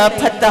lairiba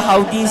phatta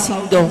haudi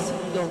singdo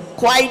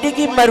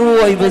khwaidagi maru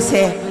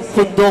oibase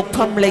hundok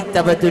pham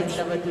leitaba duni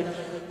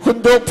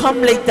hundok pham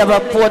leitaba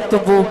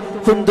pottubu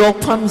hundok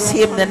pham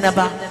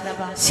semnanaba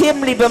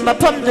semliba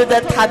mafam duda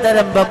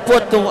thadaramba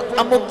potto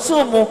amuk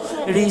sumu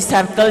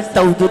recycle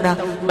tawduna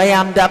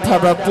mayamda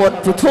phaba pot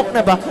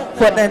puthoknaba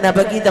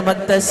hotnanabagi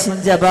damakta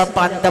sinjaba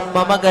pandam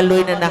mamaga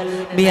loinana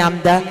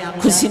miyamda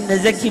khusinna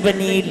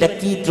jakibani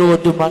lucky draw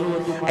duma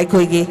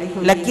aikogi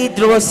lucky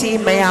draw si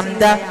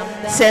mayamda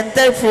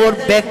Center for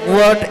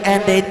Backward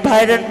and the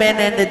Environment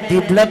and the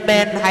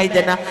Development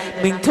haidana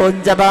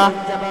mingthon jaba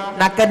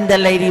nakanda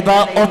lairiba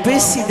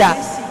office sida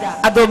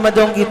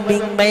adomadongi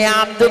ming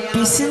mayam do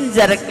pisin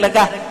jarak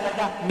laga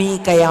mi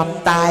kayam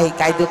tai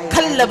kai do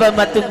khallaba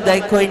matungda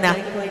koina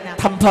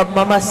thampham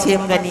mama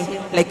semgani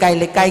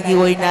lekai gi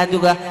oina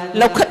duga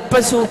lokhat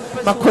pasu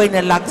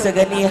makoina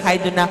laksagani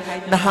haiduna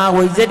naha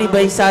hoijari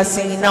baisa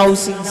sing nau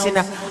sing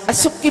sina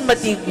asukki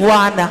mati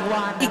wana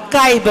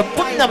ikai ba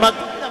punnamak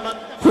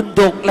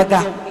hundok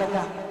laga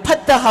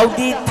phatta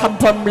haudi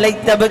thampham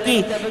leitabagi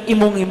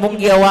imung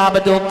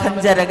yawabado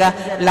khanjaraga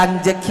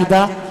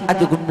langjakhiba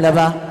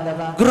adugumlaba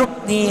group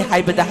ni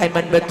haibada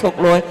haiman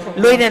bethokloi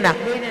loinana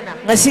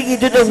ngasigi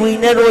duda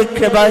winner roi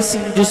kreba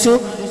sing dusu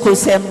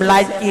khusem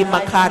light ki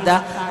makhada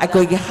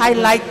akoi gi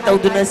highlight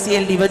tawduna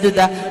sel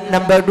libaduda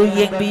number du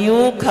yengbiu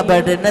khabar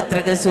da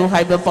natraga su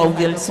haiba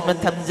pawgel siman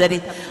thamjari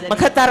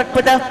makha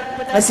tarakpada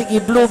ngasigi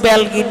blue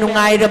bell gi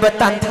nungai raba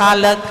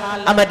tanthalak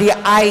amadi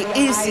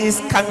IES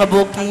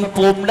kangaboki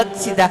pomlak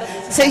sida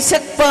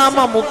saisakpa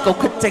mamuk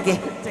kokhatjage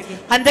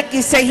handaki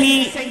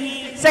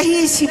sahi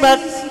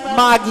simak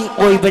magi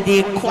oibadi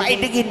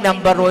khwaidagi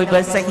number oiba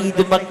sahi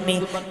dumakni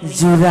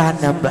jura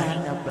number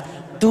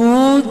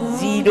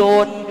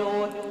 20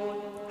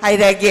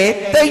 hairage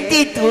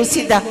 22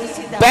 sida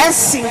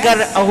best singer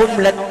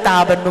ahumlat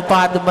taba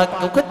nupa dumak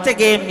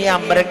kokhatjage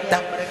miyam marakta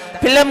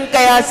film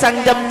kaya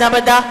sangam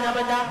namada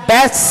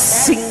best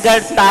singer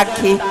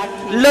takhi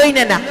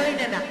loinana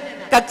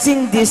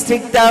Kaksing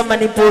district da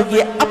Manipur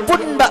gi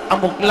apunba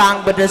amuk lang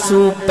badasu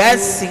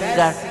best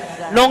singer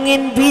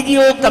nongin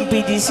video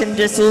competition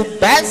dasu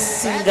best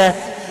singer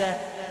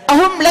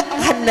ahum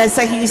lakhanna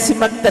sahi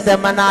simak tada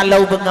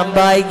manalaw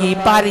bangambai gi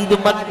pari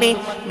dumakni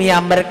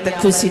miyamarak ta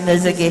khusina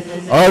jage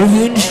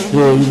Arvind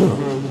Shoiba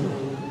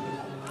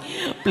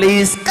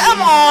please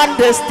come on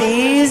the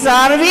stage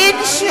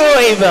Arvind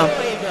Shoiba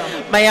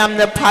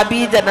mayamna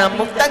phabi dana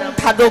muktang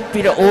thadok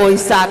pira oi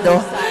sado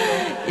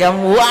yang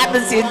wana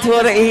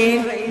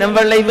sinturai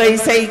number labay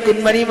say kun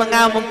mari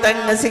mga mugtang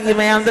nasigi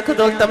mayam da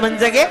kudol taman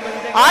jage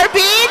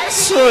Arvind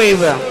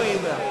Shoiba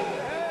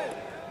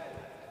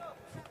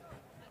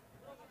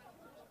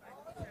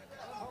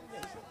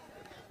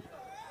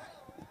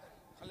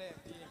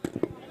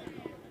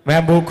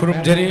mayam bu kurum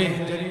jari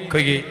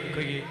kogi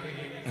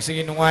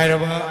nasigi nungai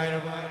raba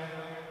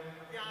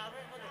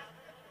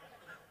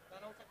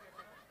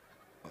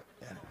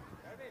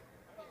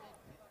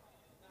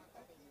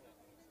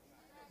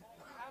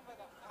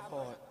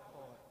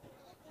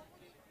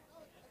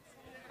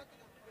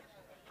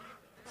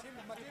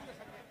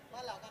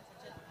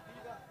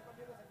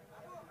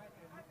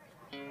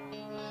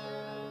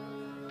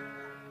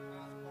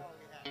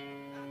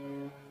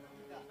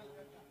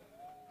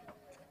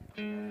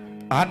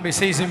Ahan be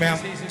sei se ma'am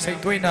sei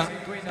toina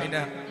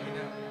ina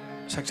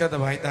sakcha da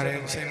bhai tare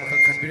sei makal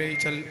khanbirei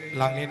chal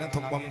langni na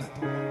thokpam na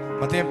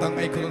matem tang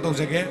ai khul dau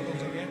jage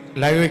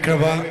laioi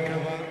kraba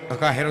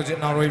kaka herojit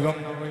na roibam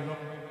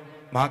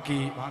maki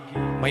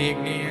mayek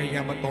ni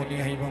yamat toni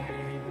haibam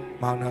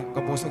magna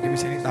compose ki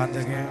bisani tan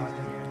jage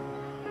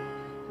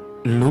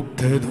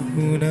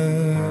lukthaduna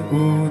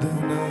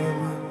udana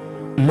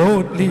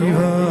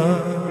lotliva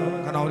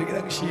kanauli ki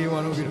shi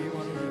walo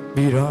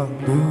birang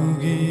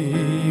dugi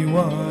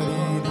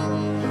warin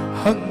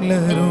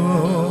hanglaro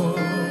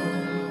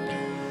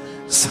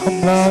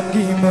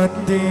samlagi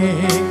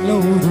mating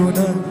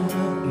lauduna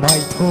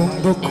mai thong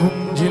do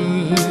khumjil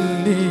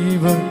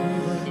liba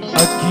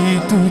aki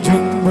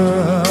tujumba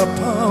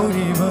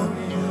pauriba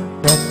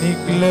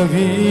panik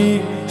lavi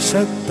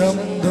shaktam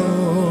do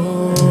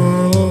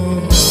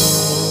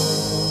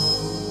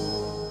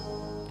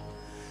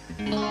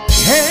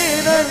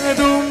hena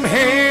dum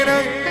hena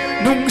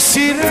nung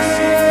sira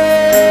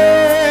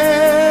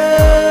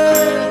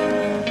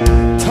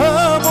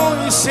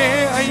thamoy se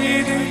ai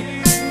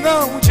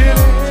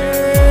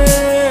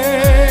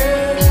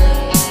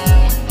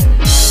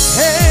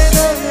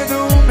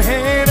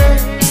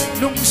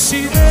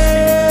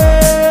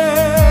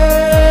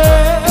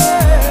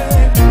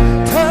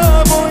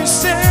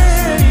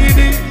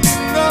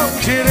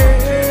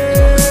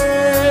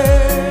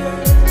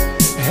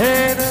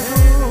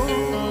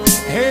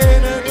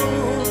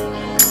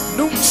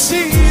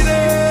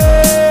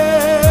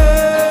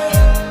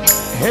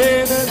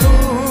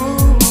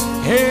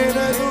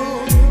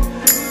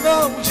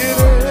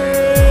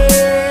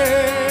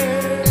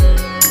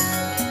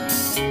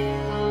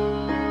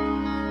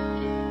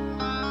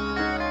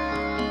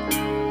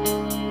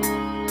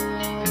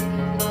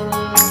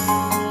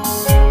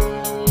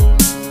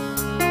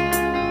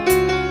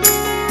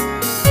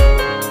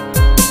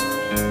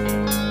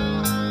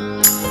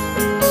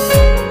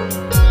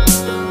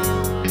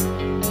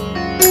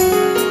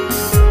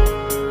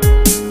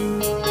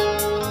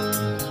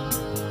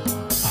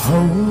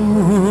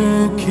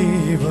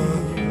haukiba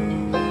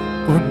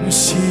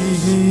punsi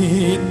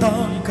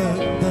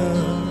takada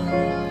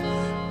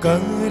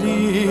kari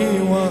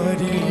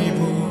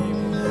waribu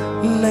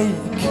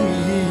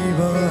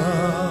laikiba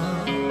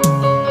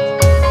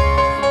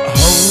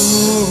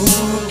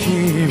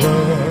haukiba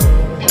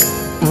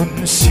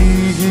punsi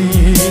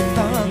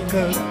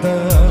takada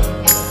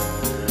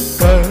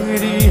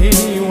kari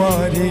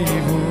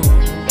waribu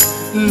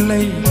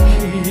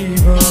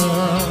laikiba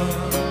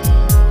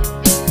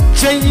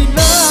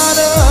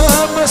Jainara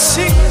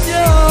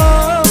masingnya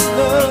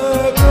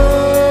naga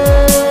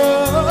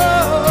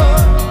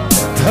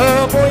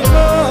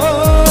Thamoina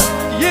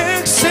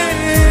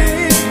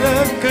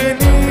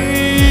yeksengakani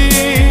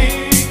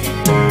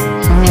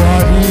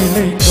Wari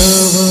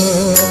leikaba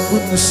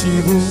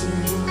unsibu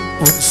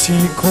unsi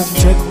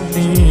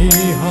khongjatni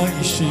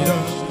haishira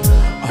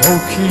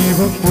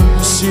Haukiba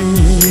unsi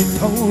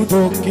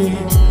thaudoki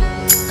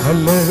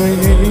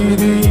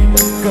Khalagairi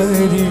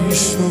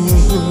karishu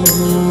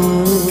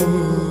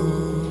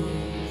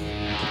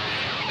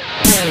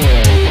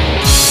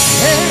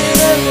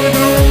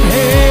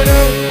Hera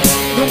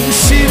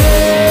nungsire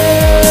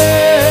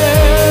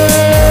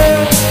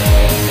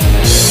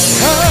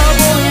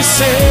Thamoi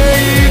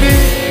seiri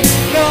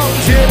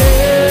naujere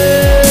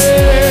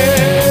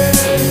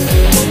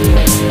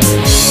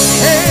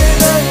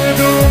Hera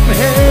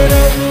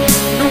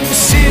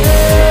nungsire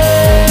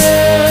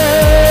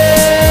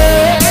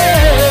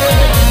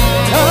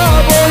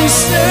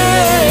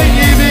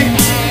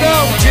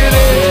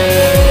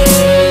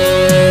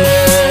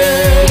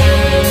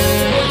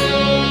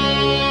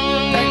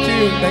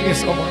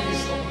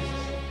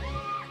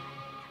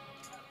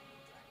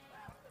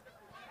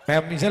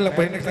Em rất là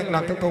bến thằng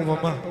làm các câu mà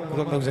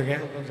không đâu rồi nghe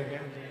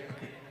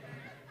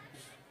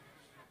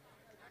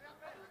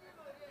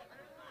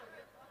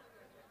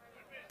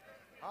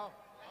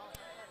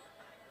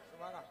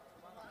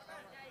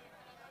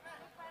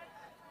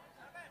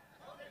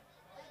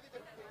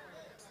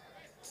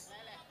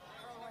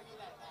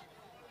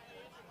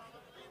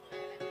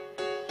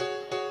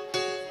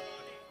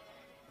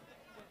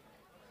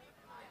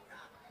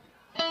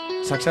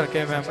Saksar ke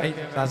em ấy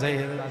là dây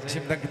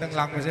sim đang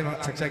lăng với dây mà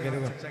saksar ke được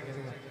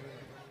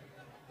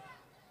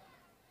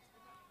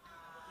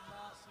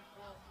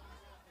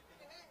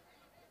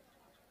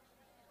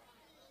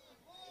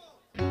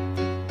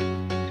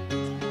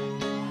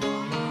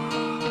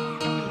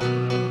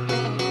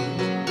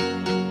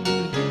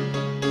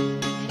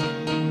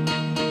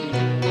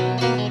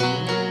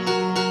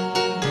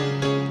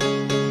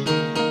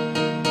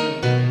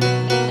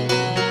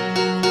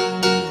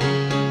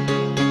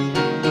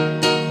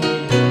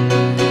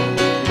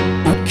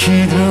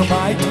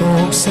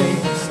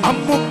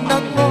amuk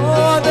nang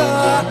ngoda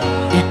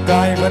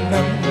ikai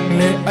manang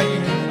le ai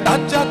ta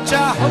cha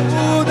cha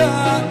hoda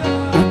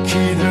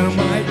ukidra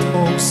mai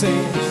thong se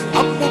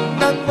amuk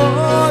nang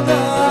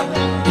ngoda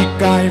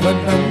ikai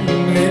manang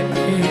le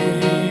ai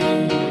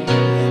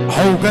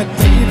hoga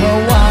ti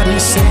bawari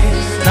se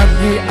nang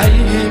hi ai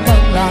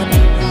mangan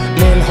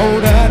lel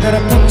hoda dar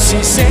pun si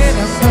se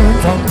nang pu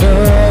phong da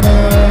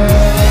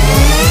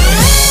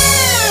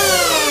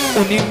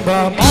uning ba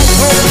ma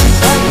thong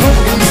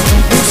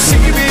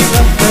Usibi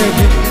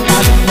nambagi,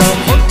 anna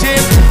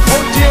hotel,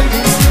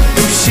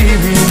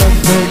 Usibi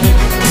nambagi,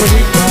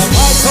 Ulika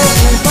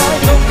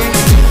maitogi,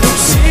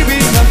 Usibi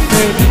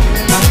nambagi,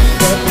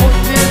 anna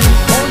hotel,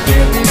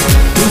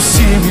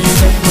 Usibi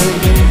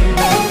nambagi.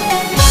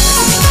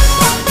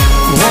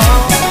 Wow,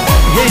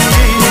 yeah,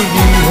 yeah, yeah,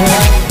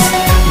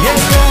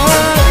 yeah.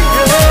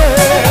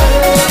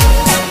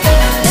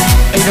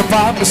 Aina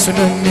papa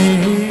sunangi,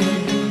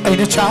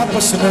 aina chapa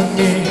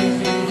sunangi.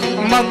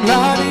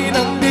 Manglari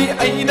nang di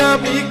ay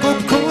namikup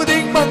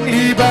kuding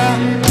mangliba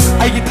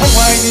ay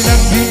thawai ni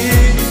nang di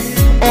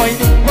oy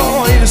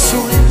boy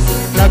su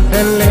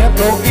nagdale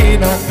pro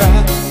inata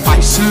ay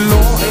silo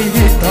ay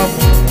itam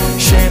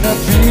shena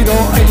pido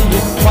ay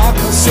pak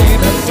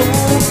sena tu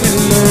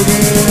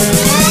iloge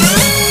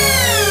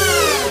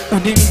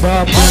uning ba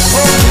ma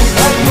ho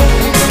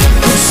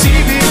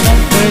usibi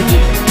nang di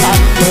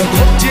at the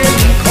hotel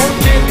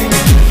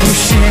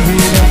usibi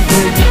nang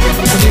di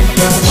uning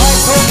ba ma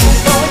ho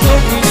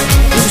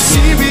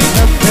Usibi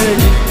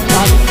nambagi,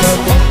 anna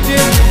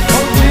hotel,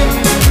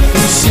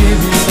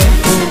 Usibi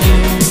nambagi.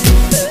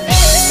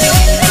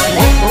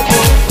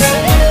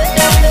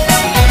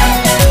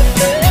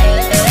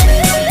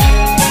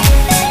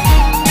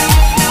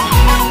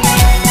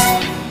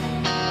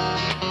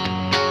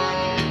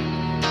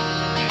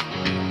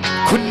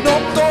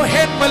 Kunom to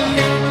hen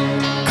mali,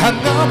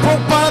 kanga po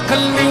pa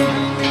kali,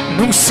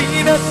 nung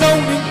sina daw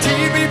ng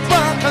TV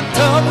pa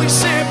kanta mo'y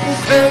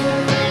sepukre.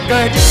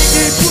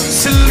 Kanigi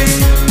punsili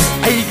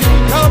ay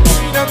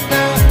kamoy nang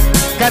na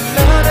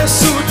kanana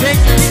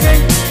suteng ingay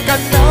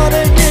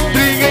kanana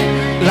ngindringay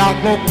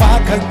lago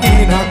pa kang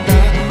inang na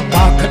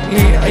bakit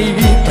ni ay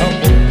hitam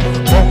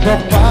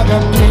bongok pa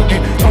kang ingay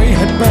ay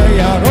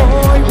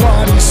hanbayaroy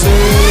warisi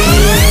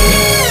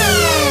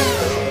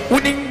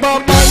uning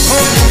ba may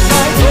kong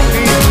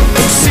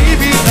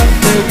usibi ng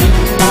tabi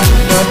at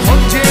na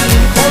hotel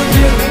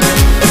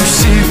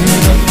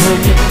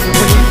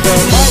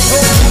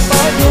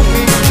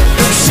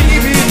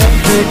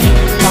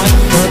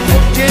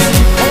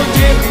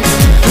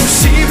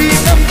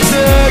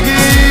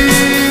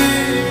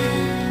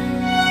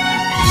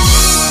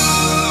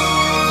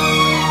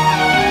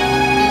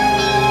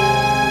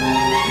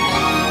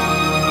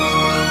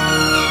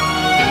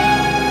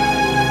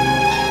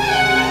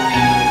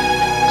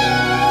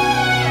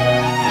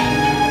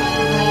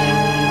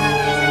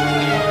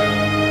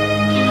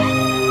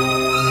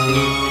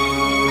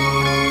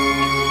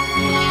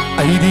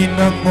Aidi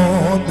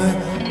namonda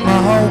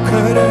mau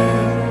kare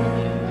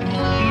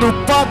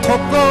nupa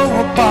thoko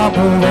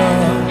pabua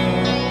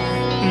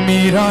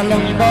mira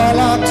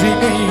lambala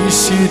trini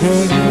sida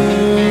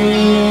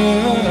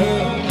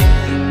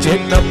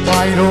jekna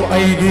pairo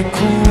aidi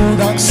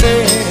kudang se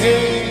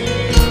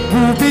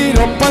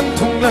bubiro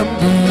pantung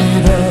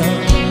lambira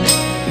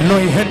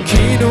loi hen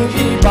kino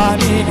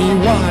ibani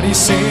iwari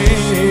se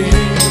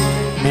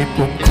mi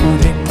pung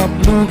kuding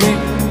pamluge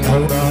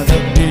thona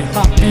dambi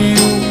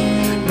hapiu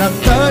nang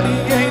tadi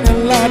gaina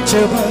la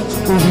chaba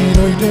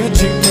uhinoi de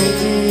chingme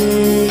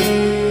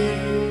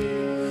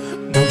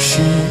no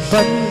shi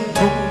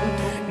pantung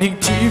ning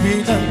chibi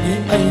nang i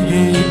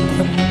ai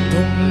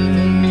pantung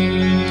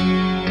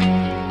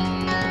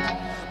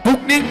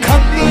buk ning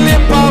khang le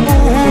pa bu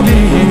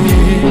ni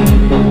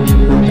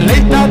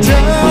leita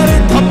jare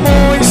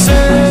thamoi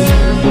se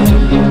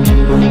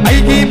ai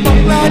gi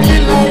pangla ni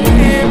la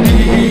ni mi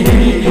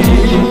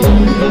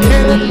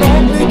kera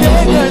long ni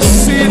ga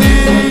siri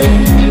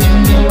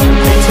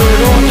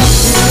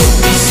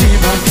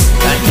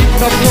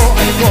Tablo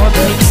ay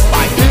water,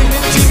 by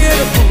doing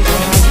together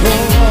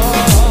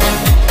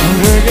for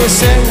reggae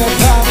sang a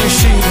time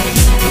machine,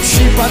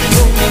 she but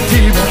from the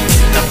diva,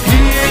 the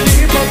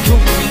beauty but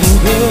from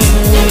the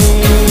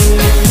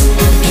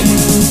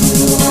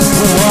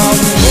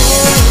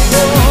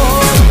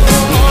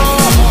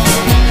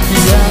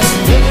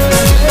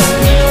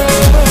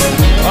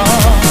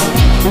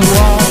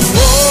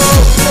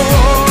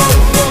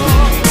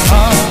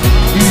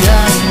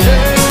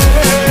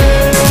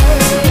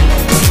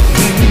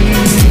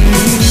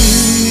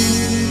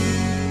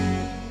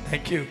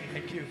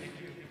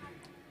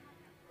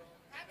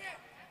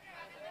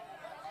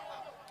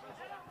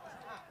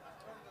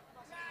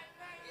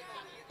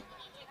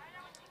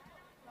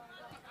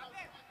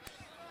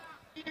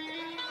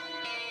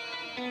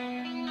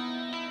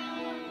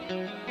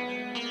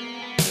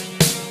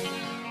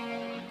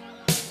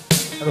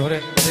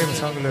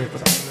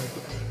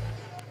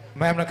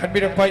Ma'am na khan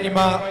birang pai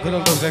ima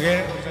khudol tok jage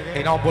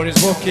ina Boris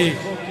Bokki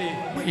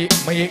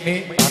mayek ni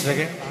an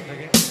jage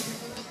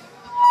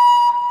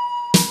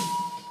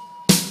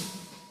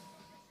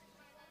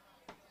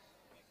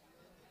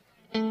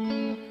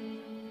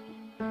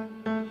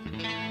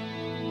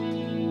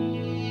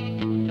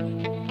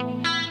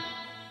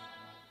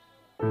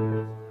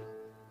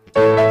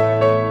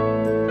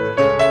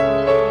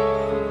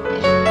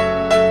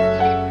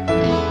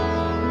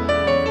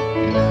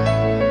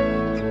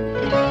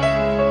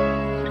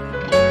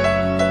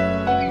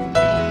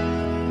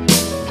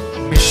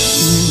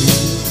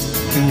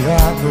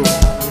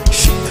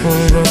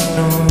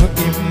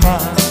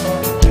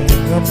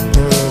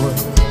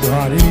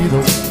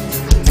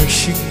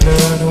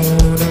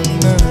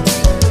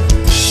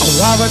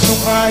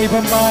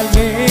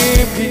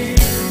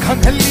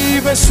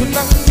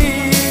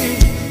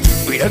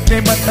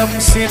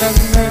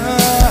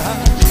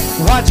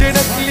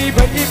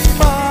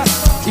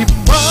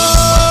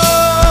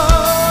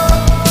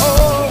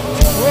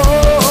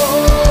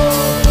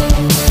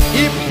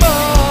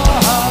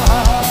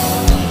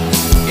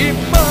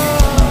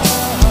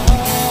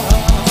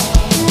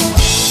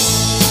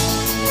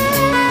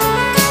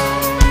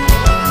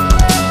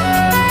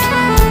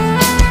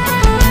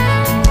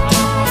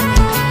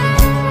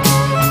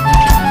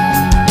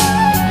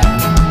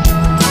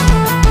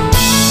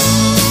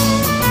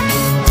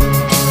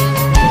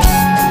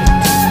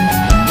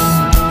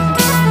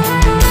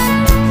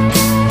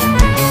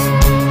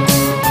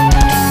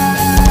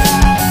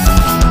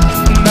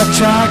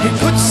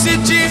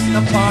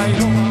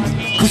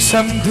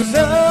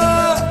Samduna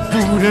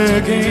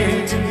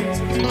purage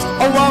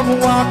awamu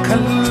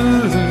wakal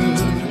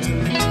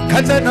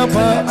kadana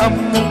ba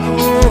ammu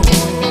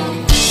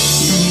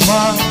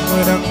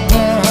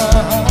maranga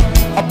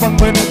apang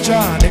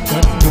benajane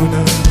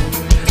kaduna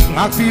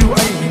ngapiu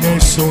aine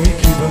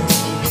soikiba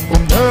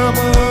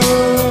umdama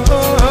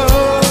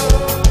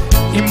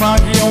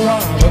imagi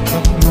awamu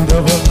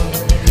kamudaba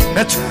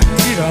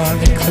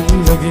nachirane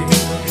kallagi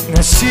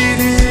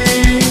nasiri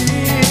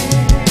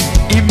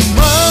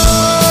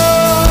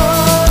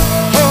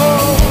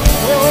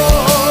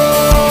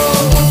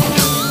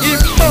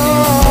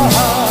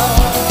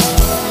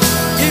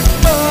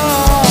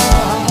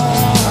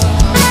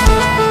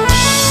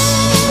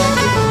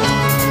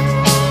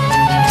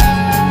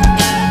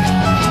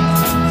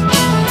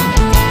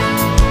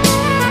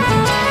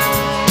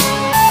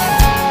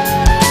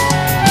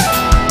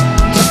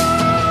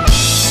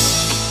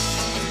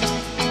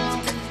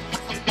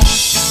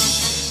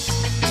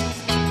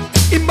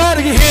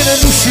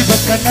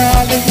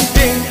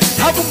Kanalente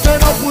habukna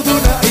na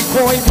puduna ay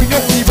koi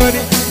buyoki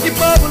bari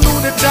imabulu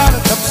na jana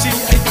tapsi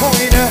ay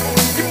koi na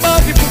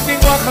imagi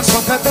puking wakan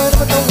sonta dar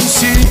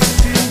matausi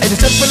ay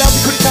dasat pala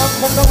bikuri na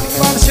kong na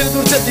imana sila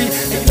dur jadi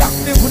ay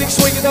lakne puning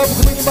soy na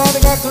bukun imana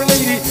ngaktor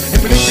lady ay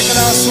piling ka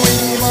na soy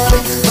imana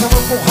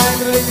manamang buhay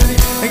na lady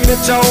ay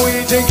ginatsaw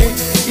ay jenge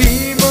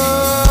ima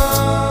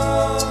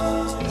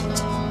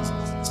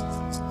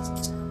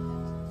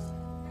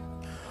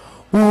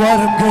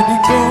waram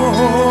ganito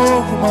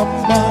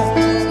mama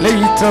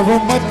late tava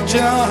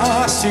macha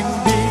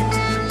singdi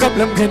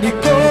kaplam khani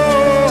ko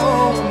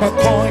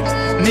makoi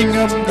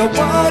ningam da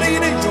wari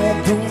na yom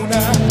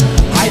duna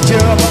ai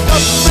jam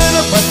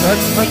kapla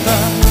matan mata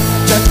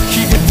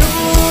jakhi gnu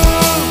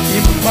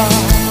imma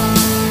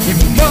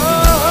imma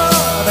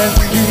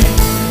rangi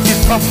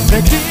imam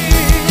dagi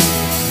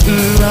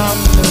lam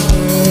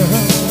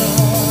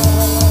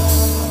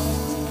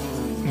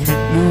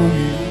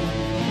mitlui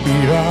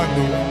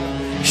iranu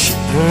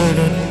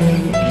shiranu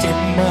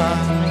imma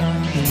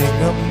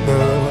ningam da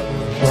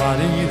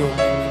wari ro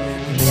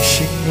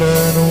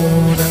nishinglanu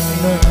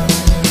nana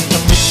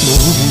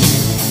mitlui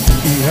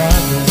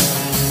iranu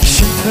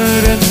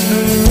shiranu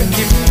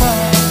imma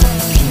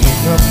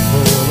ningam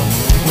da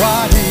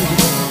wari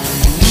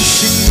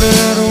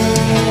nishinglanu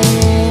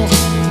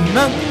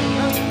nana.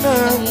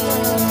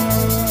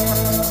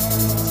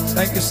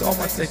 Thank you so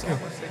much. Thank you.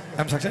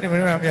 I'm successful.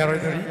 I'm Yaroi.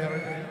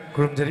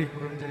 Kurum Jari.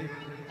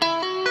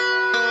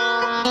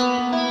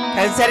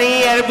 Kalsari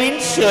Arvin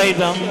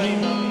Shoibam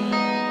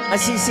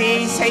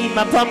Masisi say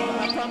mapam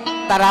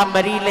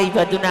taramari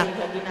laibaduna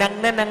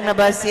nang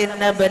nabasin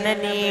na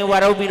banani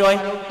waraw biroy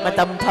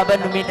matam paba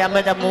numit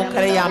amadamu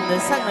karayam na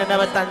sang na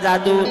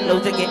namatanzadu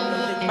lojage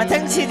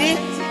matang sidi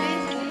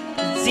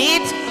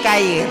zit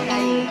kay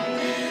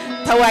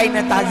Tawai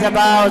na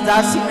tazaba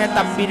zasing na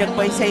tambirak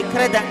pa isay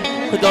krada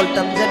Kudol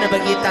tamza na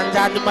bagi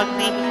tanzado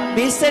magni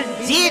Mr.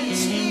 Jit,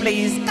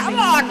 please come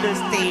on the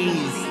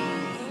stage.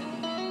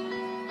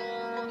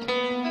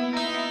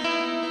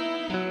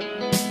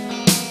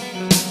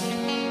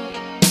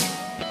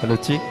 Hello,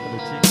 Chick.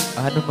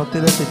 Ano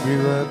magtala sa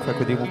Jiwa,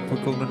 kakadi mo po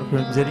kong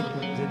nanong jari.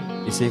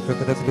 Isay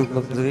kakada kudog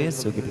lang jari,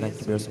 so gibilan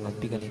kibar sa mga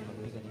pikani.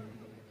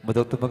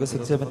 Madok tumaga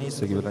sa sabani,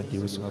 so gibilan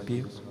kibar sa mga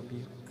piyo.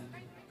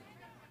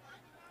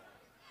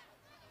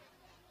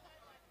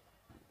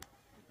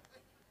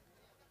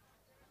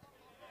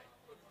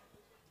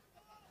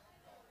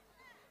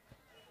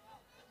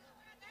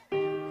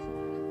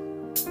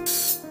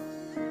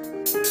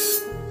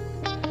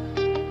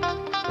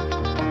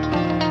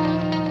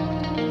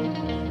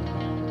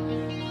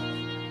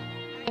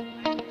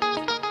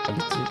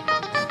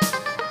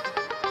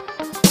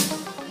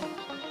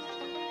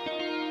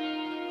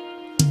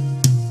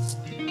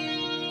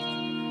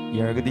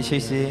 Yaragadi siya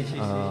si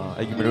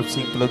ay gimarap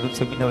sing pala dun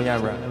sa minaw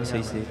yara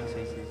siya si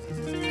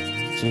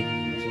Jim.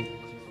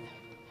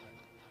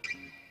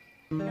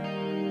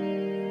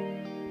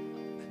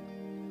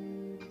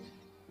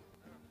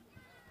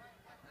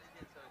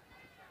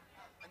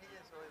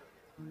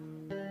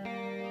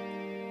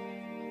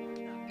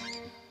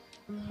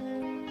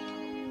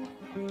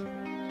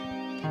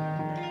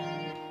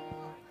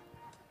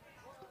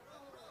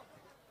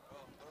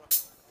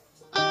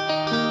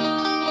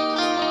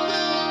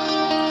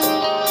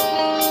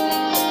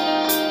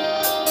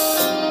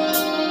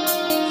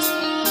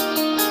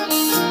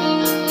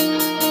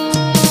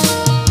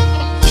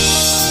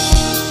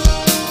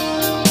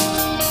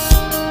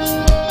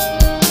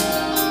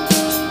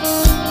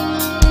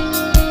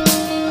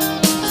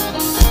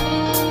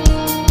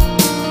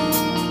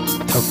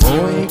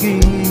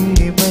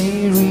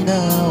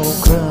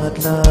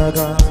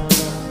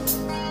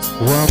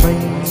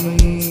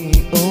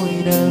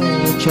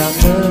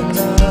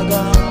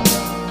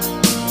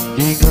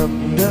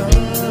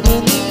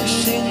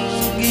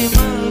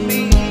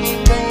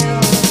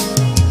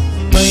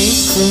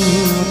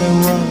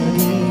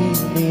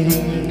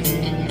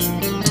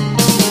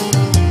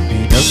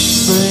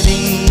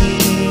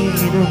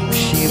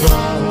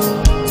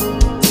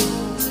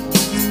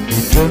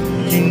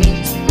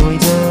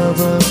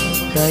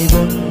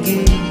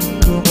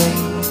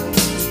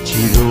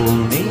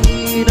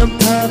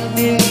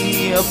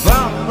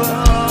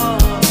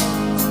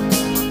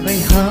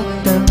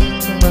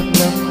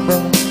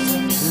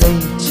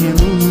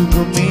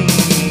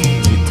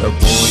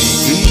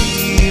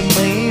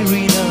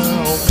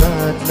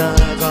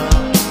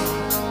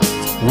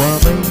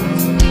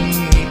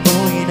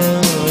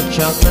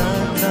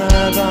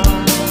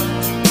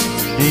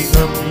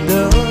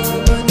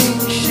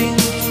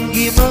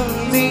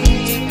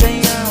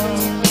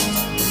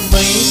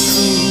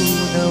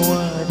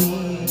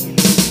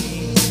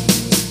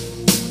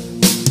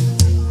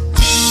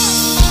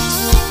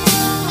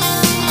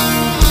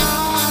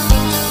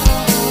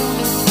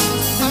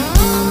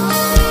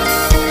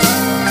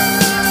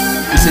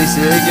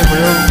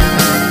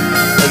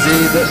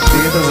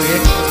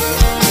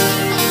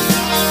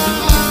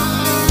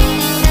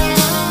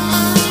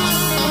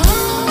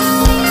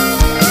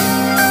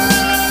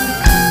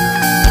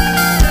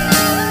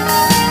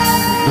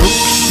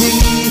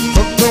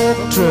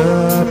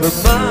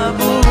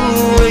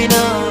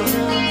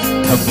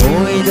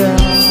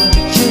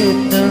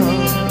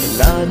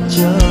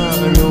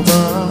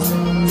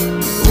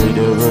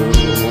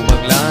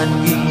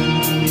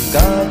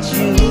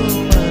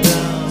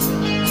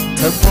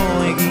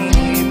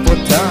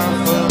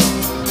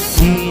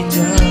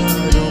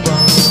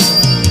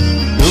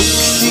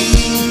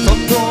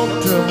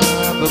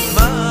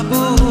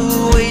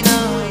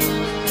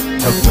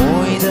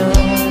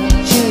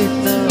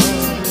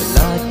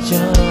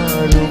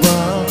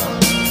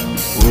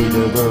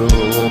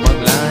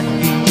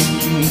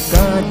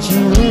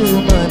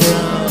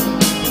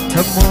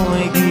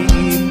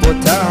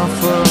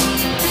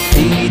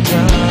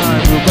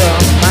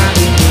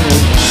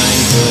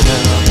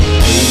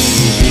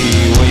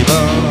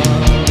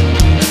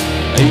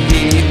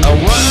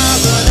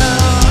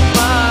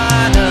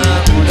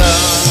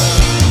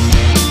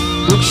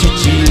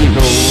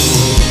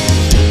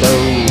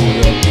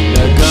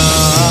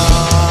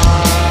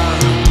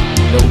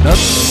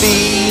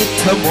 bi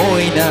thơ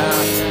môi na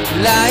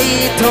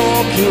lại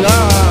thô khi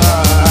ba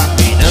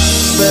năm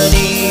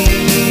bani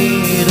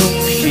lúc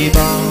khi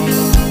bao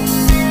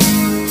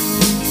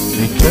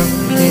mình tâm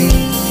đi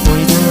môi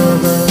đưa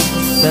bờ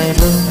tay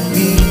lưng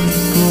đi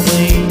của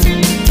mình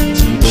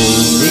chỉ đủ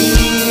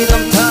đi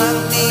năm tháng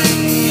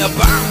đi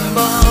vang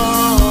bờ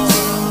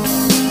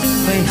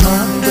mây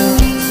hát bờ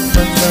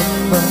vẫn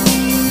ngắm bờ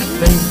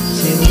bên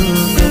chiều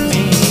của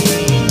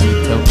mình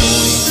thơ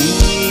môi đi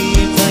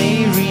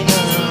mấy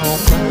rina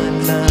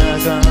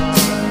Okanaga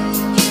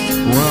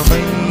wa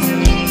mấy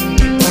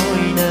ôi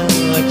na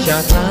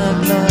cha thác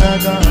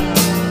laga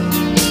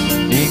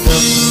đi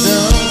cầm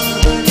đó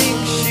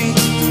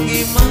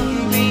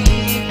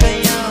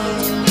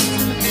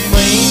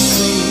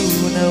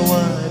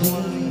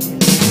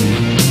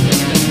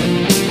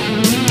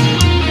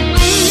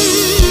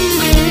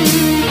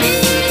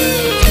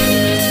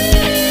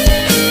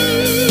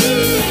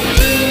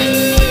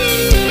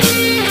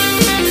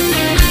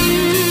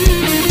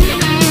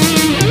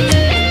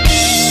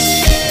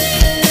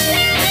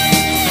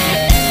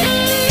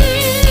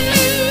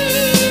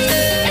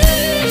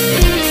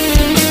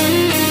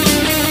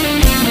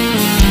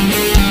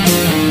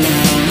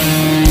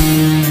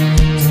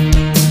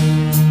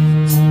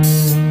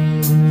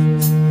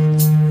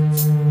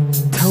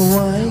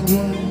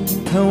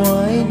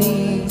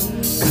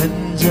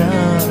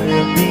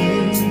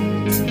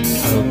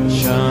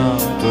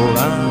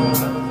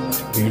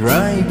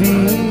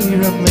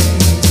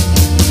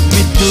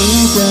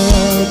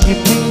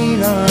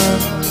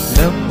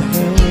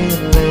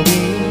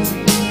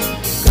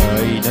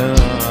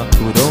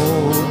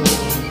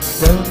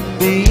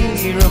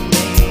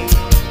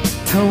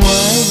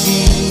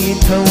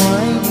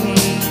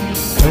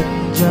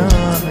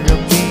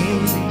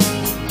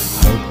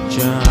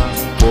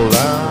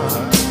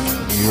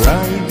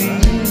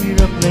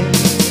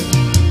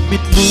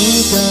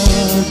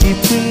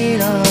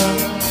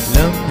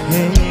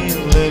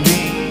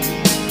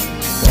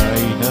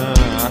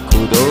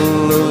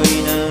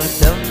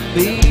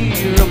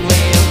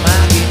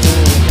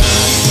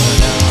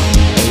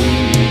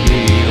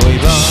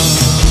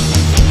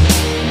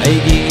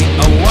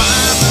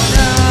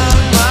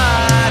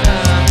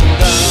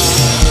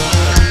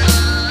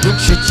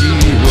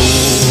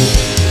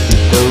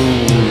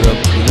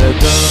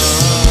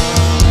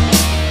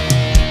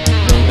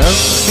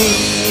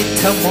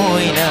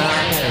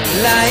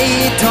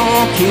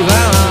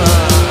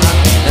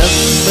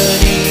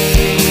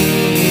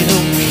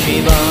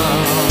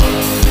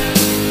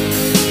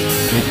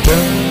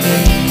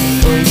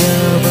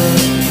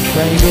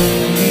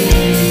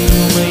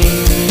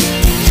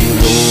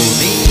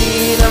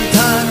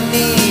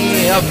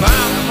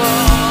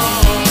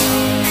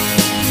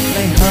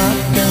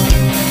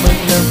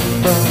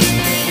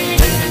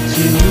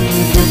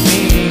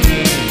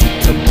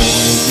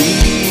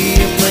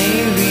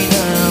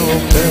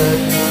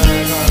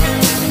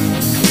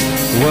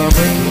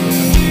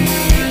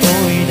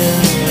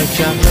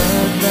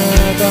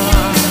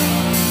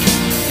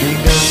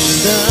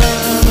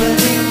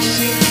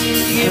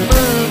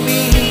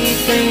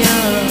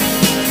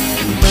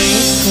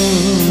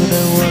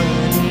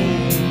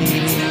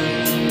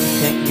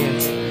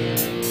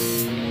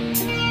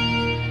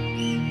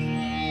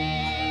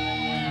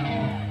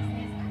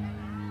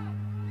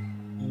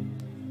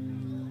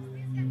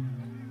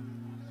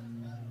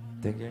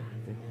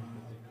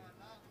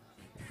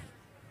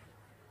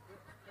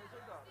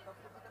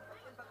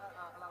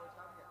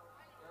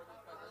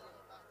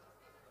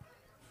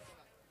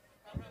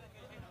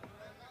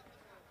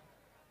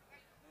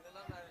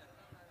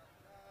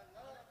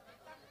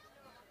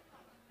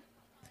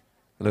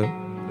Hello.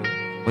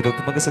 Untuk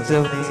teman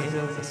kesaksian ini,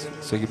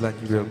 sebagai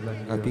belanja biar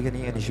ngapi kan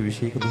ini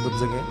isu-isu kebetulan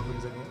saja.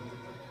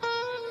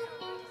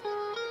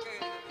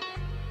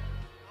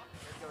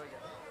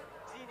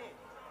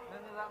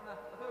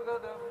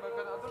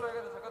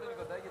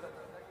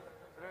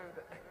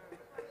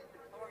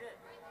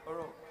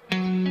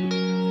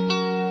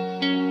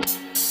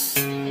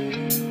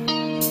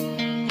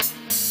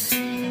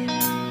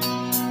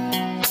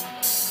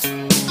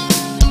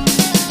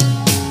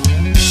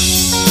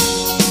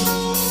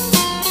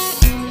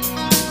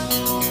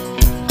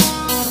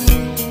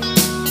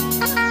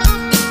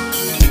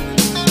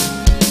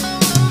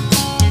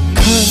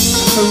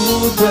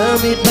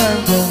 Damit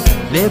bangga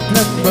lep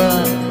lamba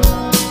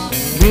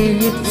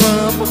Bingit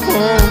vam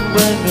hong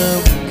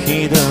bangam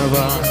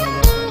khidaba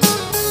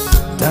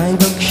Dai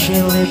bang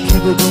shele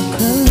kibu bang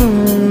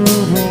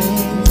kalure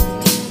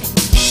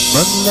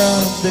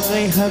Manam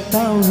dengan hak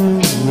tahu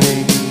re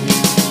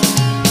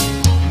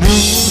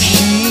Nung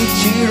shi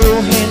chiro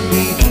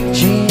hendi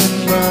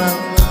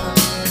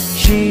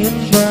Chien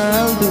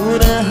bal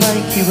dura hai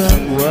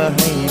kibang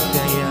wahai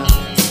kaya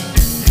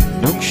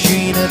Nung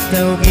shi na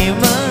tau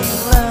gimana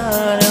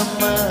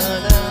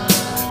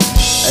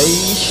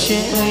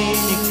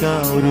Ni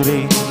kau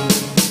dure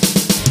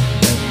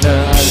na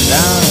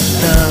la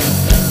na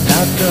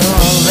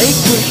lai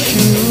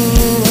kushu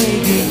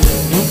aigi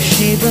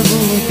nukshi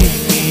babuti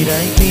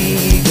kirai ti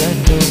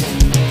gando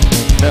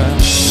na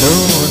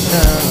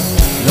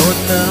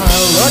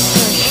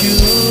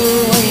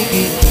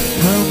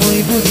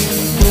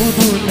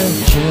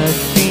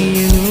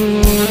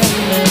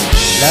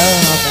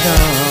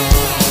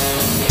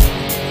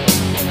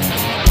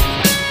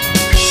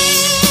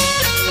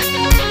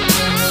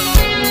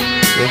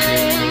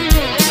Thank you.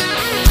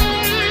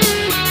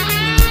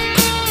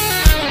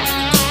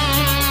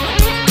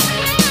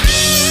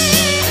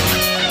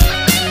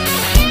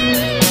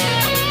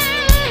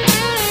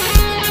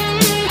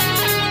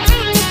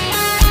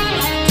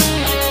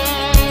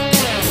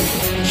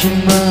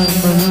 Cuma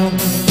merung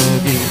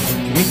bagi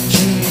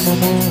Michi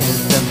momo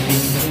tambi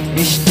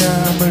Ishta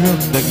merung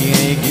bagi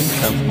Egin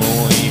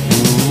kamoy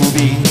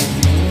bubi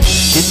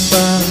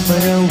Kitpa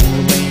maraw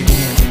baby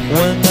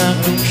Wala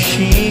kong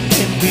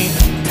shikin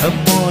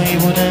kamoy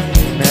mo nang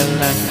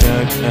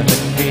nalakad na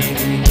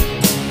hanbin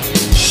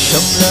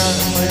Shamla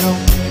merung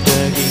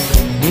bagi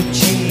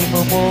Michi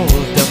momo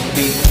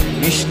tambi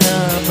Ishta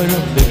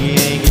merung bagi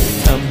Egin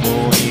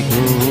kamoy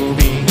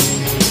bubi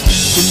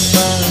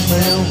Kitpa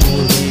maraw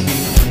baby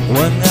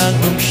Wala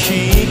kong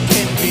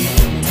shikin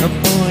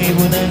kamoy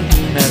mo nang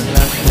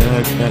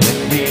nalakad na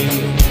hanbin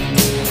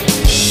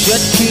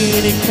Just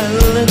kini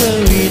kalaga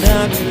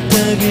winak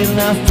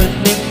tagilaf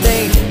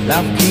panikday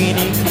Laf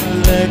kini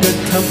kalaga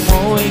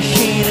kamoy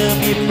shina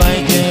mi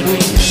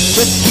paigarui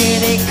Just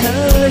kini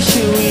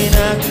kalaga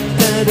winak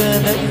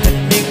tadanak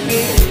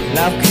panikday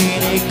Laf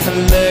kini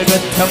kalaga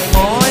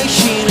kamoy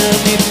shina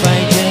mi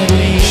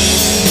paigarui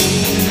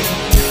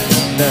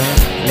Linda,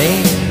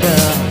 Linda,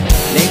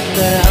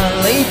 Linda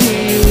alay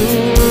diyo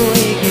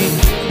Igi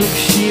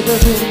nukshiba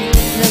dun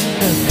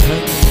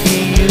nanakak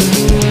iyo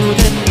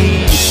Nani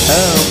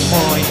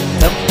kamoy,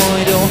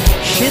 kamoy do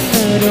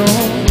shina do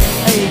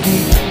Igi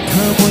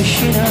kamoy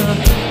shina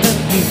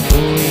Nani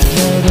koy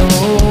kado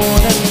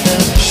Nanda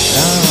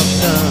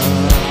Nanda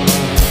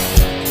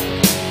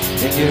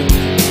Thank you.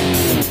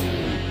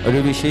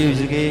 Arubishay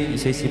Uzige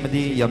Isay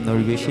Simadi Yamna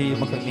Arubishay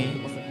Makani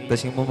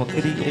Dashing mo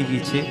makiri Igi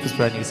che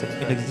Pusprani Sa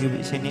Pinagzibi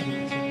Isay ni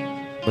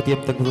Bati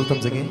am tagulong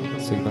tamzage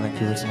So iba lang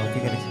kiwas mga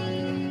tigani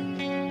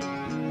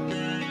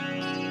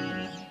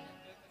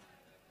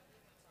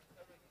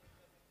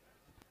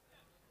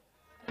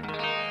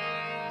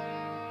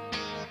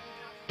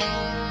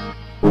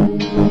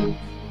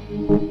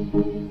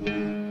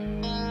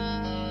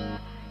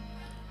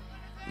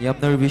Yam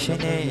na revision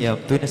yam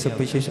tuwi na sa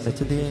appreciation na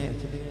today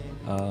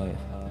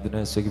doon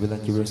na so iba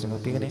lang kiwas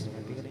mga tigani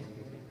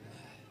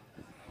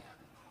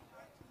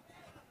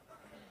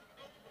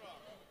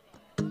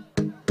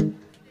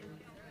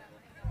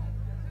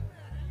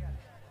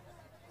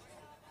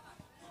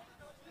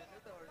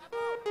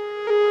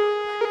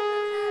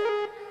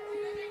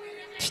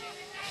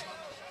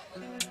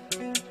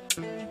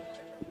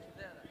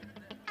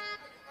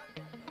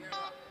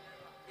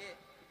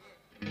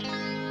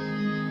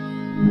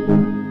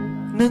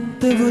Nang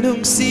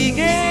tagulong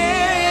sige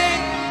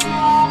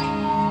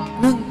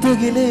Nang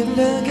tagilay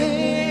lagi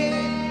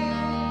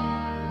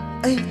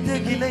Ay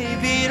tagilay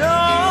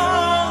biro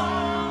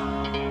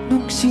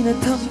Nung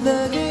sinatam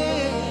lagi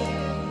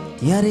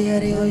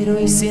Yari-yari oiro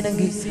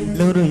isinanggi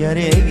Loro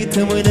yari ay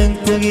gitamoy nang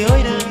tagi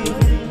oira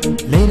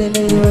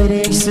Layla-layla oira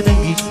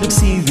isinanggi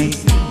Nagsibi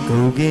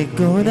Kauge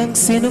ko nang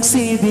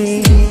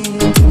sinuksibi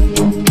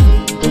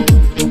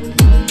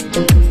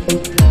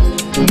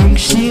Nung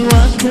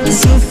siwa ka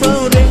sa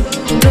faure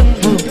Nang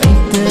buhay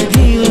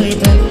tagi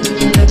oira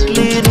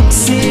Naglinong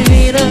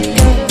sibira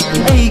ka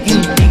Ay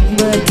ginting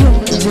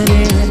matong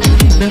jare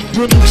Nang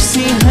bunok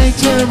si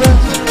hajaba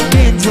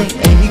Benzay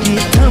ay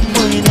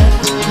gitamoy na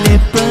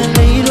Lepa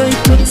layroy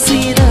kung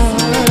sina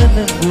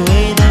Nang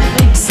buhay na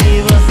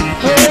nagsiba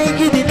Ay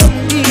gitinong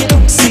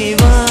ginong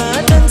siba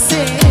Nang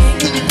sige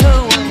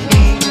gitawang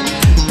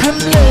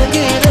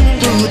Tamlagi ng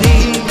budi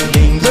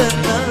Ling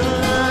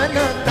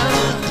bananata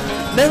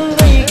Nang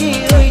may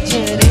giroy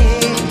jare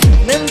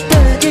Nang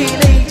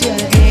tagilay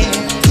jare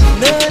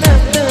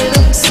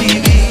Nanang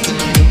sibi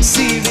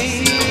Sibi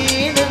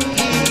nang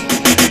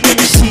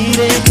Nang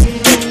sire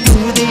Nang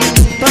budi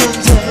Pang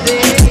jare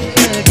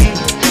Nagi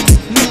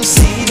Nang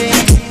sire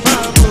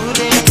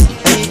Pamure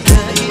Ay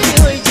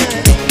kagiroy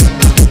jare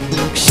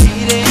Nang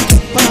sire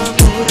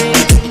Pamure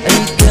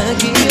Ay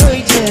kagiroy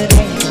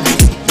jare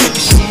Nang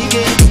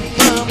sige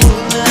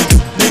Pamuna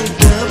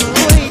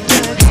Nagkabuhay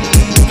jare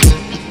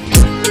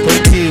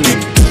Thank you.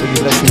 So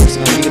you like to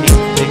sing again?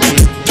 Thank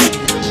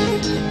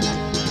you.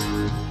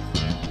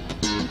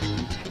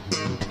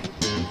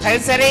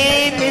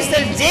 Kalsari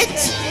Mr. Jit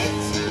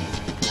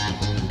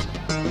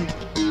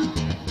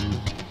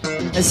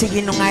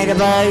Sige nung ay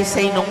rabay sa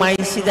inong may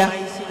sida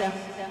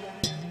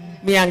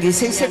Miyang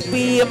gising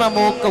sakpi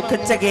Mamuk kau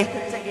katsage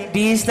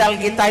Digital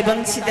gitay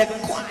bang sida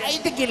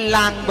Kway digi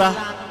lang ba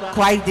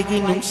Kway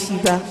digi nung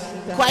sida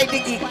Kway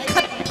digi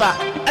kat ba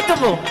Ato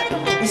mo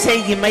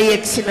Isay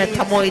gimayek sina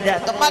tamoy da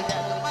Tamat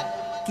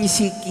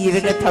Kisi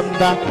kira nga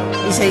tamba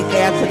Isay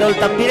kaya kadol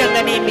tambirang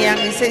gani Miyang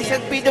isay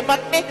sakpi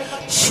dumak ni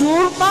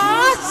Sure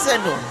mas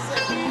ano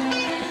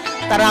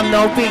Taram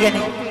na upi gani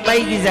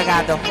May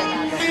gizagado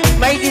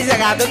May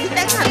gizagado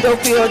Kita nga do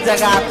piyo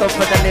zagato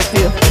Padali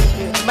piyo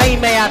May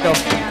mayado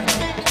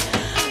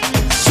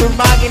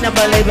Sumagi na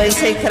balay ba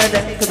isay karada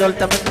Kadol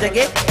tamat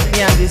jage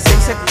Miyang isay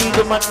sakpi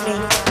dumak ni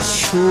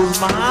Sure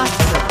mas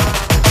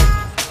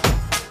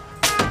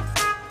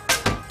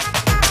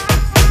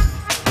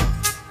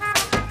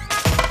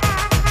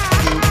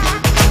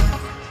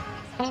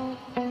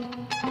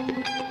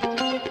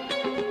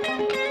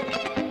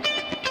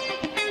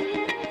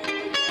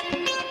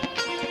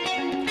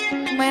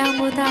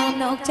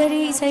ꯑꯣꯛꯆꯔꯤ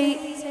ꯏꯁꯩ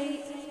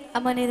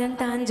ꯑꯃꯅꯦꯗꯪ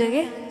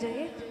ꯇꯥꯍꯟꯖꯒꯦ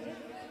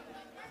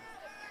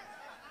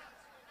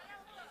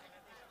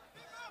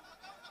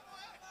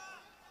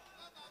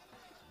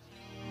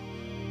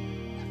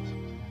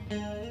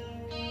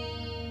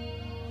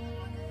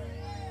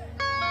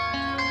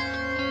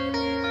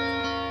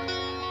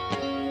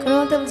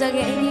ꯀꯔꯣꯜ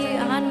ꯇꯝꯖꯒꯦ ꯑꯩꯒꯤ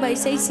ꯑꯍꯥꯟꯕ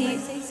ꯏꯁꯩꯁꯤ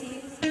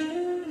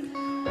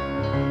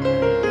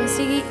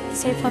ꯃꯁꯤꯒꯤ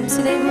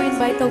ꯁꯩꯐꯝꯁꯤꯗ ꯑꯩꯕꯨ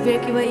ꯏꯟꯚꯥꯏꯠ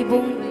ꯇꯧꯕꯤꯔꯛꯈꯤꯕ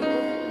ꯏꯕꯨꯡ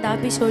ꯗꯥ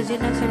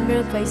ꯕꯤꯁꯣꯔꯖꯤꯠꯅ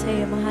ꯈꯟꯕꯤꯔꯛꯄ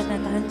ꯏꯁꯩ ꯑꯃ ꯍꯥꯟꯅ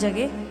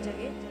ꯇꯥꯍꯟꯖꯒꯦ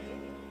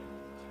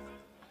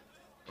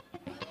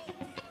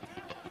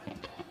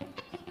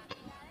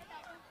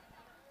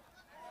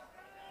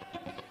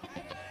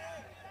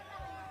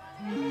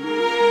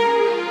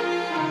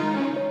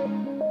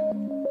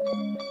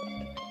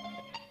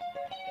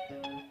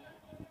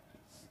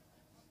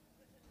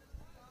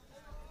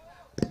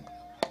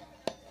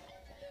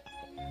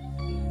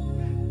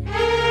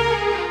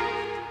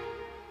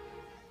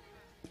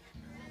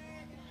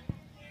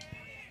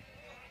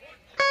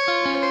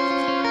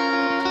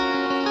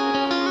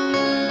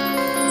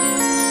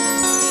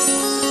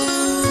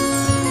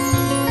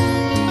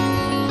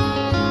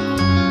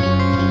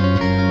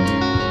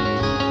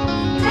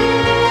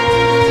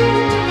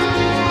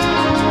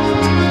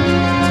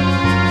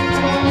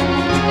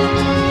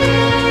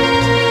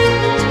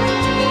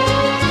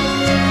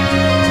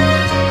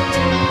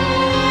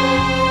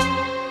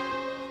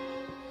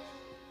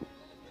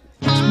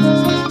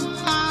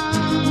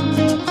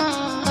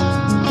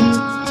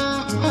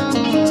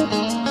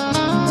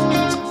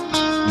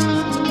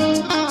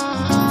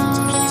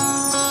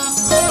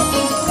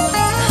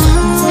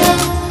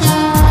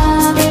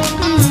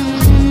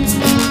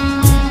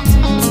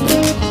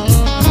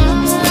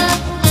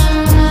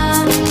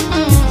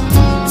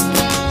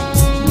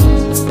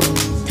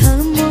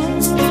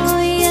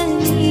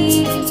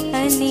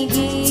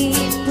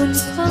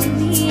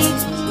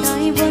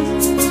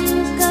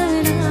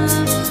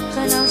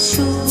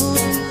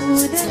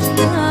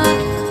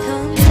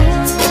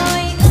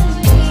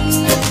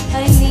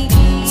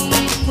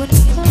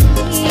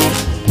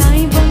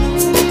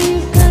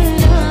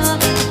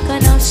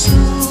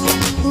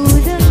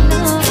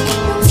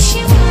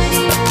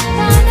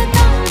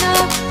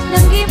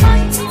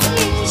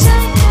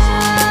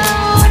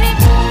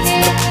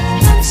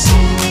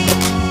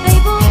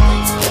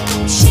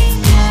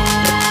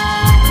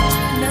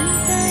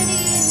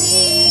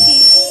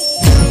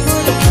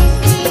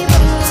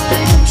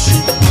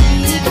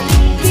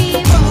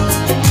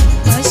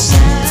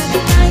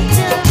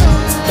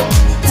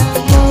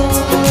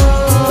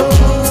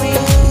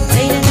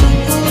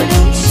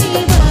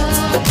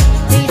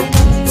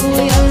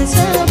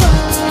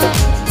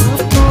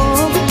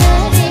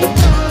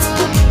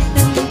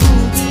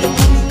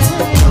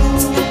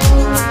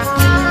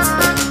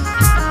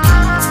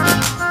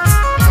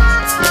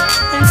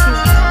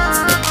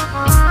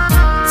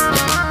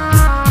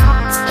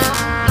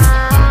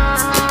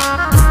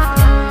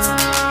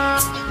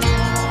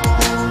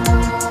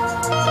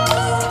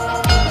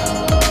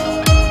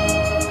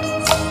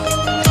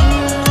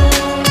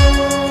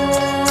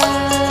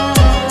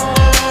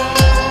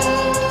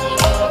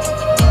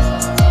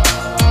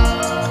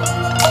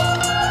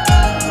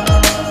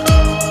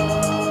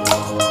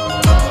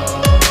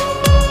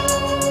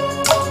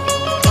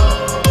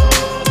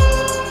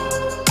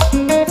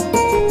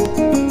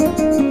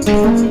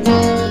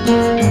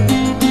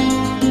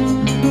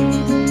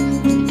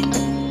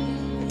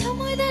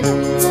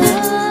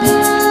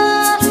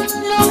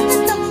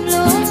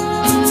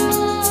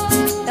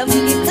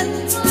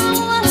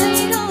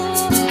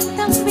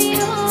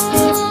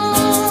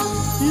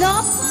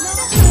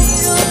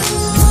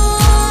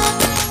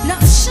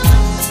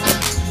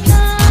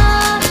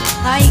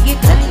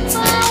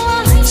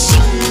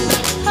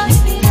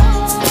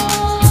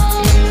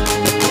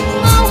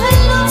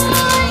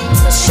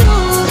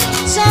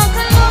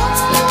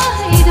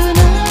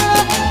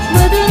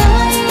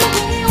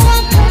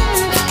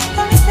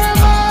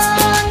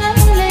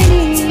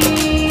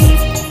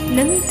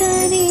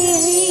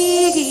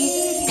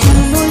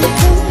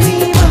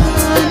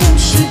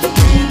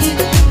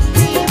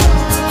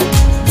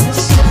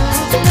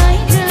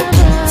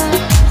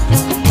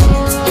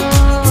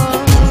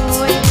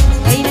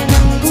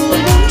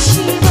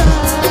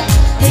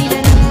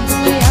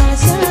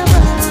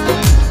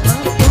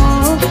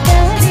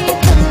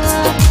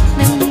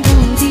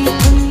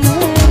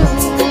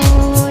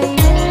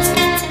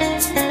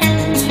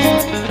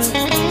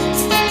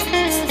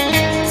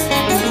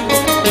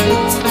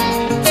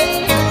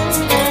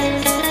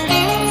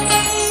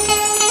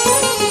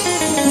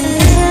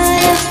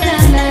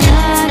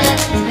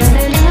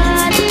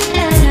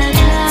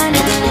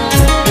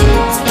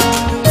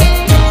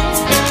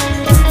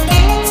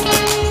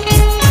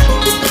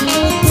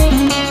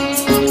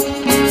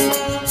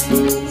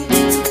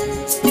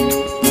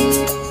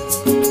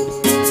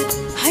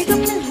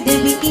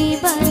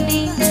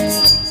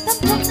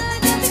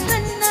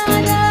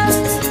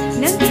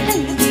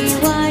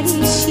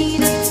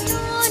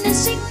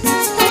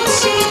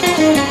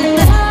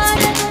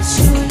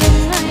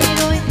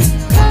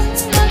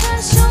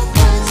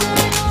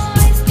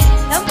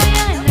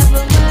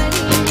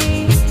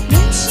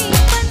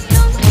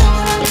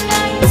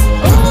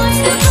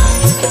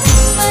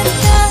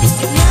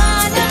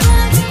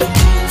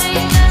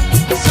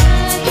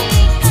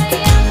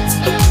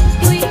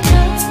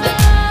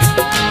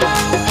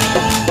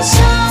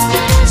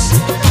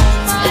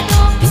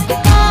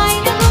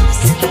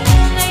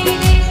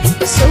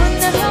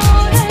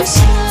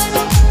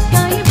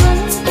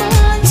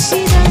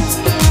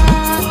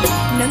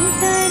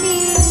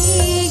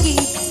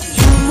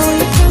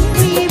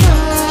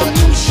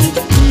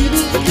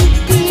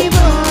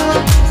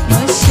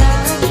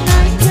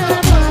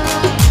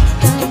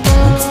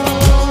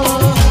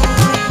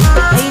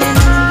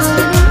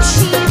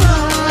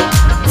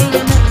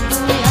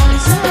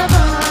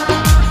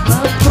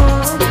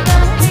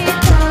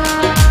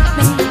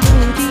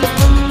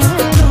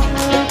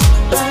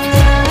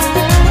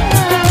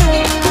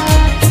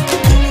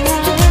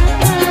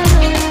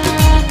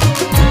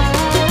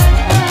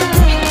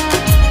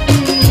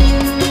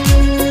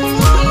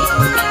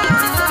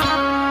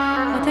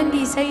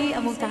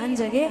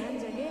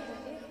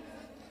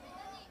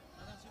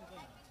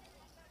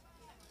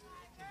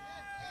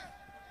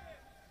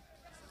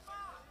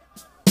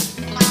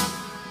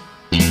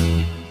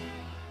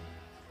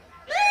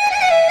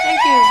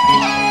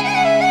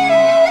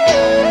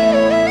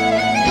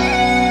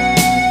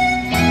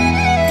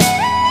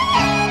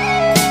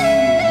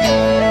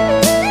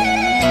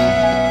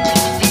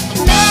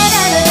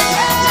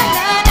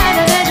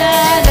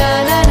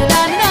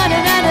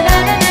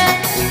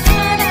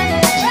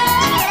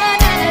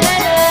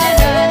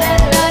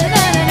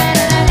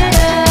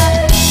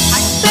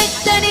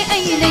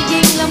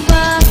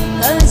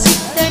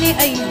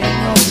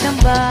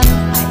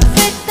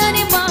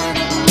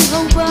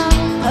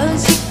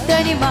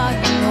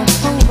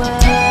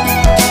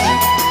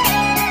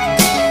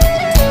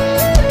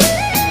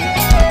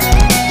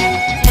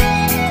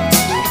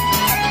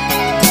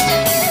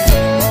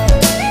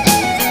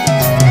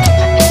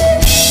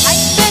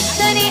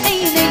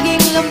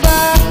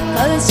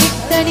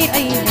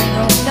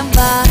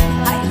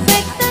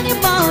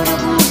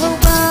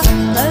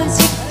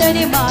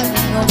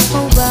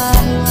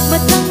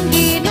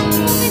Matanggi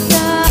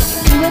numita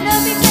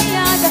Iwanami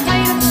kaya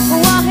dahil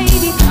Wahay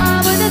di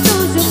tama na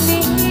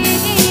tuzumi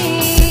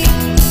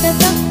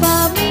Tatak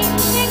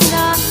pamingin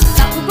na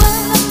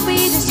Takubang ang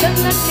pidas Siyang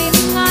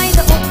naglingay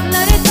na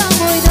uklari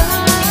tamoy na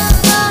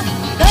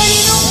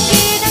Karinong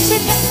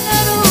ginagsitin na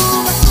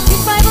rumah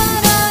Ipay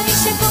marang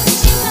isip kong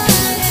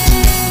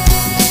singalit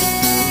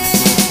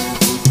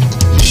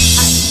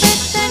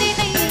Aspetta ni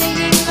ay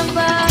naging lang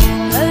ba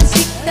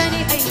Kalsikta ni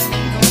ay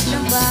naging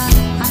lang ba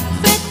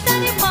Aspetta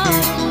ni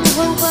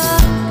manuhaw ba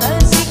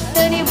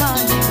Kalsikta ni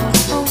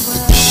manuhaw ba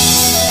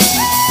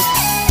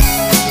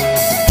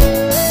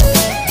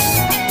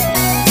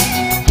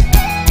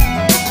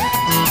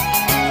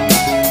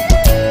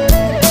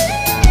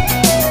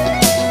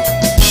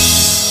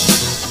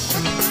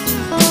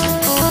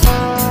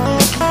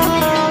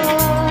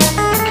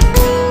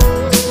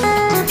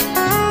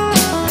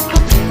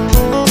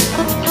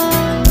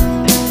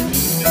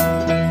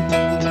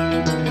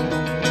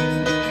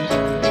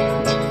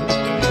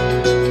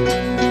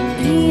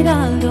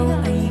Hiralo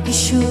ay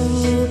gisyo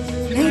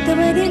Ngay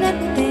tabadi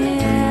natte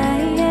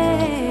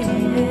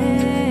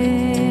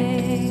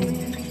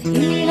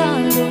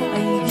Hiralo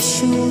ay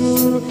gisyo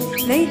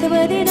Ngay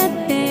tabadi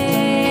natte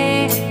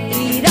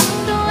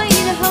Hiralo ay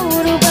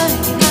nahawro ba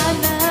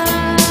hihana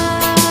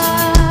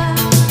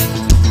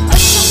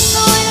Asong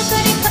noy na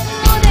kanikat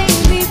mo na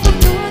ibig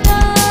pagtuna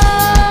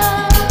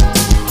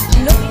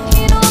Lo'y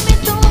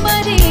hiromito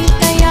maring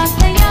kaya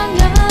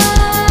nga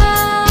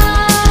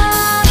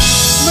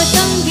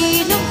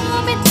Matanggi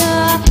numita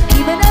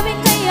Iba namin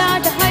kaya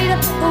dahil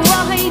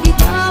Wahay di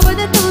tama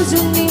na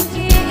tuzumi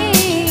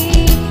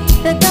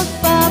Tatak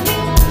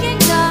pamingin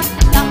na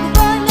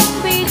Takba ng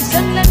bilis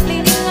Ang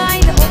naglingay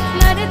na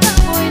ukla na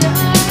tamoy na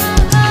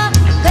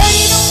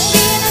Karinong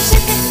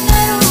ginagsitin na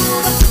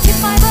rumah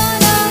Ipay ba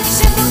na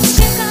isip kong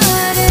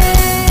sikarin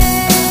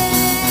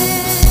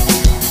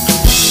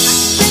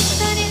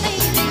Aspetta ni ay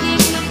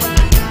naging lang ba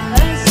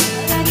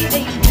Kalsikta ni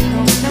ay naging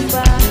lang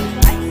ba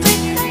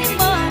Aspetta ni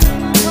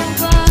manuhaw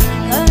ba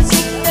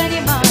Kalsikta ni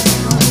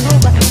manuhaw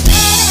ba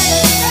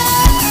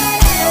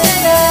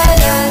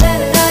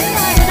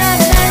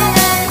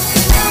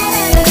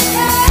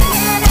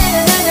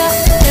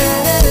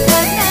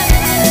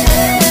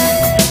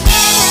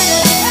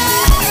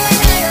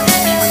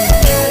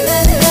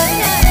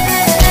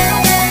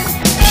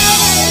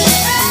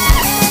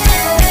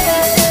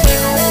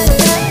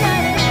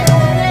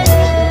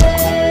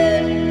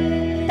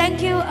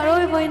Thank you.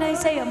 Aroy boy na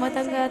isay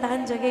matangga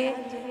tahan jage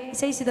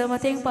isay sida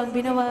mateng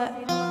pagbinawa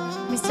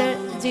Mr.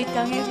 Jit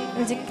Kangir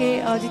jike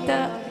jita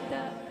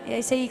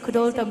isay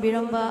kudol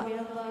tambiramba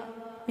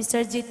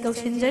Mr. Jit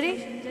Kaushinjari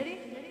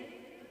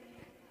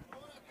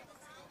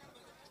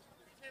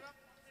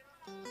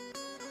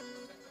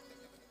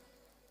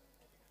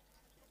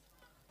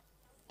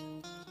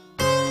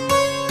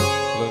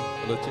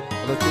Hello, check.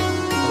 Hello, check.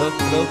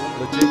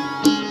 Hello,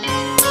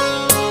 check.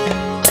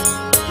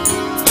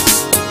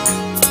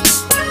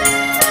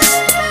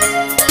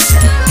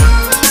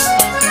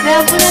 Kaya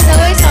po na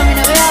gawin sa amin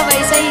na kaya ba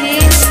isay ni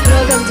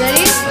program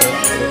jari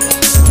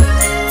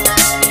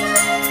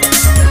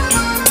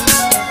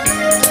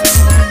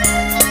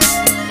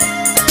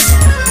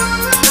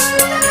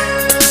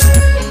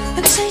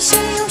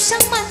Nagsay-say yung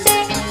siyang mande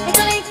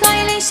Ikaw-ikay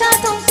lay sa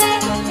tungte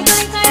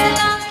Ikaw-ikay na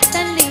lang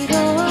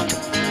tanliro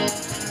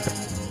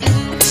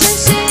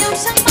Nagsay-say yung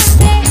siyang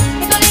mande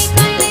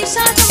Ikaw-ikay lay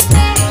sa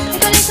tungte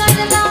Ikaw-ikay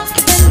na lang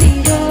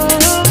tanliro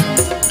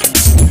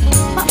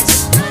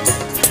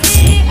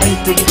Ay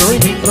tuloy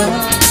di ba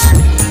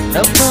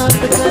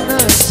Namata ka na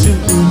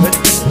suhat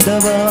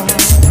dawa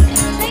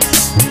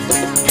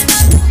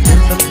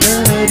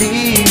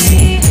Nagdari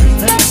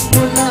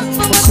Nagmula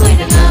Makoy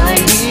na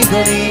ay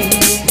ibari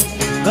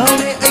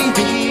Gawe ay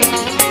di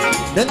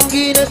Nang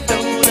ginataw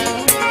na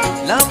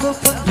Lamo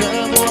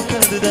pagdamo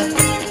akadada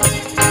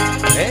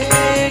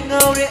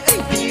Gawe ay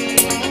di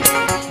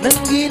Nang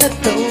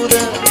ginataw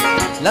na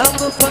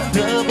Lamo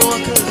pagdamo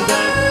akadada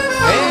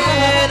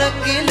Nang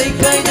ilay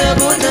kay na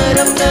mo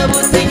Naramdamo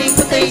tingin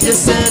ko tayo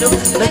jasaro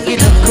Nang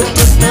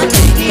ilakupos na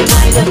Tingin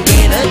ay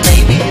nagkina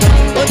tayo biro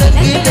O nang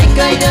ilay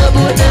kay na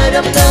mo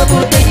Naramdamo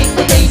tingin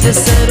ko tayo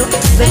jasaro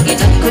Nang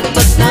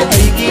ilakupos na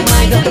Tingin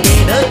ay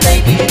nagkina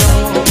tayo biro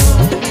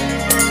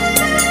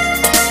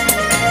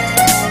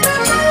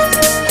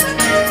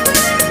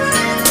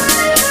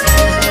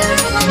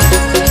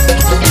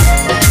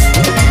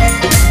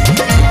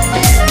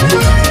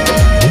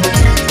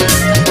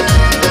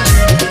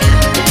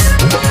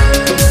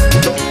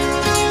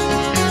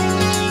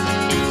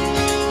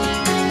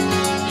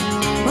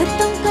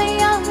Matang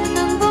kaya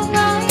ng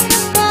bungay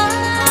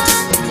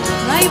naman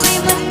Ngay may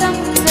matang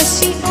na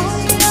si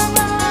Oy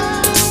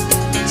naman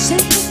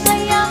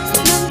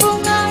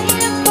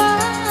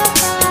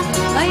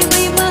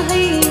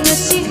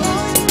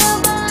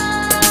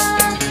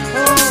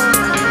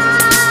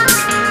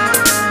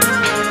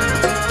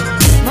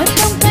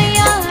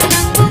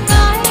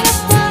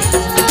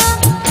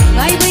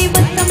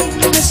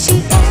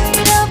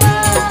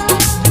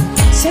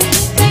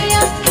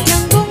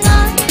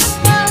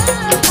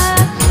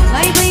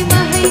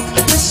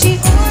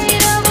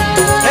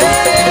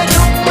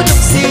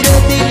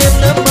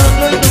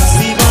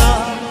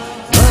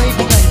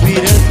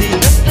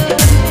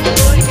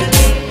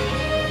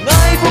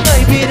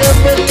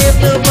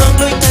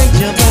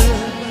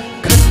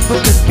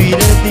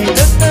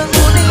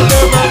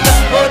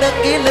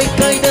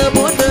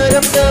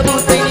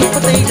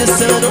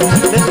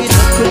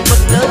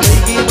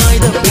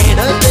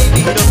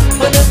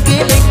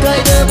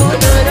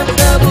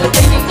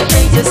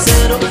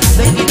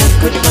Nangin ang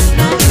kunmak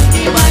na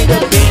hindi may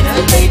dapin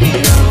at baby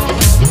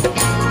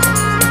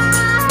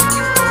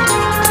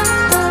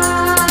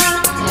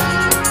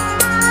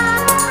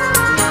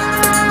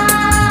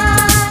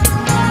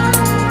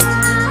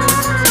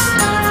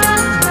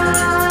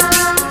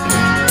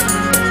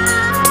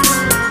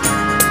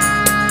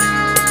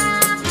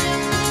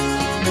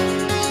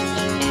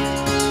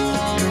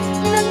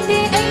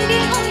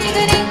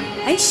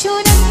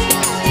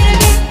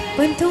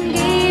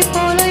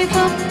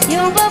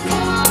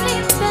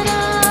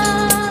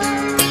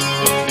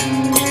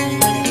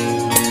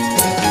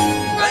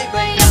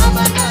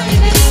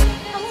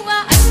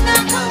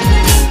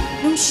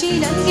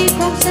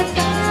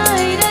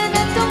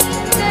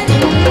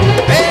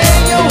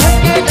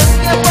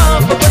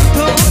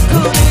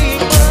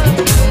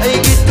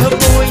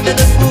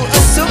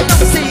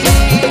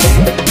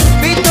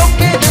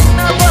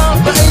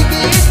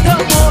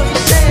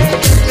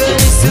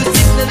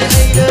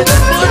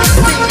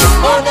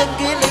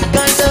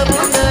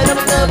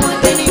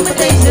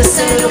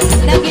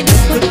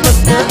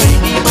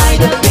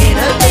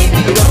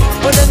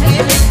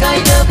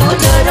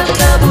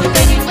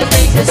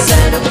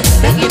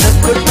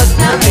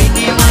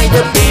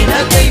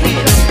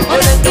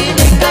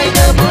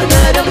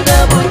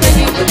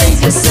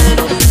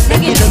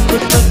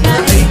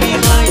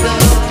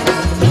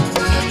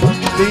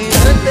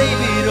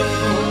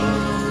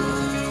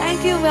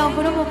Thank you, well,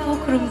 puro mo po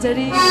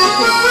krumjari.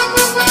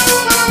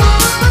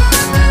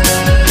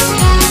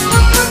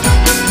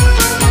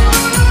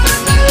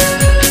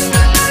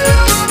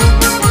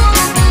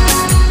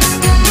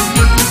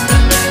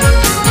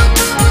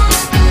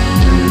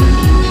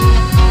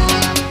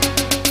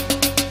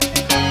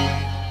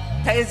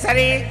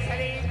 Sari,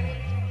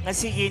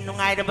 ngasigi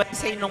nungairaba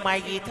say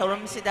numagi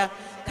tauram sida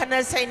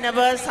kana say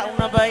naba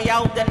saunaba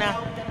yaudana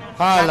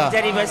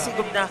jariba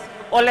sigumna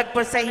olag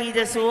pa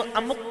sahida su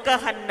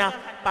amukka hanna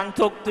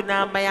pangthok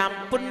tuna mayam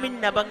punmin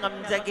naba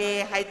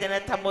ngamjage haidana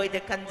thamoy de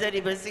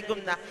kanjariba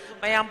sigumna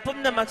mayam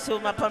pumna maksu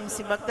mapam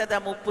simakta da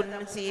mu pun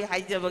si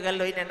haijabaga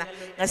loinana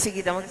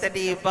ngasigi damak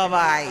tadi bye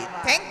bye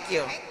thank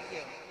you